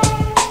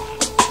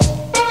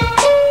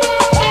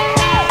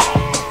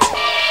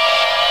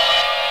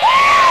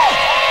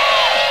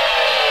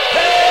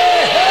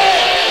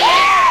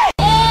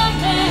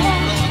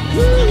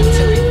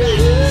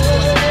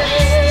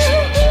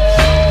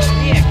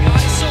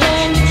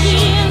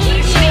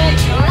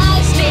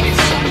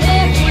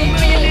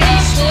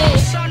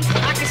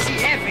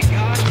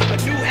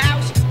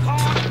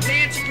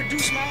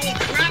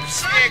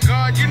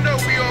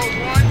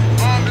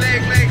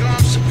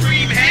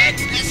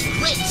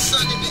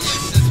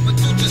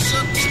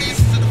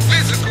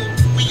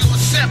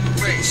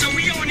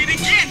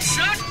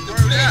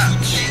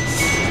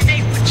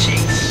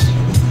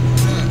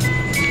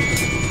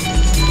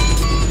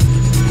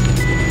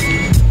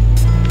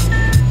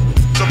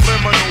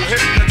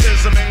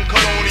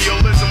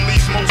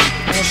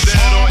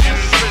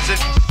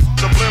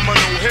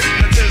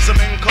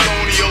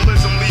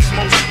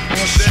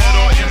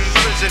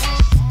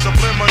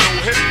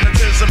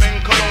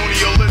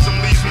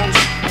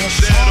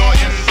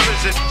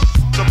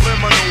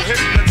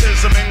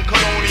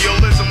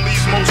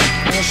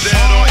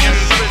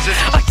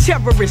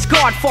 Terrorist,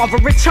 godfather,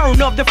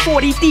 return of the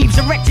 40 thieves.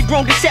 Erected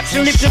grown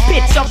deception lives in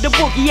pits of the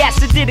boogie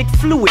acidic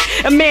fluid.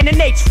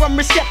 Emanates from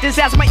receptors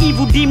as my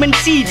evil demon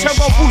seeds.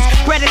 Turbo boost,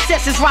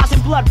 predecessors,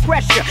 rising blood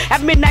pressure.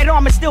 At midnight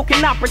armor still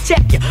cannot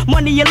protect you.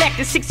 Money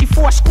elected,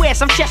 64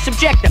 squares, I'm chess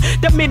subjector.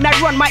 The midnight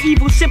run, my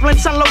evil sibling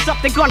son loads up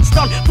the gun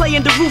stun.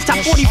 Playing the rooftop,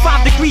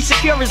 45 degrees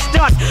secure is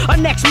done. A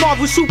next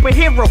Marvel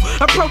superhero,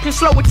 approaching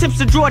slow attempts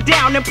to draw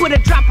down and put a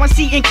drop on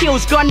seat and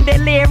kills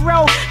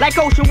Gundelero. Like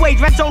ocean waves,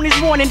 red zone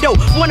is warning though.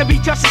 Wanna be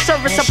just a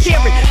service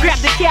appearing, grab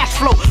the cash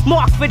flow,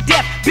 mark for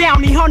death,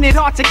 bounty hunted,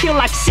 hard to kill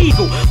like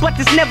seagull. But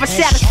there's never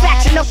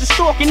satisfaction of the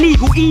stalking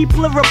eagle.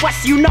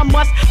 E-pluribus, you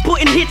numbers,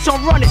 putting hits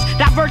on runners,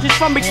 divergence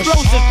from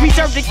explosives,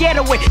 reserve the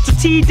getaway. So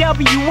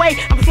TWA,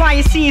 I'm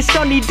flying, seeing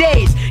sunny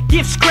days.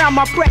 Gifts crown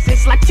my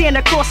presence like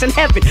Santa Claus in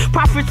heaven.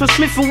 Prophets from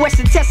Smith and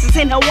Wesson, Texas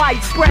in Hawaii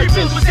spread.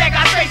 Reveals with that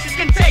faces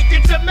can take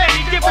it to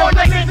many different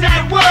places in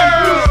the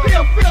world.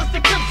 Still feels the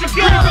clips of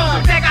gold. Reveals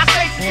with that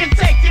faces can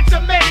take it to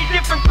many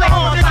different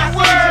places in the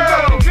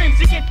world. Dreams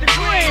to get the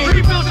dream.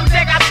 Reveals with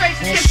that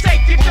faces can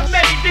take it to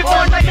many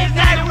different places in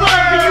the world.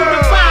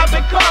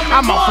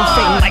 I'm off of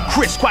fame like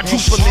Chris,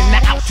 quadrupling the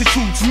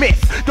altitude's myth.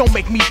 Don't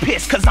make me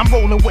piss, cause I'm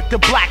rolling with the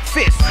black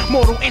fist.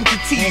 Mortal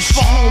entities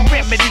for home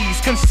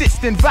remedies,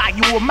 consistent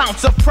value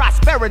amounts of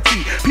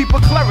prosperity. People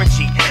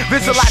clergy,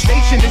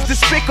 visualization is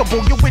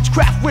despicable. Your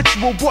witchcraft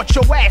ritual brought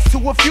your ass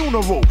to a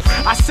funeral.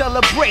 I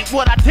celebrate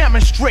what I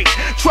demonstrate.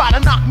 Try to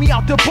knock me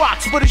out the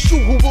box, but it's you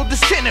who will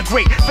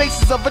disintegrate.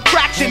 Faces of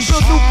attraction,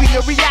 build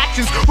nuclear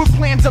reactions with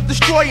plans of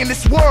destroying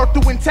this world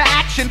through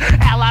interaction.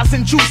 Allies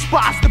and juice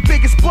spots, the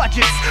biggest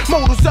budgets.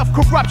 Motives of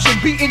corruption,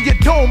 beating your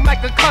dome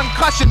like a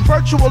concussion.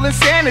 Virtual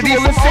insanity,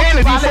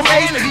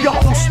 your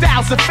whole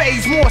style's a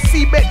phase. More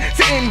cement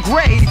to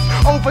engrave.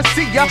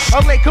 Overseer,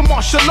 alaikum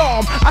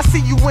shalom. I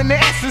see you in the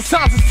essence,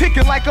 times is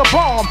ticking like a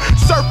bomb.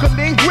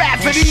 Circling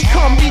gravity,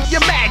 come meet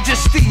your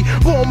majesty.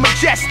 Born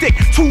majestic,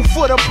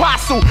 2-foot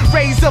apostle.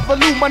 Rays of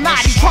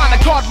Illuminati, trying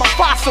to guard my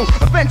fossil.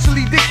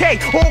 Eventually decay,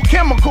 all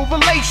chemical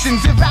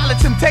relations. Invalid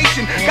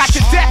temptation, got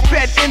your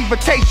deathbed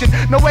invitation.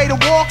 No way to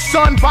walk,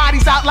 son,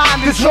 bodies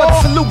outlined in drug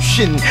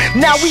solution.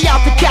 Now we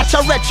out to catch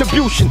our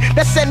retribution.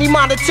 That's any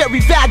monetary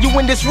value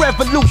in this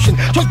revolution.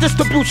 Drug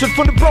distribution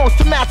from the Bronx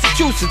to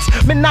Massachusetts.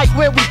 Midnight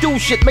where we do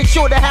shit, make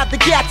sure to have the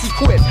gats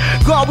equipped.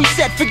 God, we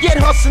said, forget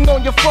hustling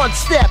on your front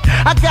step.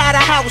 I got a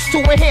house to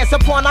enhance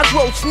upon our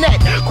gross net.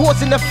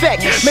 Cause and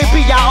effect,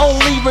 maybe our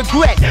only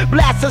regret.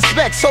 Blast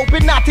suspects,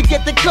 hoping not to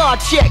get the car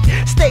checked.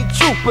 State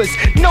troopers,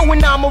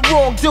 knowing I'm a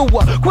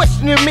wrongdoer.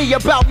 Questioning me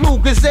about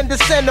Lugers and the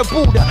Santa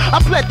Buddha.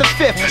 I pled the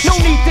fifth, no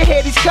need to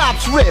hear these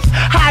cops riff.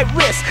 High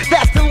risk,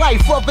 that's the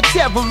life of a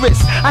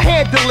terrorist. I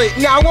handle it,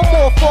 now I'm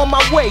off on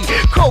my way.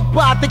 Coke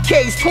by the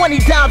case, 20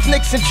 dimes,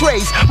 nicks and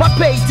trays. My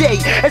payday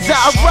as I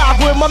arrive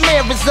where my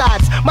man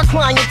resides. My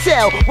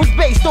clientele was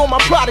based on my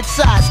product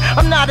size.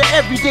 I'm not an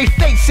everyday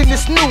face in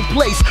this new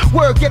place.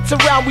 Word gets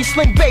around, we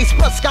sling bass,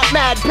 plus got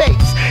mad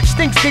pace.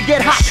 Stinks to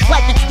get hot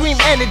like extreme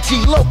energy.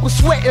 Local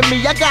sweating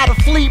me, I gotta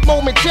flee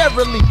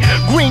momentarily.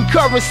 Green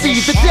currency,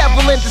 the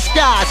devil in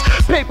disguise.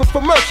 Paper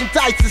for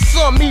merchandise, and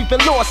some even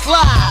lost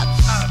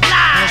lives.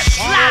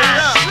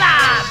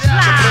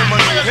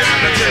 Subliminal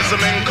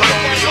hypnotism and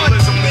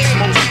colonialism leaves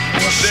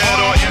most dead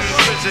or in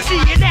prison.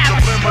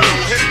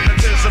 Subliminal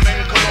hypnotism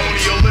and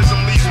colonialism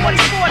leaves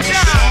most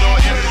dead or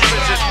in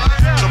prison.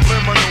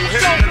 Subliminal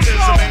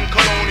hypnotism and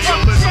colonialism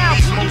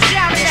leaves most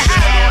dead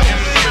or in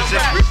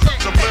prison.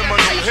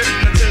 Subliminal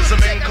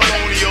hypnotism and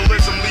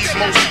colonialism leaves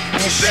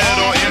most dead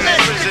or in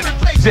prison.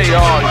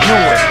 J.R.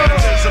 Ewing.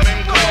 Hypnotism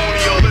and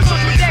colonialism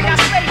leaves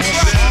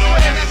most dead or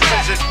in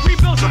prison.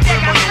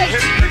 Subliminal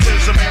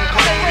hypnotism and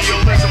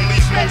colonialism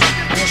leaves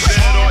most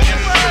dead or in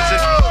prison.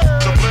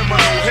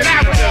 Subliminal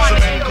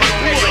hypnotism and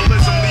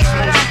colonialism leaves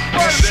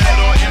most dead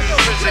or in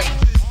prison.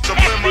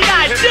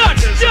 Subliminal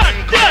hypnotism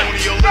and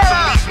colonialism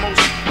leaves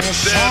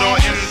most dead or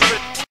in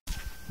prison.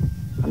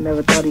 I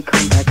never they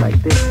come back like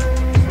this.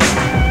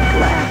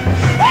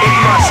 It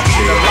must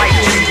be the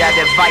lightning that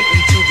invite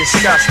me to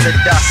discuss the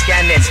dusk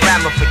and its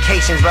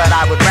ramifications, but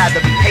I would rather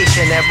be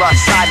patient and rust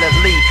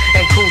silently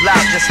and cool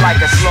out just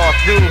like a sloth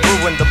do.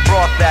 Ruin the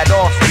broth that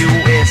off you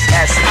is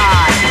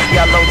S.I.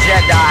 Yellow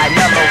Jedi,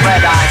 yellow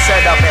red eye,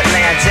 set up at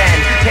Land's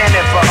End,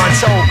 cannon for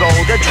untold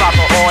gold. A drop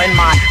of ore in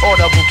my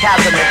audible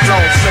chasm and flow,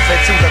 slip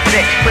it to the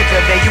thick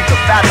quicker than you can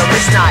fathom.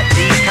 It's not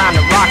deep,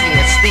 kinda rocky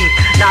and steep.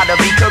 Not a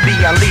beat could be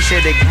unleashed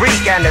at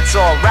Greek, and it's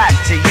all rap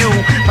to you.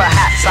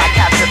 Perhaps I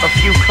capture a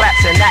few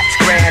claps and that's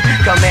grand.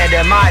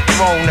 Commanding my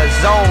throne, a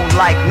zone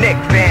like Nick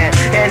Van.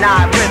 And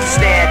I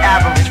withstand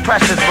average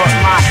pressures, but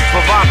my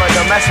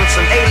barometer mess with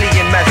some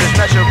alien measures.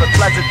 Measure the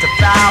pleasant to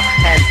foul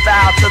and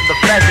foul to the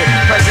pheasant.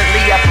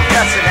 Presently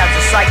effervescent as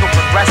the cycle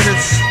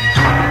progresses.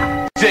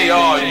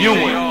 J.R.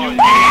 Ewing.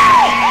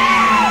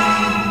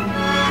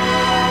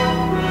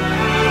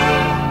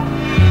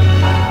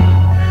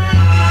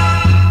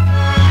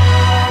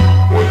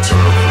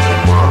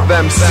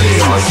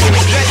 MCs,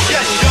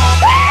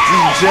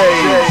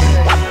 DJs,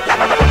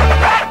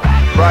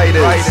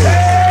 writers,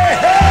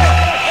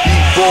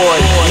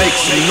 B-boys, make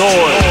some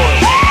noise.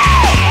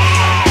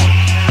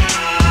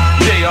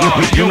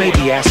 You may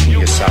be asking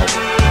yourself,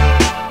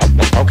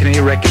 how can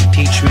a record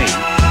teach me?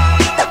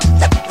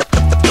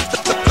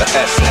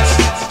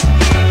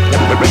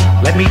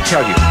 Let me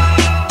tell you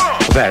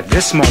that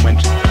this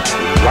moment,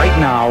 right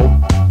now,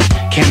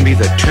 can be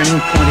the turning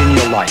point in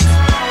your life.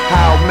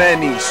 How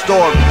many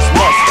stories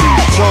must be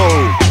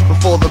told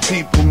before the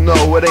people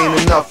know it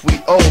ain't enough we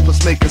owe?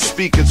 Let's make the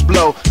speakers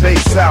blow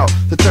bass out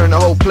to turn the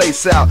whole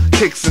place out.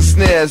 Kicks and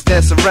snares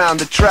dance around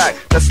the track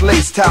that's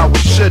laced how it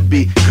should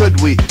be.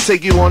 Could we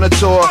take you on a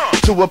tour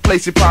to a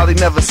place you probably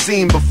never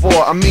seen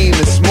before? I mean,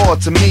 it's more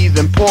to me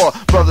than poor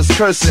brothers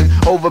cursing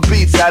over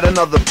beats at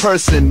another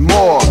person.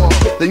 More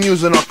than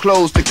using our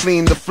clothes to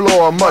clean the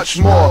floor. Much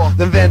more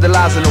than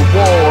vandalizing a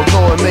wall.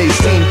 Though it may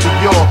seem to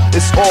yawn,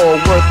 it's all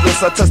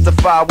worthless. I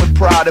testify with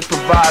pride, it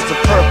provides a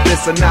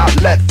purpose, an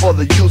outlet for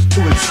the youth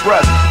to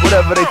express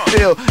whatever they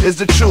feel is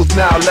the truth.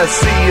 Now let's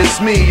see,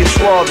 it's me, it's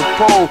Swall the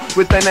Pole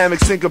with dynamic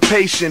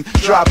syncopation,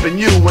 dropping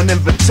you an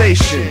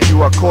invitation.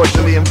 You are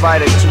cordially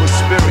invited to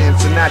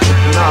experience a natural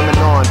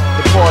phenomenon.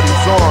 The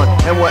party's on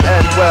and we'll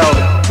end well.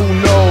 Who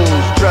knows?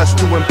 Dressed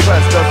to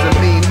impress doesn't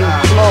mean new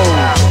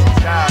clothes.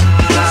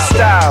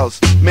 Styles,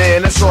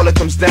 man, that's all it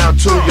comes down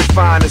to. Your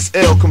finest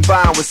ill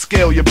combined with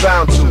skill you're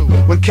bound to.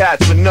 When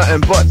cats with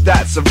nothing but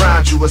that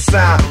surround you, a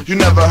sound you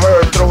never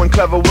heard, throwing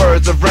clever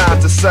words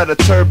around to set a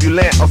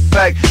turbulent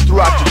effect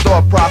throughout your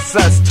thought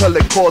process till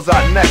it calls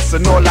out next.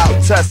 An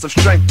all-out test of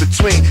strength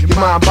between your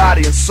mind,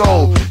 body, and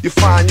soul. You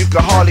find you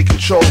can hardly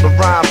control the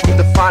rhyme from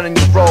defining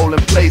your role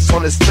and place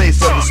on this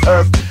face of this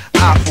earth.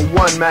 I for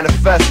one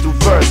manifest through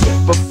verse,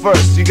 but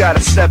first you gotta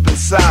step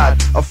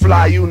inside a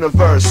fly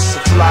universe, a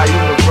fly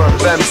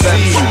universe.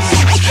 MCs,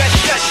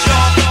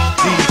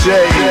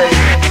 DJs,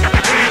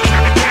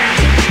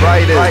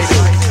 writers,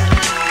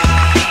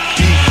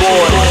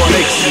 B-boys,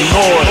 make some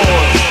noise.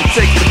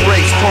 Take the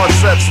breaks,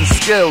 concepts, and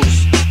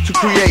skills to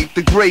create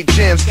the great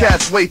jams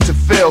cats wait to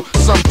fill.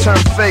 Some turn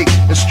fake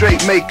and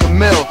straight make a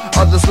mill.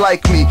 Others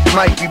like me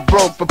might be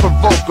broke but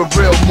provoke a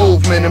real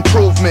movement,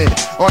 improvement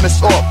on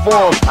this art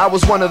form. I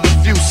was one of the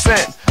few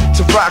sent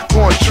to rock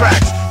on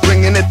tracks,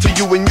 bringing it to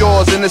you and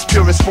yours in its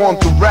purest form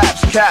through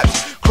raps,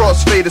 caps,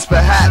 crossfaders,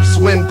 perhaps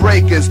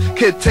windbreakers.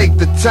 Kid, take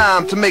the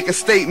time to make a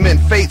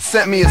statement. Fate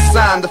sent me a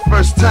sign the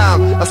first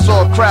time I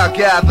saw a crowd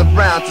gather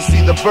round to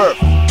see the birth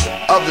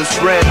of this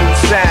brand new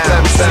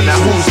sound. Now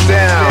who's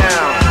down?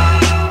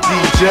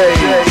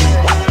 DJs,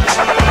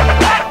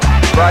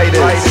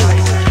 writers,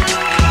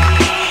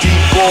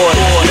 B-boys,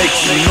 make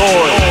some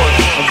noise.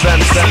 Of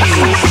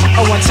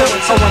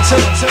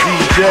MCs,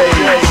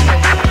 DJs,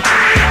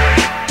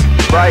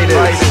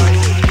 writers,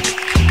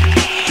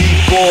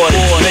 B-boys,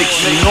 make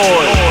some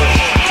noise.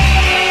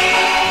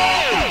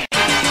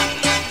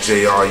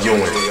 J.R.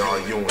 Ewing.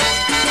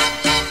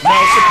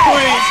 Now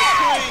Supreme.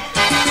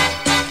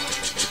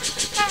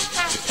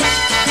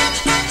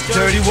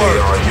 Dirty work.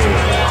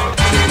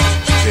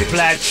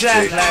 Black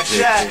Jack,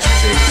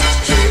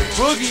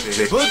 Boogie,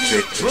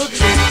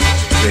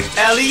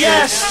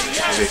 LES,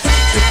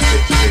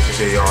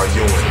 J.R.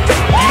 Ewing.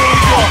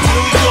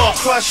 New York,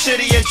 crush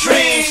city of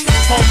dreams.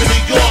 Home in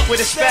New York with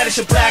a Spanish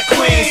and black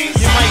queens.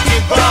 You might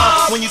get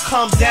robbed when you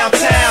come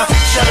downtown.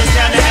 Shutting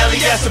down the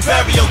LES, a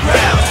burial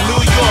ground.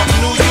 New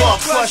York,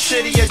 crush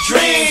city of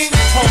dreams.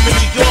 Home in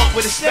New York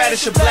with a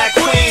Spanish and black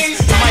queens.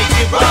 You might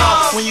get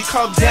robbed when you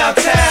come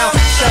downtown.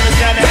 Shutting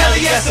down the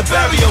LES, a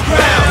burial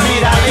ground.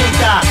 Mira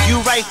linda, you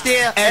right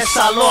there,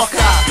 esa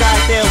loca.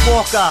 Goddamn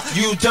walker,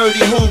 you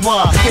dirty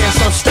hoover. Here's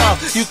some stuff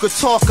you could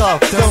talk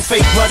of. Them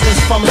fake brothers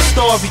from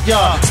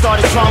Astoria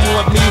started drama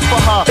with me for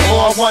her.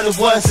 All I wanted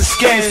was the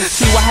skins.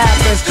 See what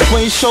happens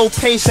when you show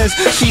patience.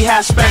 She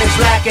has Spanish,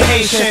 black, and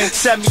Haitian.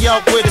 Set me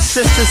up with a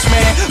sisters,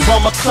 man.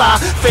 From a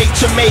clock, fake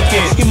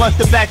Jamaican. He must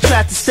have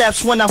backtracked the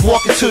steps when I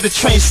walk into the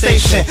train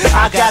station.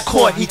 I got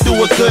caught, he threw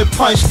a good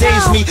punch,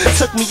 dazed me,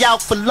 took me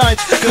out for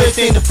lunch. Good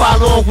thing the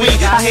following week,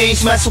 I hear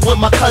he's messing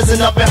with my cousin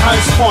up in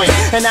Hunts Point,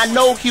 and I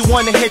know he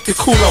wanna hit the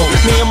culo.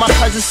 Me and my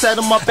cousin set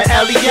him up in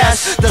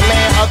LES, the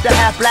land of the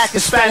half black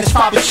and Spanish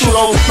Papa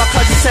Chulo. My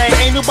cousin say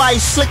ain't nobody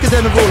slicker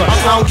than the ruler.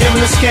 I don't give him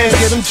the skins,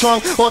 get him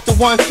drunk off the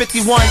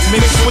 151,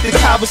 mixed with the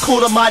Calvin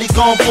Cooler, mighty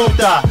gon'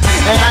 Buddha.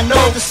 And I know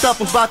the stuff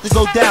is about to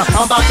go down.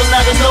 I'm about to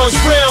let him know it's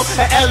real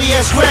at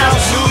LES grounds.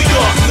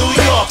 New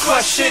York,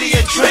 crush shitty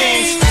your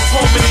dreams.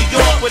 Home in New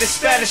York with a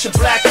Spanish and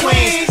black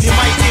queens. You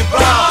might get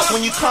robbed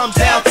when you come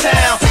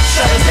downtown.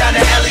 Shutting down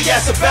the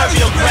LES, a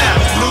burial ground.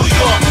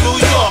 New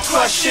York,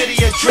 crush shitty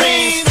your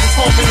dreams.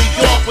 Home in New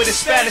York with a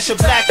Spanish and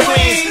black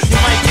queens. You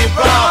might get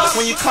robbed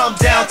when you come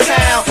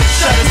downtown.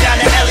 Shutting down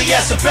the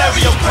LES, a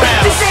burial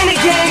ground. This ain't a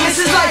game, this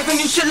is life, and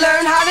you should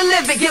learn how to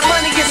live it. Get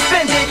money, get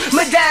spend it.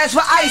 My dad's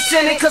with ice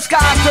in it, cause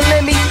God's the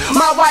limit.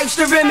 My wife's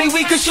the Remy,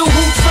 we can shoot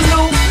hoops for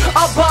loot.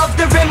 Above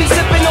the Remy,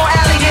 sipping on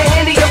alley and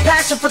Henny. A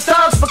passion for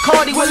thugs, for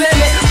Cardi with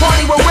limit.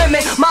 Party with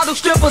women, model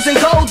strippers and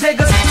gold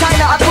diggers.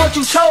 China, I thought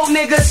you told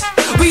niggas.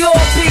 We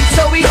all peak,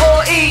 so we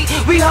all eat.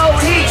 We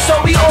hold heat, so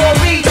we all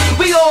reach.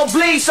 We all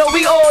bleed, so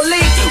we all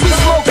leak. We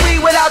smoke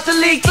weed without the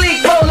leak.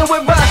 Rolling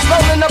with rush,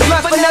 rolling up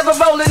blunt, but never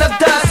rolling up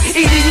dust.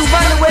 Either you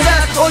running with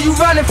us, or you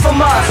running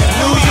from us.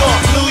 New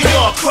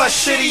York,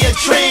 crush shitty your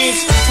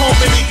dreams. Home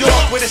in New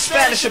York with a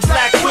Spanish and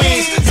black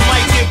queens. You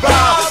might get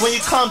robbed when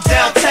you come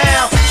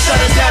downtown.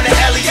 Shutting down the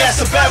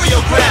LES, a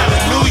burial ground.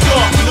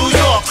 New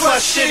York,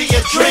 crush shitty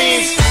your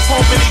dreams.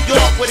 Home in New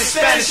York with a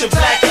Spanish and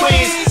black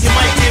queens. You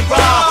might get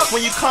robbed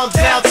when you come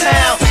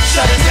downtown.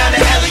 Shutting down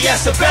the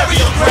LES, a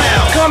burial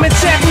ground. Come and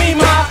check me,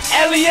 my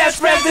LES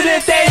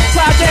Presidente.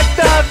 Project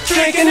up,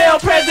 drinking El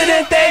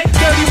Presidente.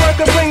 Dirty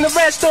worker, bring the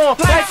rest on.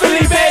 Like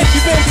Felipe,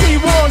 you been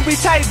P1, we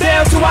tight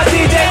down to our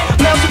DJ.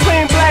 Mel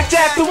Supreme,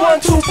 Blackjack, the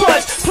 1-2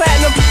 punch.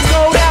 Platinum,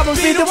 gold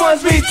albums, be the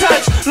ones we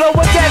touch.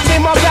 Lower that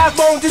in my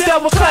backbone, just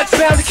double clutch.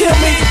 Bound to kill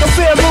me, don't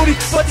feel moody,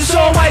 but this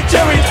all white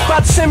jury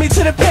about to send me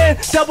to the pen.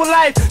 Double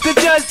life, the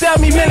judge dealt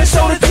me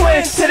Minnesota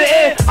twins to the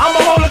end. I'ma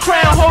hold a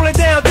crown, hold it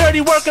down.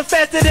 Dirty work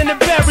infested in the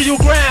burial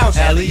grounds.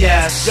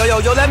 LES. Yo,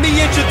 let me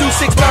introduce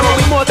Six Barrel.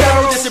 We more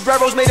thorough, this is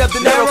Barrels made up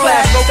the narrow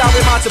class. Smoked out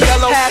with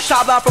Montebello. Hash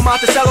top line from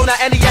Monticello, now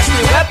NES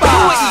with Wepa.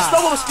 Who are East, no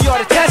one's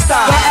the testa.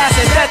 My ass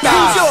and Zeta.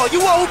 Who's your, you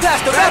all who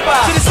passed the rapper.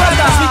 Shit is fun,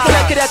 sweet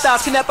collect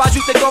cadetas. Canepas,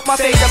 you take off my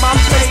face. And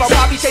mom's face, while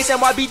Poppy Chase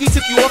and YBD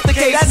took you off the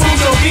case. That's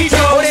Mucho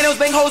Bicho. Morenos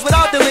bang hoes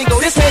without the lingo.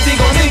 This man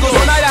dingo dingles.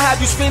 All night I have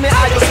you screaming,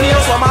 I just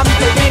meals. While mommy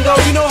play bingo.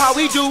 You know how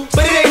we do,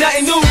 but it ain't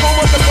nothing new. Home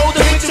with the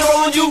golden picture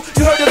on you.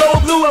 You heard the low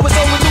blue, I was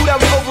over blue, that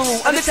we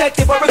overruled.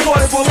 Undetected but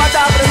recordable. I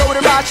died for the load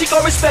and ride. She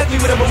gon' respect me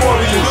with a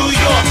memorial.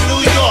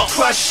 New York,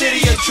 crush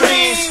shitty your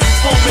dreams.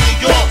 Home in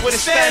New York with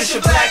a Spanish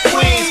and black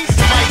queens.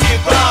 You might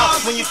get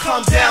robbed when you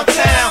come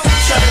downtown.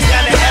 Shutting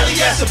down the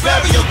LES, a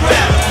burial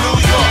ground.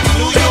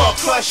 New York,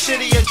 crush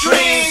shitty your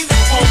dreams.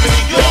 Home in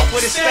New York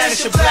with a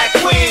Spanish and black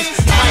queens.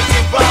 You might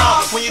get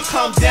robbed when you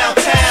come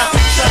downtown.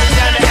 Shutting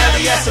down the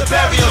LES, a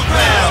burial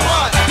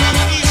ground.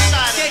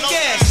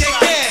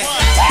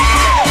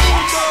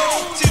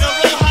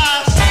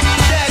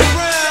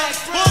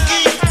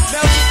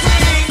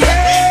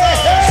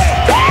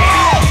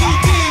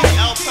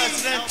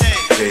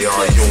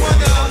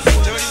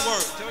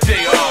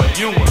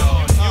 Ewing.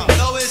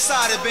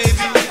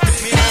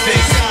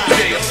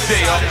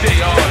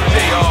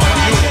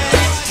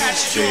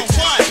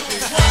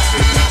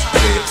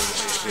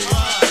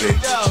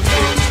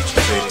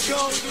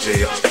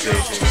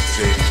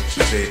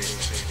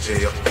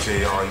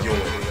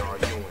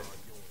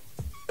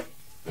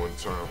 One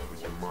time.